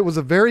him, and it was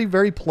a very,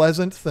 very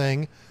pleasant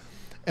thing.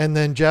 And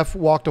then Jeff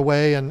walked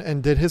away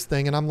and did his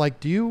thing. And I'm like,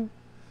 do you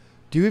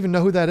even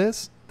know who that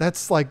is?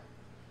 That's like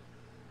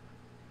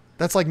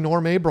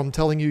Norm Abram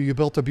telling you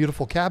built a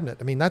beautiful cabinet.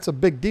 I mean, that's a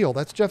big deal.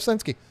 That's Jeff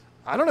Sensky.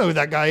 I don't know who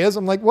that guy is.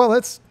 I'm like,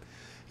 well,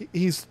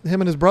 he's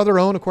him and his brother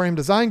own Aquarium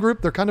Design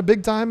Group. They're kind of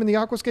big time in the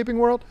aquascaping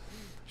world.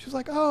 She's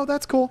like, oh,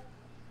 that's cool.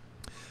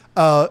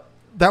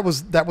 That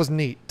was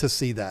neat to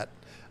see that.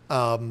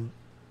 But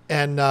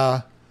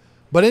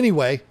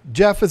anyway,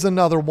 Jeff is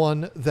another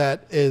one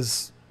that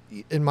is,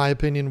 in my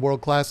opinion,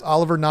 world class.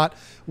 Oliver Knott.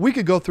 We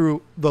could go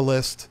through the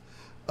list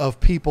of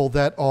people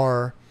that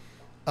are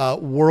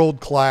world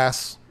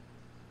class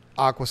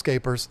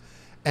aquascapers,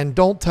 and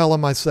don't tell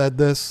him I said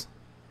this,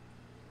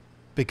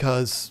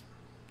 because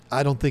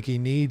I don't think he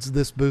needs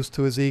this boost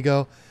to his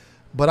ego.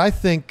 But I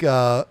think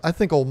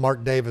old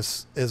Mark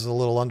Davis is a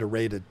little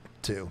underrated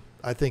too.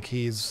 I think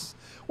he's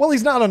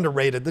not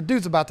underrated. The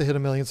dude's about to hit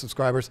 1 million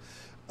subscribers.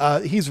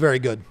 He's very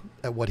good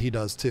at what he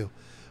does too.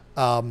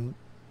 But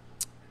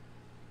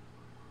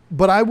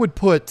I would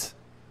put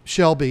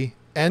Shelby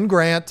and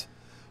Grant,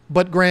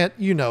 but Grant,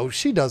 you know,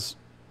 she does,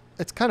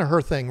 it's kind of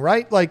her thing,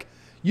 right? Like,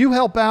 you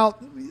help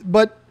out,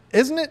 but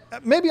isn't it?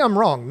 Maybe I'm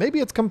wrong. Maybe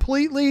it's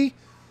completely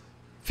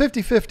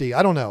 50-50.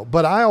 I don't know.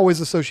 But I always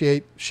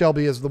associate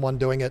Shelby as the one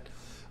doing it.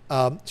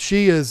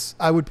 She is,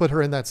 I would put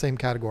her in that same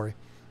category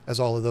as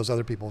all of those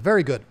other people.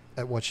 Very good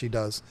at what she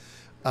does.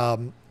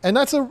 And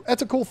that's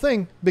a cool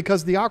thing,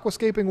 because the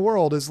aquascaping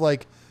world is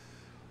like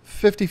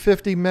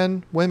 50-50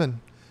 men,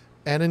 women.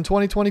 And in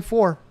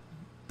 2024,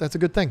 that's a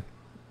good thing.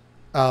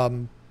 I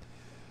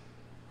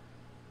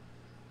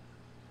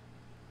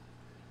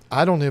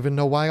don't even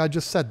know why I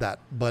just said that,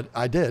 but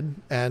I did.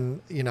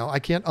 And, you know, I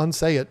can't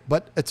unsay it,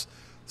 but it's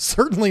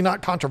certainly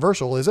not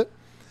controversial, is it?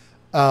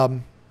 Let's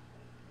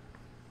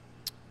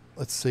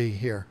see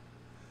here.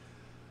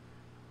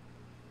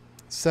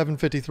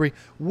 7:53.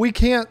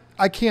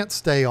 I can't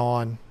stay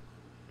on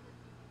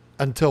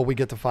until we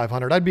get to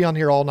 500. I'd be on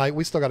here all night.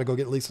 We still got to go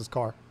get Lisa's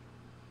car.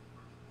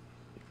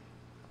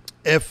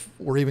 If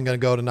we're even going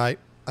to go tonight,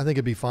 I think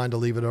it'd be fine to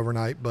leave it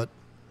overnight, but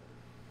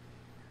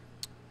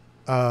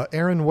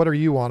Aaron, what are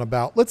you on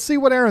about? Let's see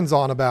what Aaron's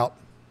on about.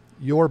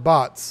 Your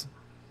bots.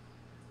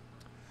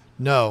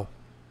 No.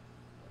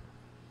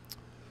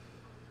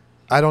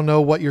 I don't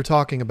know what you're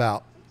talking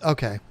about.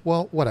 Okay,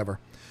 well, whatever.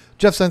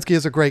 Jeff Sensky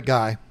is a great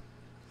guy.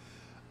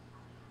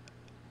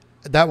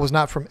 That was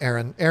not from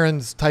Aaron.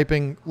 Aaron's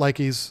typing like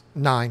he's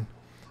 9.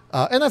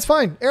 And that's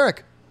fine.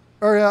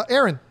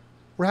 Aaron,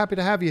 we're happy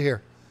to have you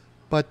here.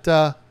 But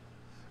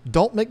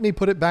don't make me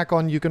put it back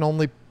on. You can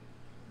only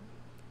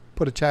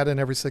put a chat in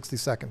every 60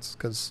 seconds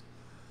because,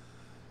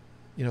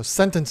 you know,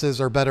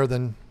 sentences are better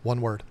than one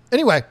word.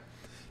 Anyway,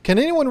 can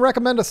anyone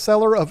recommend a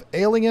seller of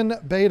alien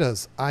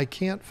betas? I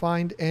can't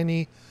find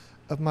any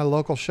of my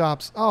local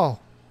shops. Oh,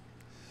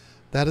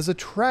 that is a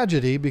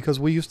tragedy because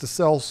we used to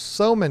sell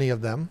so many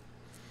of them.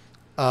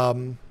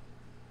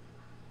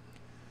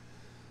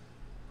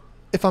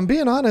 If I'm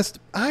being honest,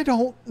 I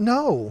don't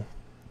know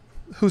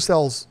who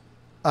sells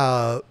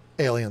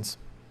aliens.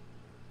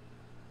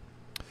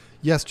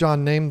 Yes,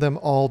 John, name them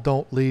all.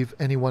 Don't leave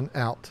anyone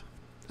out.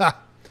 Ha!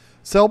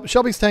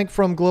 Shelby's tank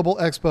from Global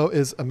Expo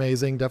is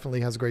amazing.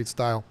 Definitely has great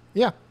style.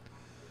 Yeah.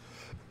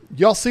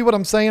 Y'all see what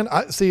I'm saying?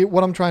 See,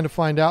 what I'm trying to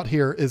find out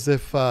here is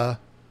if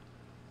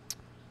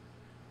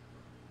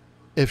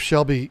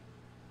Shelby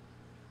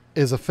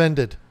is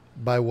offended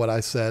by what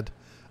I said.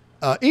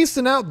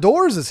 Easton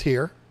Outdoors is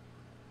here.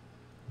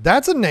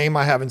 That's a name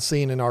I haven't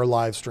seen in our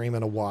live stream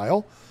in a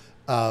while.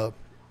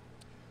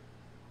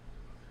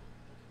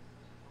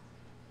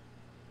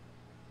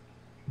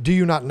 Do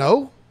you not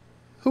know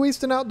who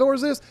Easton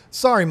Outdoors is?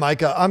 Sorry,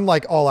 Micah. I'm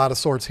like all out of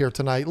sorts here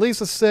tonight.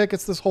 Lisa's sick.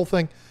 It's this whole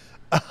thing.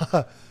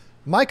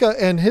 Micah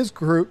and his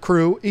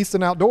crew,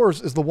 Easton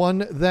Outdoors, is the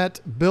one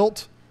that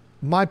built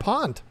my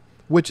pond,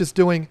 which is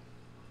doing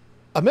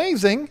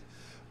amazing.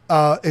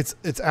 It's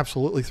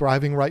absolutely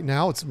thriving right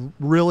now. It's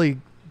really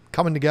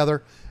coming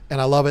together,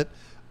 and I love it.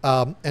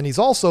 And he's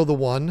also the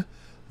one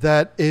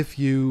that, if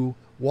you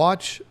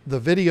watch the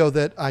video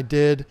that I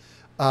did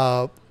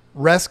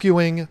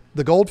rescuing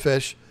the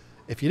goldfish,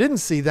 if you didn't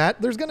see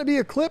that, there's going to be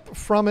a clip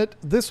from it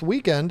this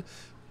weekend.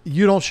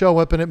 You don't show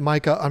up in it,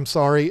 Micah. I'm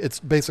sorry.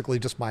 It's basically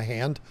just my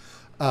hand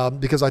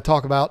because I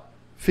talk about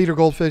feeder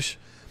goldfish,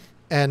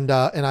 and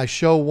I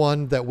show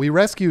one that we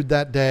rescued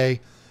that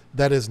day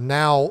that is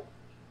now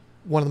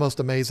one of the most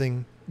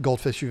amazing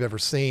goldfish you've ever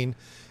seen.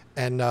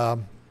 And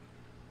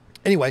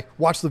anyway,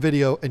 watch the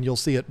video and you'll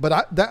see it.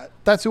 But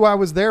that's who I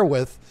was there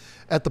with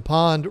at the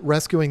pond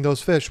rescuing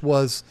those fish,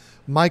 was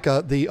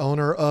Micah, the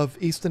owner of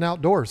Easton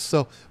Outdoors.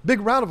 So big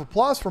round of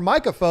applause for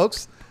Micah,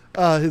 folks.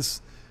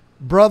 His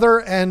brother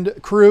and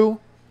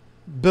crew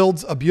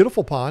builds a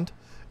beautiful pond,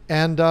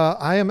 and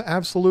I am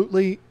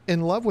absolutely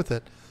in love with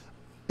it.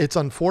 It's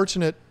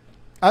unfortunate.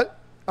 All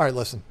right,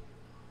 listen,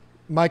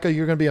 Micah,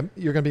 you're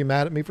gonna be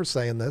mad at me for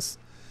saying this,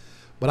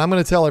 but I'm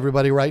going to tell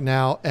everybody right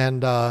now,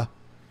 and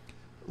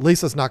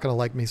Lisa's not going to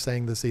like me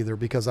saying this either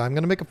because I'm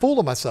going to make a fool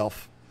of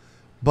myself,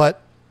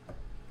 but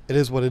it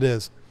is what it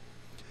is.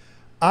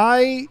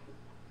 I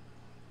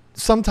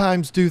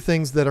sometimes do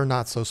things that are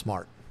not so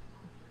smart.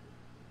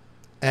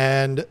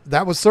 And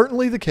that was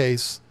certainly the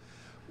case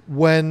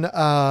when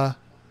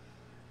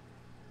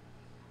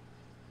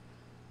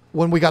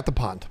we got the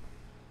pond.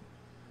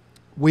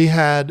 We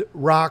had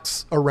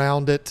rocks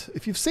around it.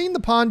 If you've seen the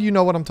pond, you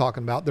know what I'm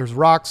talking about. There's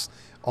rocks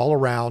all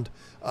around,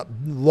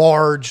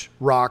 large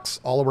rocks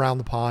all around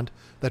the pond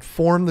that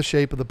form the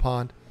shape of the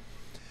pond.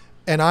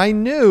 And I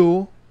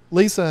knew,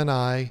 Lisa and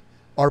I,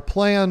 our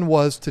plan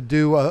was to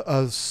do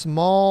a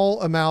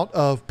small amount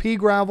of pea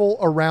gravel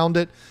around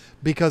it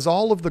because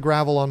all of the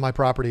gravel on my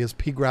property is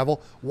pea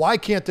gravel. Why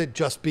can't it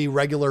just be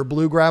regular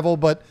blue gravel?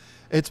 But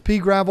it's pea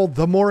gravel,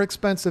 the more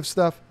expensive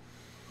stuff.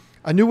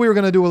 I knew we were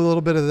going to do a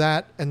little bit of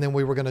that, and then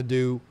we were going to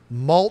do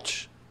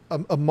mulch,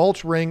 a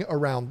mulch ring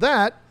around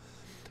that,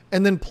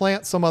 and then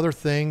plant some other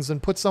things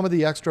and put some of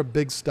the extra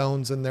big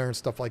stones in there and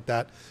stuff like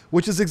that,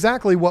 which is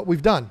exactly what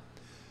we've done.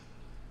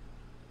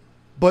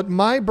 But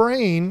my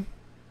brain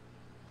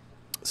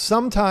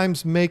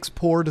sometimes makes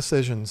poor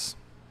decisions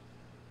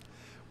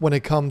when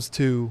it comes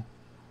to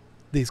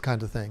these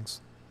kinds of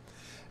things.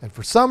 And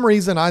for some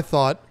reason I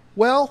thought,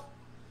 well,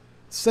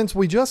 since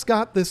we just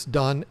got this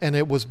done and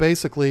it was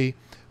basically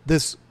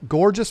this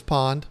gorgeous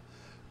pond.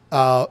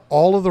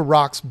 All of the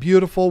rocks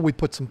beautiful. We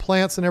put some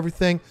plants and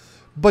everything,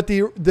 but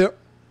the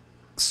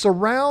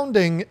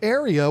surrounding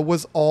area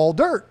was all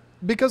dirt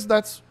because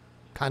that's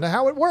kind of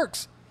how it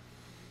works.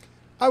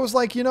 I was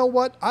like, you know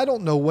what? I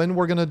don't know when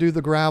we're going to do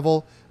the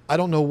gravel. I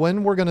don't know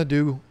when we're going to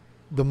do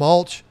the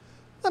mulch.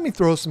 Let me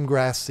throw some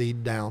grass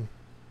seed down.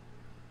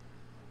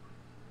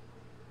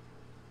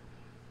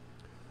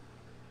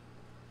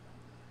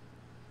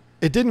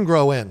 It didn't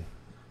grow in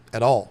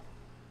at all.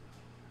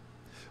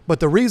 But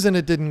the reason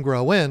it didn't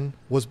grow in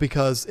was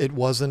because it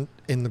wasn't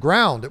in the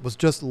ground. It was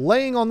just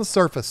laying on the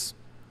surface.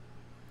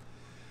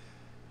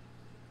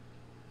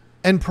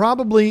 And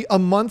probably a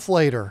month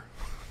later,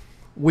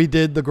 we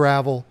did the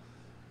gravel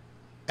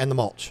and the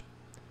mulch.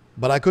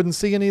 But I couldn't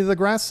see any of the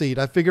grass seed.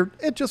 I figured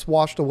it just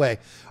washed away.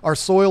 Our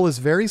soil is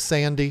very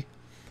sandy,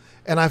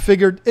 and I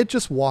figured it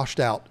just washed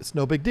out. It's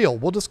no big deal.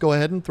 We'll just go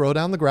ahead and throw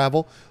down the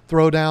gravel,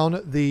 throw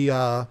down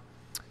the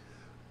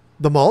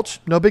mulch.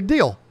 No big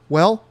deal.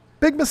 Well,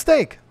 big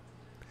mistake.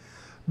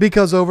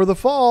 Because over the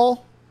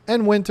fall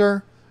and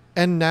winter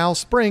and now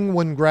spring,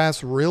 when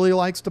grass really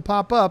likes to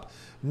pop up,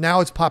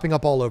 now it's popping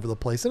up all over the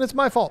place, and it's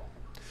my fault.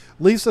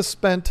 Lisa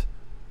spent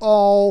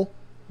all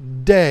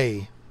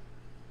day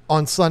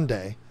on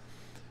Sunday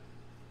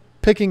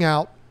picking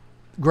out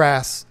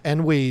grass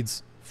and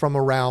weeds from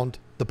around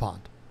the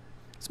pond.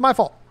 It's my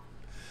fault.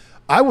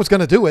 I was going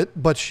to do it,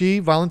 but she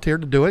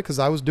volunteered to do it because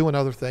I was doing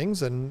other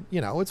things, and,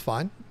 you know, it's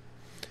fine.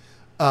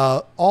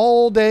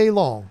 All day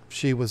long,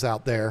 she was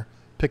out there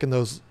picking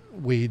those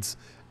weeds,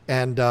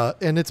 and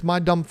it's my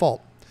dumb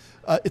fault.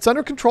 It's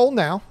under control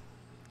now.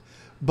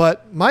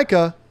 But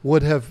Micah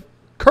would have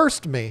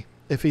cursed me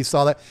if he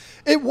saw that.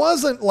 It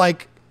wasn't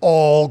like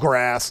all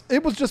grass.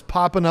 It was just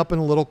popping up in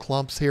little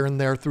clumps here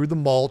and there through the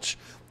mulch,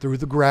 through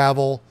the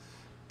gravel.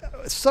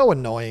 It's so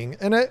annoying.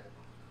 And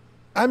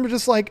I'm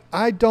just like,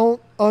 I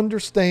don't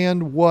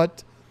understand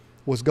what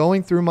was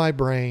going through my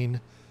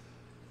brain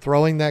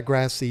throwing that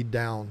grass seed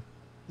down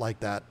like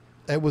that.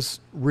 It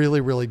was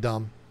really, really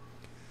dumb.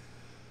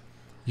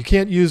 You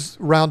can't use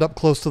Roundup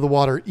close to the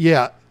water.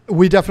 Yeah,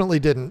 we definitely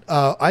didn't.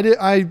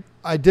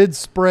 I did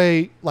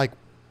spray like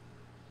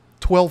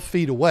 12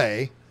 feet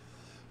away.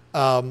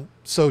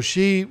 So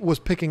she was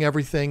picking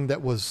everything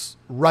that was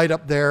right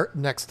up there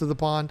next to the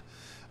pond.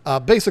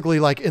 Basically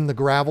like in the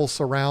gravel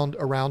surround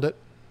around it.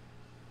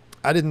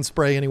 I didn't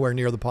spray anywhere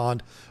near the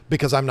pond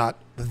because I'm not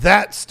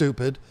that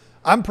stupid.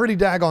 I'm pretty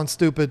daggone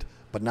stupid,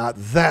 but not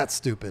that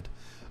stupid.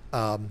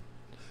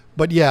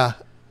 But yeah,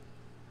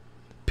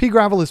 pea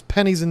gravel is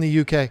pennies in the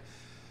UK.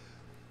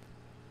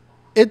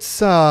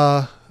 It's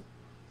not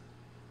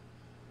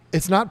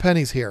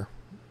pennies here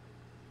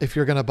if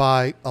you're going to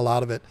buy a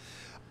lot of it.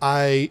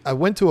 I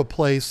went to a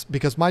place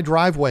because my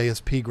driveway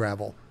is pea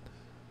gravel,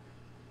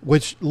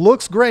 which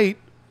looks great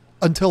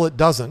until it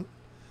doesn't.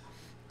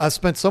 I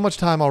spent so much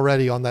time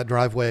already on that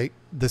driveway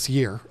this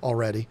year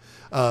already.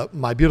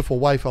 My beautiful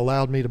wife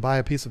allowed me to buy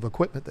a piece of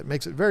equipment that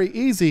makes it very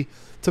easy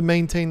to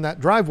maintain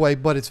that driveway,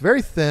 but it's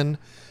very thin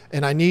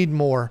and I need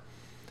more.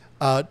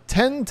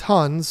 10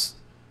 tons,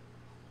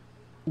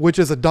 which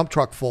is a dump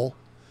truck full,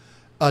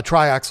 a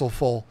triaxle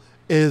full,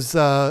 is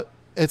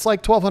it's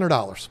like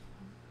 $1,200.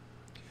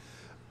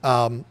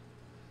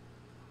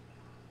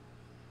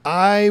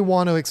 I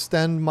want to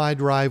extend my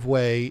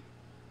driveway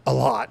a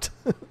lot.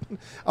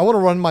 I want to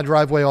run my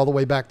driveway all the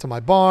way back to my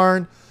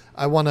barn.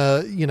 I want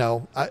to, you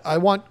know, I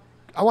want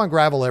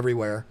gravel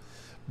everywhere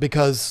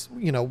because,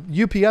 you know,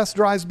 UPS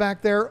drives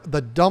back there.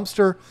 The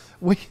dumpster,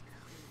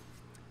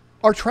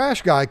 our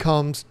trash guy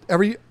comes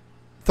every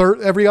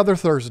other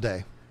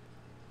Thursday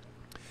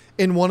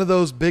in one of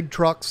those big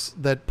trucks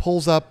that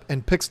pulls up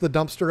and picks the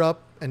dumpster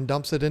up and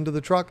dumps it into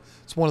the truck.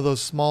 It's one of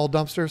those small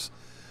dumpsters.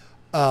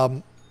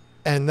 And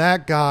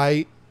that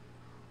guy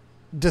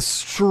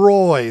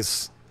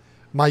destroys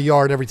my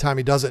yard every time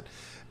he does it.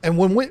 And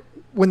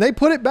when they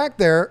put it back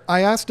there,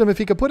 I asked him if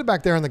he could put it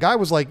back there. And the guy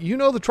was like, you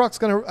know, the truck's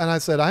going to, and I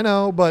said, I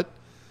know, but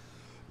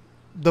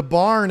the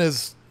barn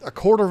is a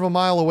quarter of a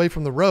mile away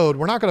from the road.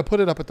 We're not going to put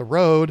it up at the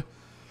road.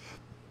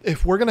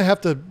 If we're going to have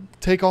to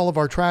take all of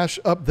our trash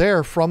up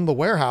there from the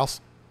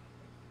warehouse,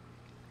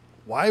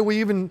 why are we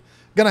even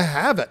going to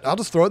have it? I'll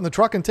just throw it in the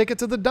truck and take it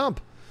to the dump.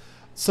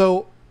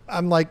 So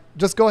I'm like,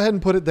 just go ahead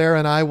and put it there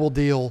and I will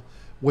deal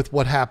with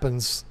what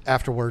happens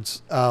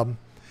afterwards.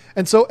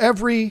 And so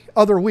every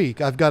other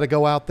week I've got to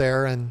go out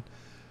there and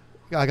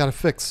I got to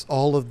fix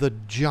all of the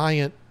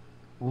giant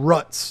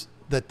ruts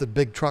that the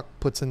big truck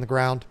puts in the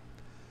ground.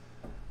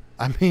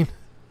 I mean,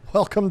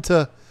 welcome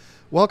to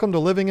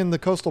living in the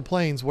coastal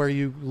plains where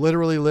you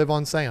literally live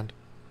on sand.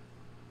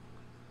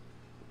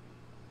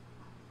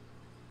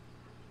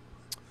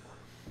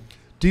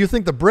 Do you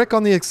think the brick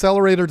on the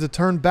accelerator to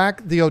turn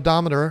back the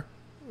odometer,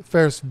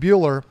 Ferris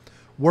Bueller,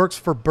 works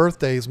for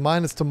birthdays?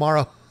 Mine is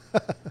tomorrow.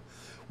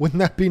 Wouldn't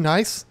that be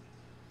nice?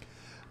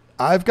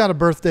 I've got a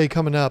birthday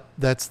coming up.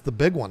 That's the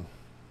big one.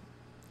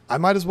 I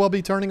might as well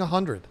be turning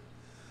 100.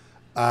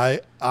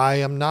 I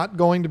am not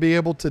going to be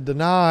able to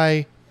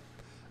deny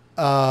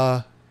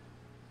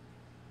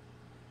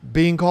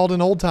being called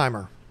an old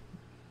timer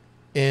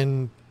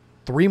in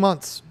 3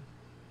 months.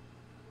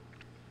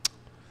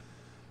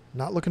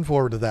 Not looking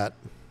forward to that.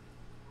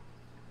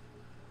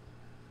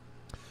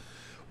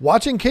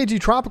 Watching KG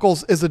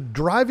Tropicals is a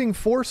driving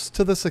force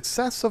to the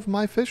success of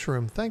my fish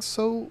room. Thanks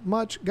so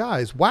much,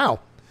 guys.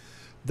 Wow.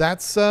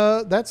 That's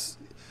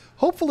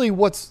hopefully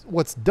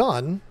what's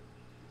done.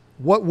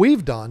 What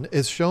we've done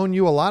is shown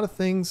you a lot of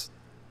things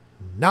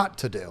not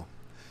to do,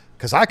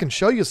 because I can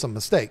show you some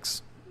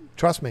mistakes.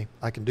 Trust me,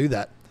 I can do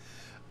that.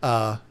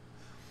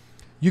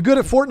 You good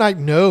at Fortnite?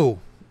 No.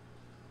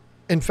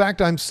 In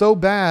fact, I'm so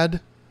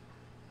bad,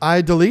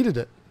 I deleted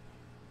it.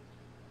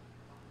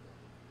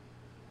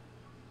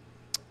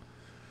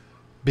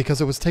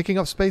 Because it was taking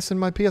up space in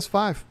my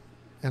PS5.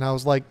 And I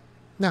was like,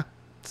 nah,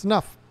 it's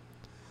enough.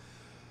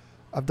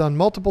 I've done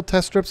multiple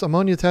test strips,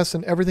 ammonia tests,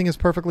 and everything is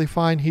perfectly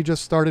fine. He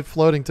just started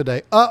floating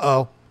today.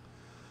 Uh-oh.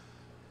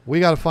 We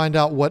got to find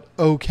out what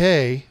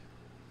okay.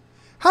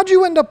 How'd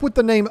you end up with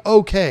the name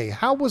okay?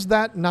 How was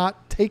that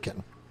not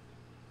taken?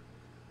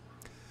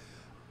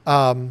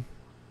 Yeah,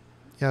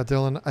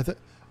 Dylan,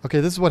 okay,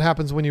 this is what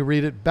happens when you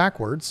read it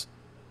backwards.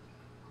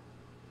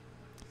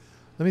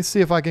 Let me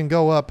see if I can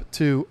go up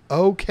to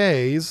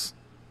OK's.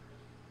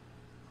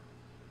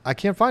 I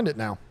can't find it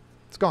now.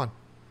 It's gone.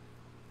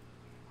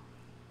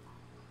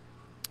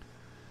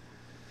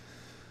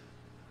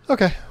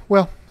 Okay,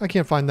 well, I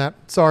can't find that.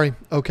 Sorry,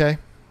 okay.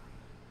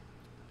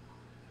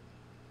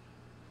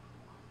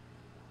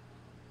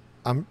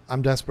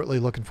 I'm desperately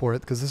looking for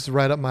it because this is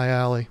right up my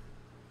alley.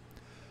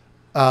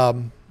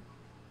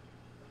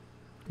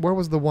 Where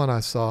was the one I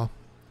saw?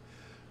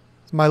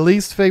 My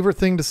least favorite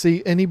thing to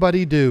see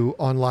anybody do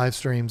on live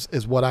streams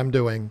is what I'm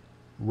doing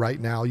right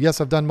now. Yes,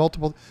 I've done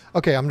multiple.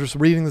 Okay, I'm just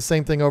reading the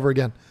same thing over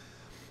again.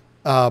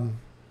 One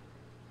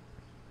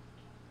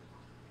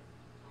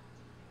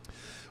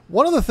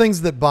of the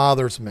things that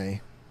bothers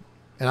me,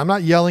 and I'm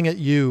not yelling at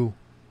you,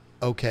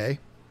 okay.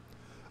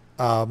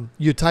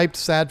 You typed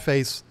sad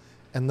face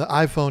and the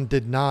iPhone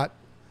did not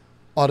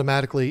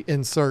automatically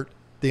insert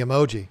the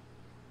emoji.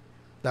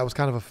 That was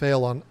kind of a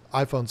fail on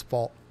iPhone's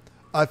part.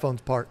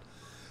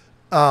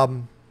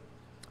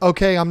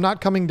 Okay, I'm not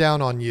coming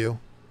down on you,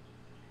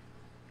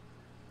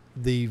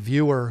 the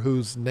viewer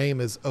whose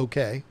name is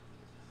okay.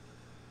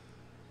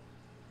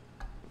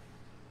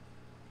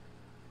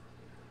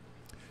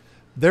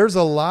 There's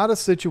a lot of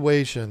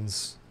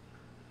situations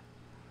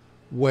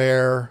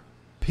where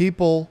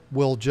people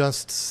will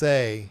just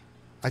say,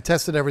 I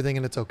tested everything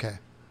and it's okay.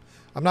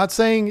 I'm not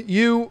saying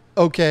you,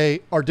 okay,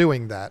 are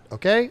doing that.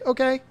 Okay?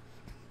 Okay.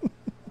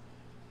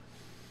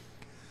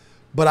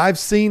 But I've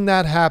seen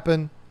that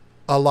happen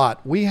a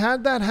lot. We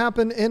had that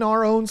happen in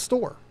our own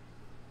store.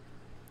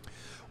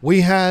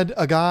 We had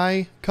a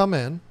guy come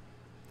in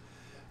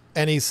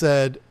and he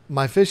said,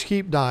 my fish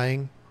keep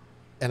dying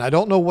and I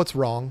don't know what's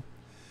wrong.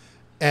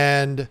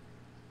 And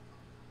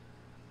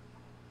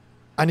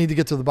I need to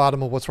get to the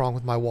bottom of what's wrong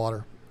with my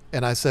water.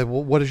 And I said,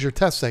 well, what does your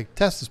test say?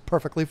 Test is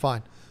perfectly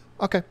fine.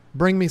 Okay,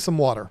 bring me some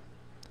water.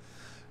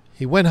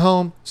 He went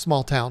home,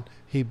 small town.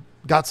 He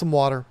got some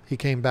water. He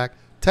came back,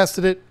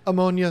 tested it,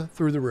 ammonia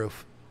through the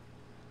roof.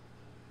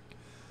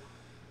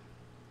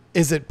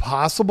 Is it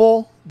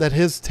possible that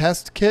his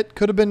test kit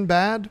could have been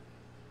bad?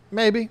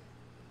 Maybe.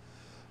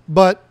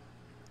 But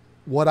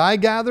what I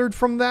gathered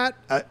from that,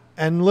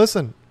 and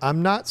listen,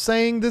 I'm not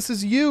saying this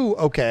is you,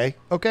 okay?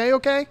 Okay.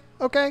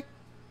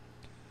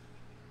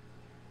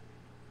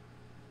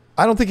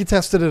 I don't think he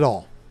tested at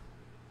all.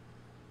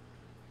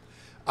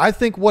 I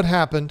think what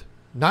happened,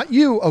 not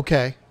you,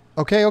 okay.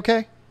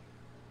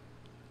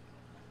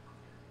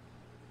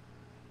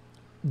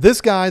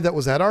 This guy that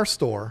was at our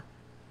store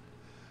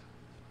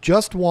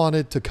just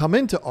wanted to come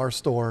into our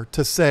store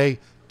to say,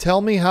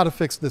 tell me how to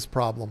fix this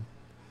problem.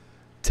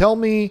 Tell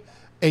me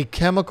a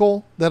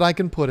chemical that I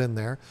can put in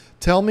there.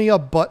 Tell me a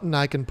button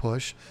I can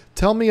push.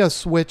 Tell me a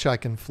switch I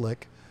can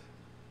flick.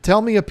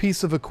 Tell me a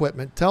piece of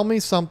equipment. Tell me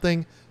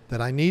something that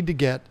I need to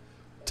get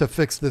to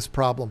fix this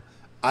problem.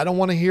 I don't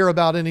want to hear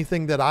about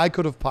anything that I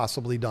could have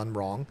possibly done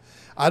wrong.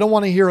 I don't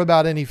want to hear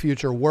about any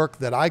future work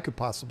that I could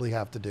possibly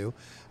have to do.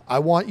 I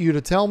want you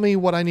to tell me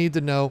what I need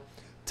to know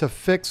to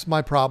fix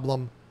my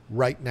problem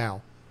right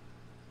now.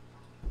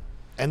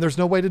 And there's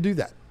no way to do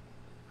that.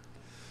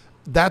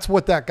 That's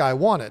what that guy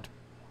wanted.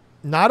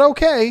 Not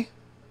okay.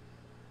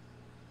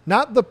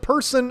 Not the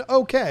person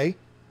okay.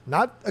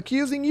 Not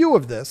accusing you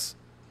of this.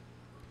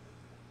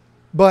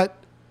 But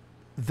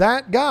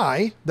that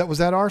guy that was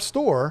at our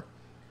store,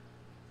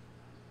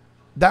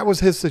 that was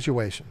his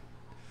situation.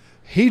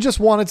 He just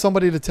wanted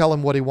somebody to tell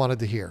him what he wanted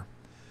to hear.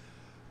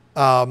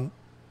 And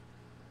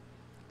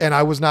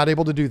I was not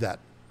able to do that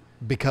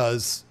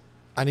because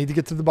I need to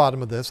get to the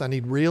bottom of this. I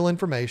need real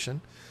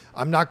information.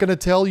 I'm not going to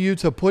tell you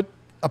to put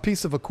a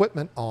piece of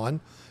equipment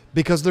on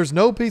because there's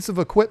no piece of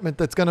equipment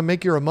that's going to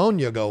make your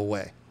ammonia go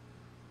away.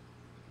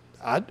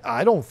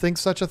 I don't think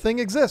such a thing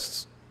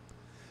exists.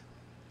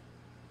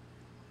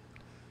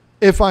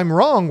 If I'm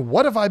wrong,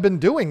 what have I been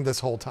doing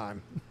this whole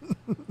time?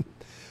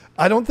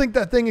 I don't think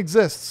that thing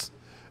exists.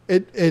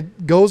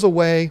 It goes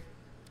away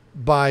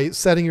by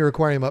setting your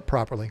aquarium up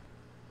properly,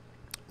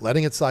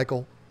 letting it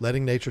cycle,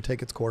 letting nature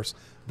take its course.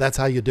 That's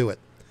how you do it.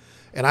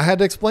 And I had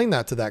to explain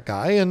that to that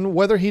guy, and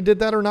whether he did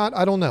that or not,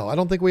 I don't know. I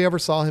don't think we ever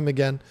saw him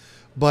again,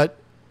 but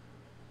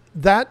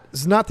that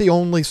is not the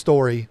only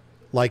story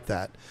like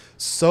that.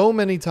 So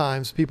many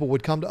times people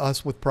would come to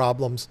us with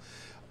problems.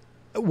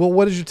 Well,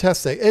 what does your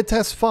test say? It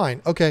tests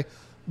fine. Okay.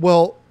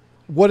 Well,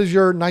 what is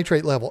your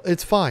nitrate level?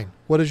 It's fine.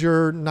 What is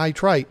your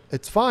nitrite?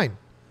 It's fine.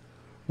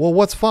 Well,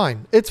 what's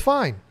fine? It's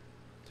fine.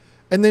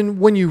 And then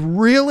when you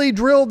really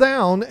drill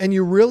down and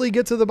you really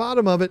get to the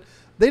bottom of it,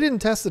 they didn't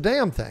test the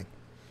damn thing.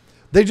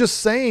 They're just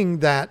saying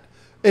that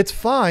it's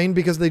fine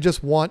because they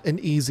just want an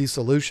easy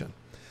solution.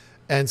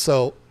 And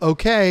so,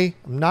 okay,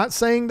 I'm not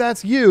saying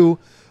that's you,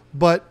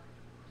 but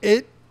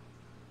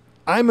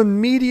I'm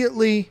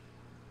immediately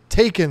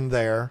taken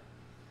there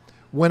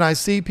when I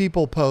see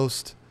people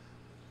post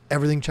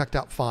everything checked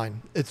out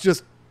fine.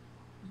 It's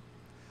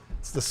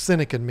the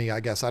cynic in me, I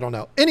guess. I don't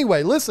know.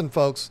 Anyway, listen,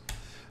 folks,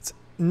 it's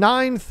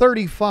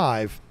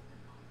 9:35.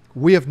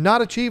 We have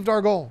not achieved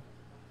our goal.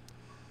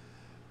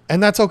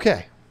 And that's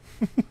okay.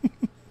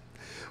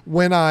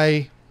 When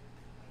I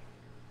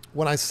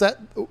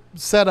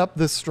set up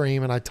this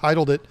stream and I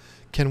titled it,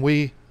 "Can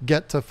we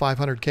get to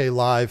 500K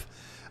live?"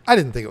 I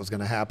didn't think it was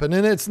going to happen.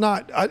 And it's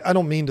not, I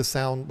don't mean to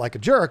sound like a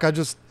jerk. I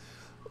just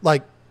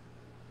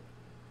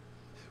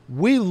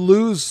we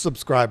lose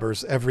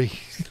subscribers every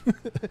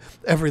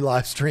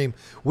live stream.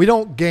 We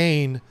don't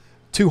gain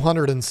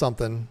 200 and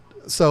something.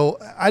 So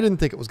I didn't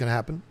think it was going to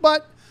happen,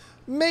 but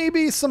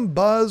maybe some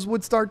buzz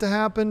would start to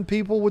happen.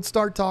 People would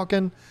start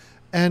talking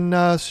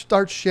and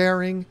start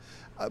sharing.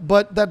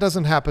 But that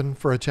doesn't happen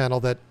for a channel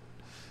that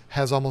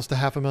has almost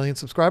 500,000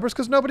 subscribers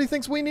because nobody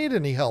thinks we need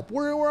any help.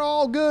 We're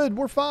all good.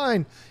 We're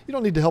fine. You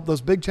don't need to help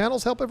those big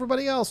channels. Help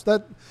everybody else.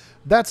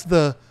 That's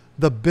the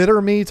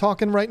bitter me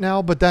talking right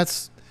now.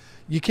 But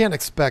you can't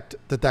expect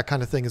that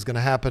kind of thing is going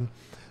to happen.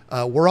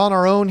 We're on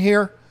our own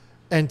here,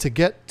 and to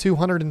get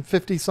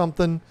 250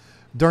 something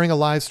during a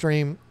live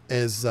stream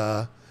is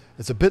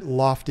it's a bit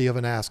lofty of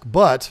an ask.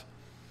 But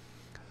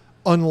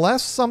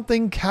unless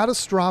something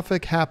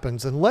catastrophic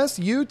happens, unless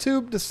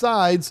YouTube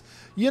decides,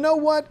 you know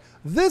what,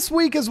 this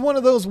week is one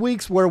of those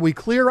weeks where we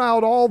clear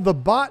out all the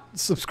bot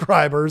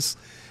subscribers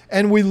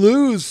and we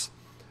lose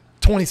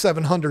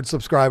 2,700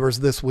 subscribers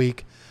this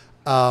week,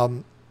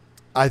 I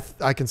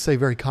can say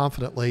very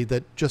confidently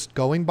that just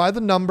going by the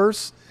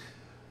numbers,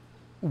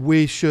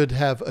 we should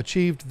have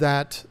achieved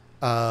that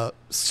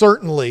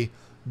certainly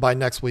by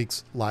next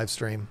week's live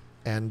stream.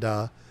 And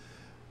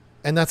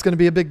that's going to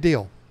be a big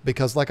deal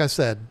because, like I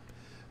said,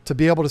 to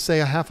be able to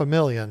say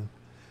 500,000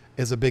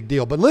 is a big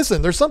deal. But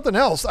listen, there's something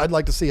else I'd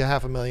like to see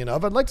 500,000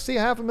 of. I'd like to see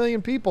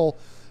 500,000 people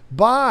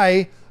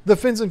buy the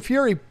Fins and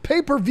Fury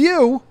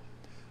pay-per-view.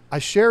 I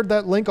shared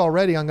that link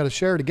already. I'm going to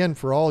share it again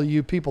for all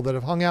you people that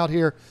have hung out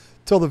here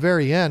till the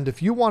very end.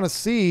 If you want to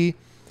see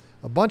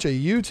a bunch of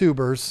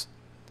YouTubers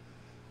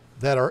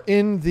that are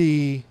in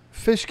the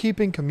fish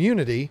keeping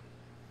community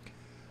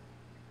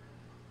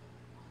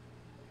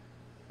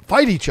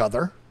fight each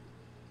other,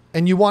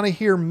 and you want to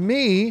hear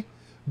me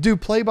do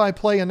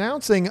play-by-play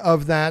announcing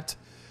of that,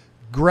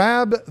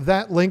 grab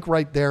that link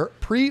right there.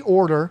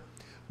 Pre-order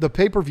the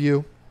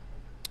pay-per-view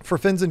for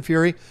Fins and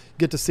Fury.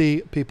 Get to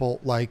see people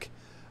like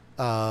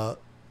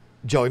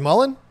Joey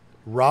Mullen,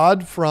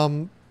 Rod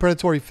from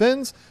Predatory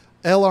Fins,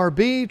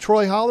 LRB,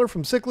 Troy Holler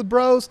from Cichlid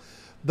Bros,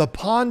 the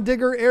Pond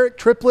Digger, Eric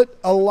Triplett.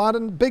 A lot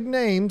of big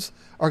names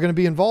are going to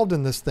be involved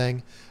in this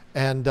thing,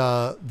 and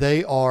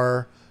they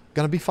are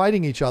going to be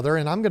fighting each other,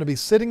 and I'm going to be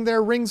sitting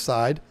there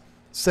ringside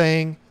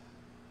saying,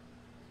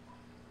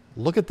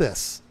 look at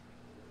this.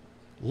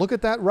 Look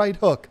at that right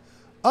hook.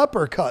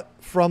 Uppercut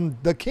from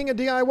the King of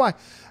DIY.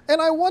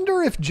 And I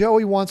wonder if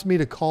Joey wants me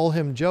to call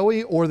him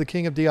Joey or the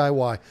King of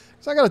DIY.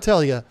 Because I got to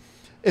tell you,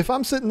 if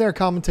I'm sitting there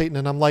commentating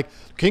and I'm like,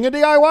 King of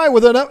DIY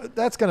with an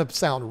that's going to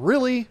sound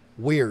really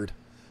weird.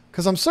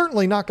 Because I'm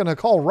certainly not going to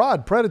call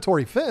Rod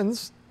Predatory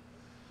Fins.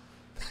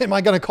 Am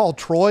I going to call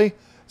Troy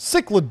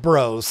Cichlid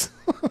Bros?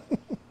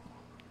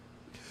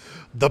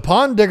 The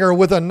Pond Digger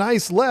with a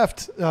nice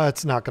left.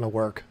 It's not going to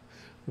work.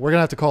 We're going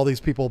to have to call these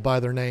people by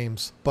their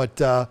names. But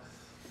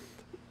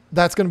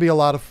that's going to be a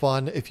lot of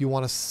fun. If you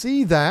want to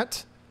see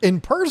that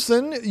in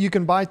person, you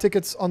can buy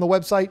tickets on the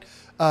website,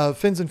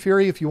 Fins and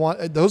Fury. If you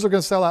want, those are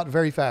going to sell out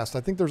very fast.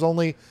 I think there's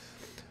only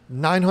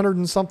 900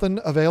 and something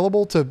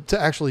available to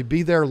actually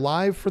be there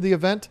live for the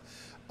event.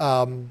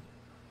 But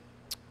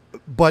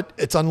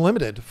it's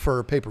unlimited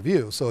for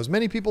pay-per-view. So as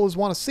many people as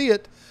want to see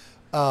it,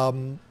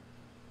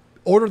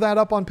 order that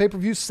up on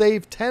pay-per-view.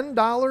 Save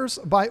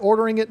 $10 by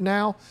ordering it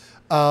now.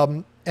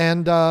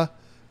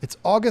 It's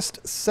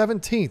August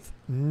 17th.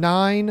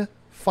 9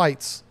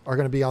 fights are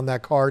going to be on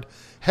that card,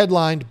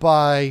 headlined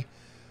by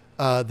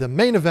the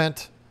main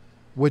event,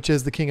 which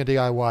is the King of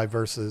DIY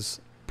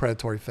versus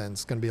Predatory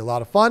Fins. It's going to be a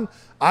lot of fun.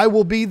 I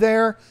will be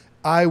there.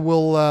 I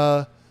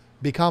will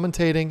be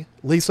commentating.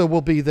 Lisa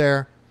will be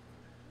there.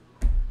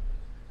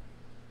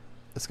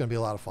 It's going to be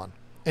a lot of fun.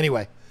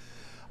 Anyway,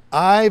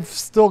 I've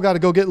still got to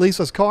go get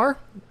Lisa's car.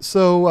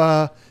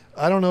 So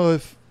I don't know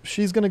if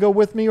she's going to go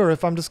with me or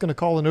if I'm just going to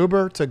call an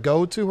Uber to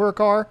go to her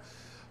car.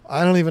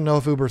 I don't even know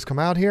if Uber's come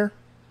out here.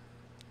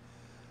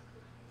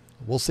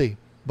 We'll see.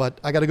 But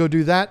I got to go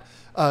do that.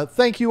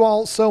 Thank you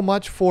all so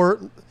much for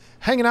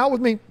hanging out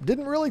with me.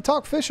 Didn't really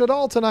talk fish at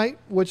all tonight,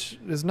 which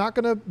is not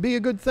going to be a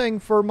good thing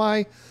for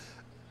my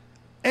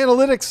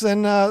analytics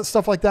and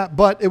stuff like that.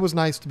 But it was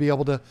nice to be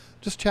able to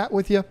just chat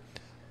with you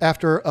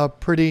after a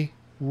pretty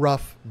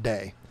rough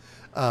day.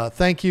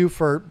 Thank you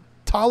for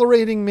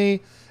tolerating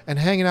me and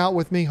hanging out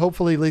with me.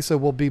 Hopefully Lisa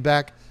will be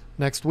back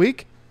next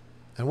week,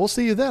 and we'll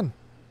see you then.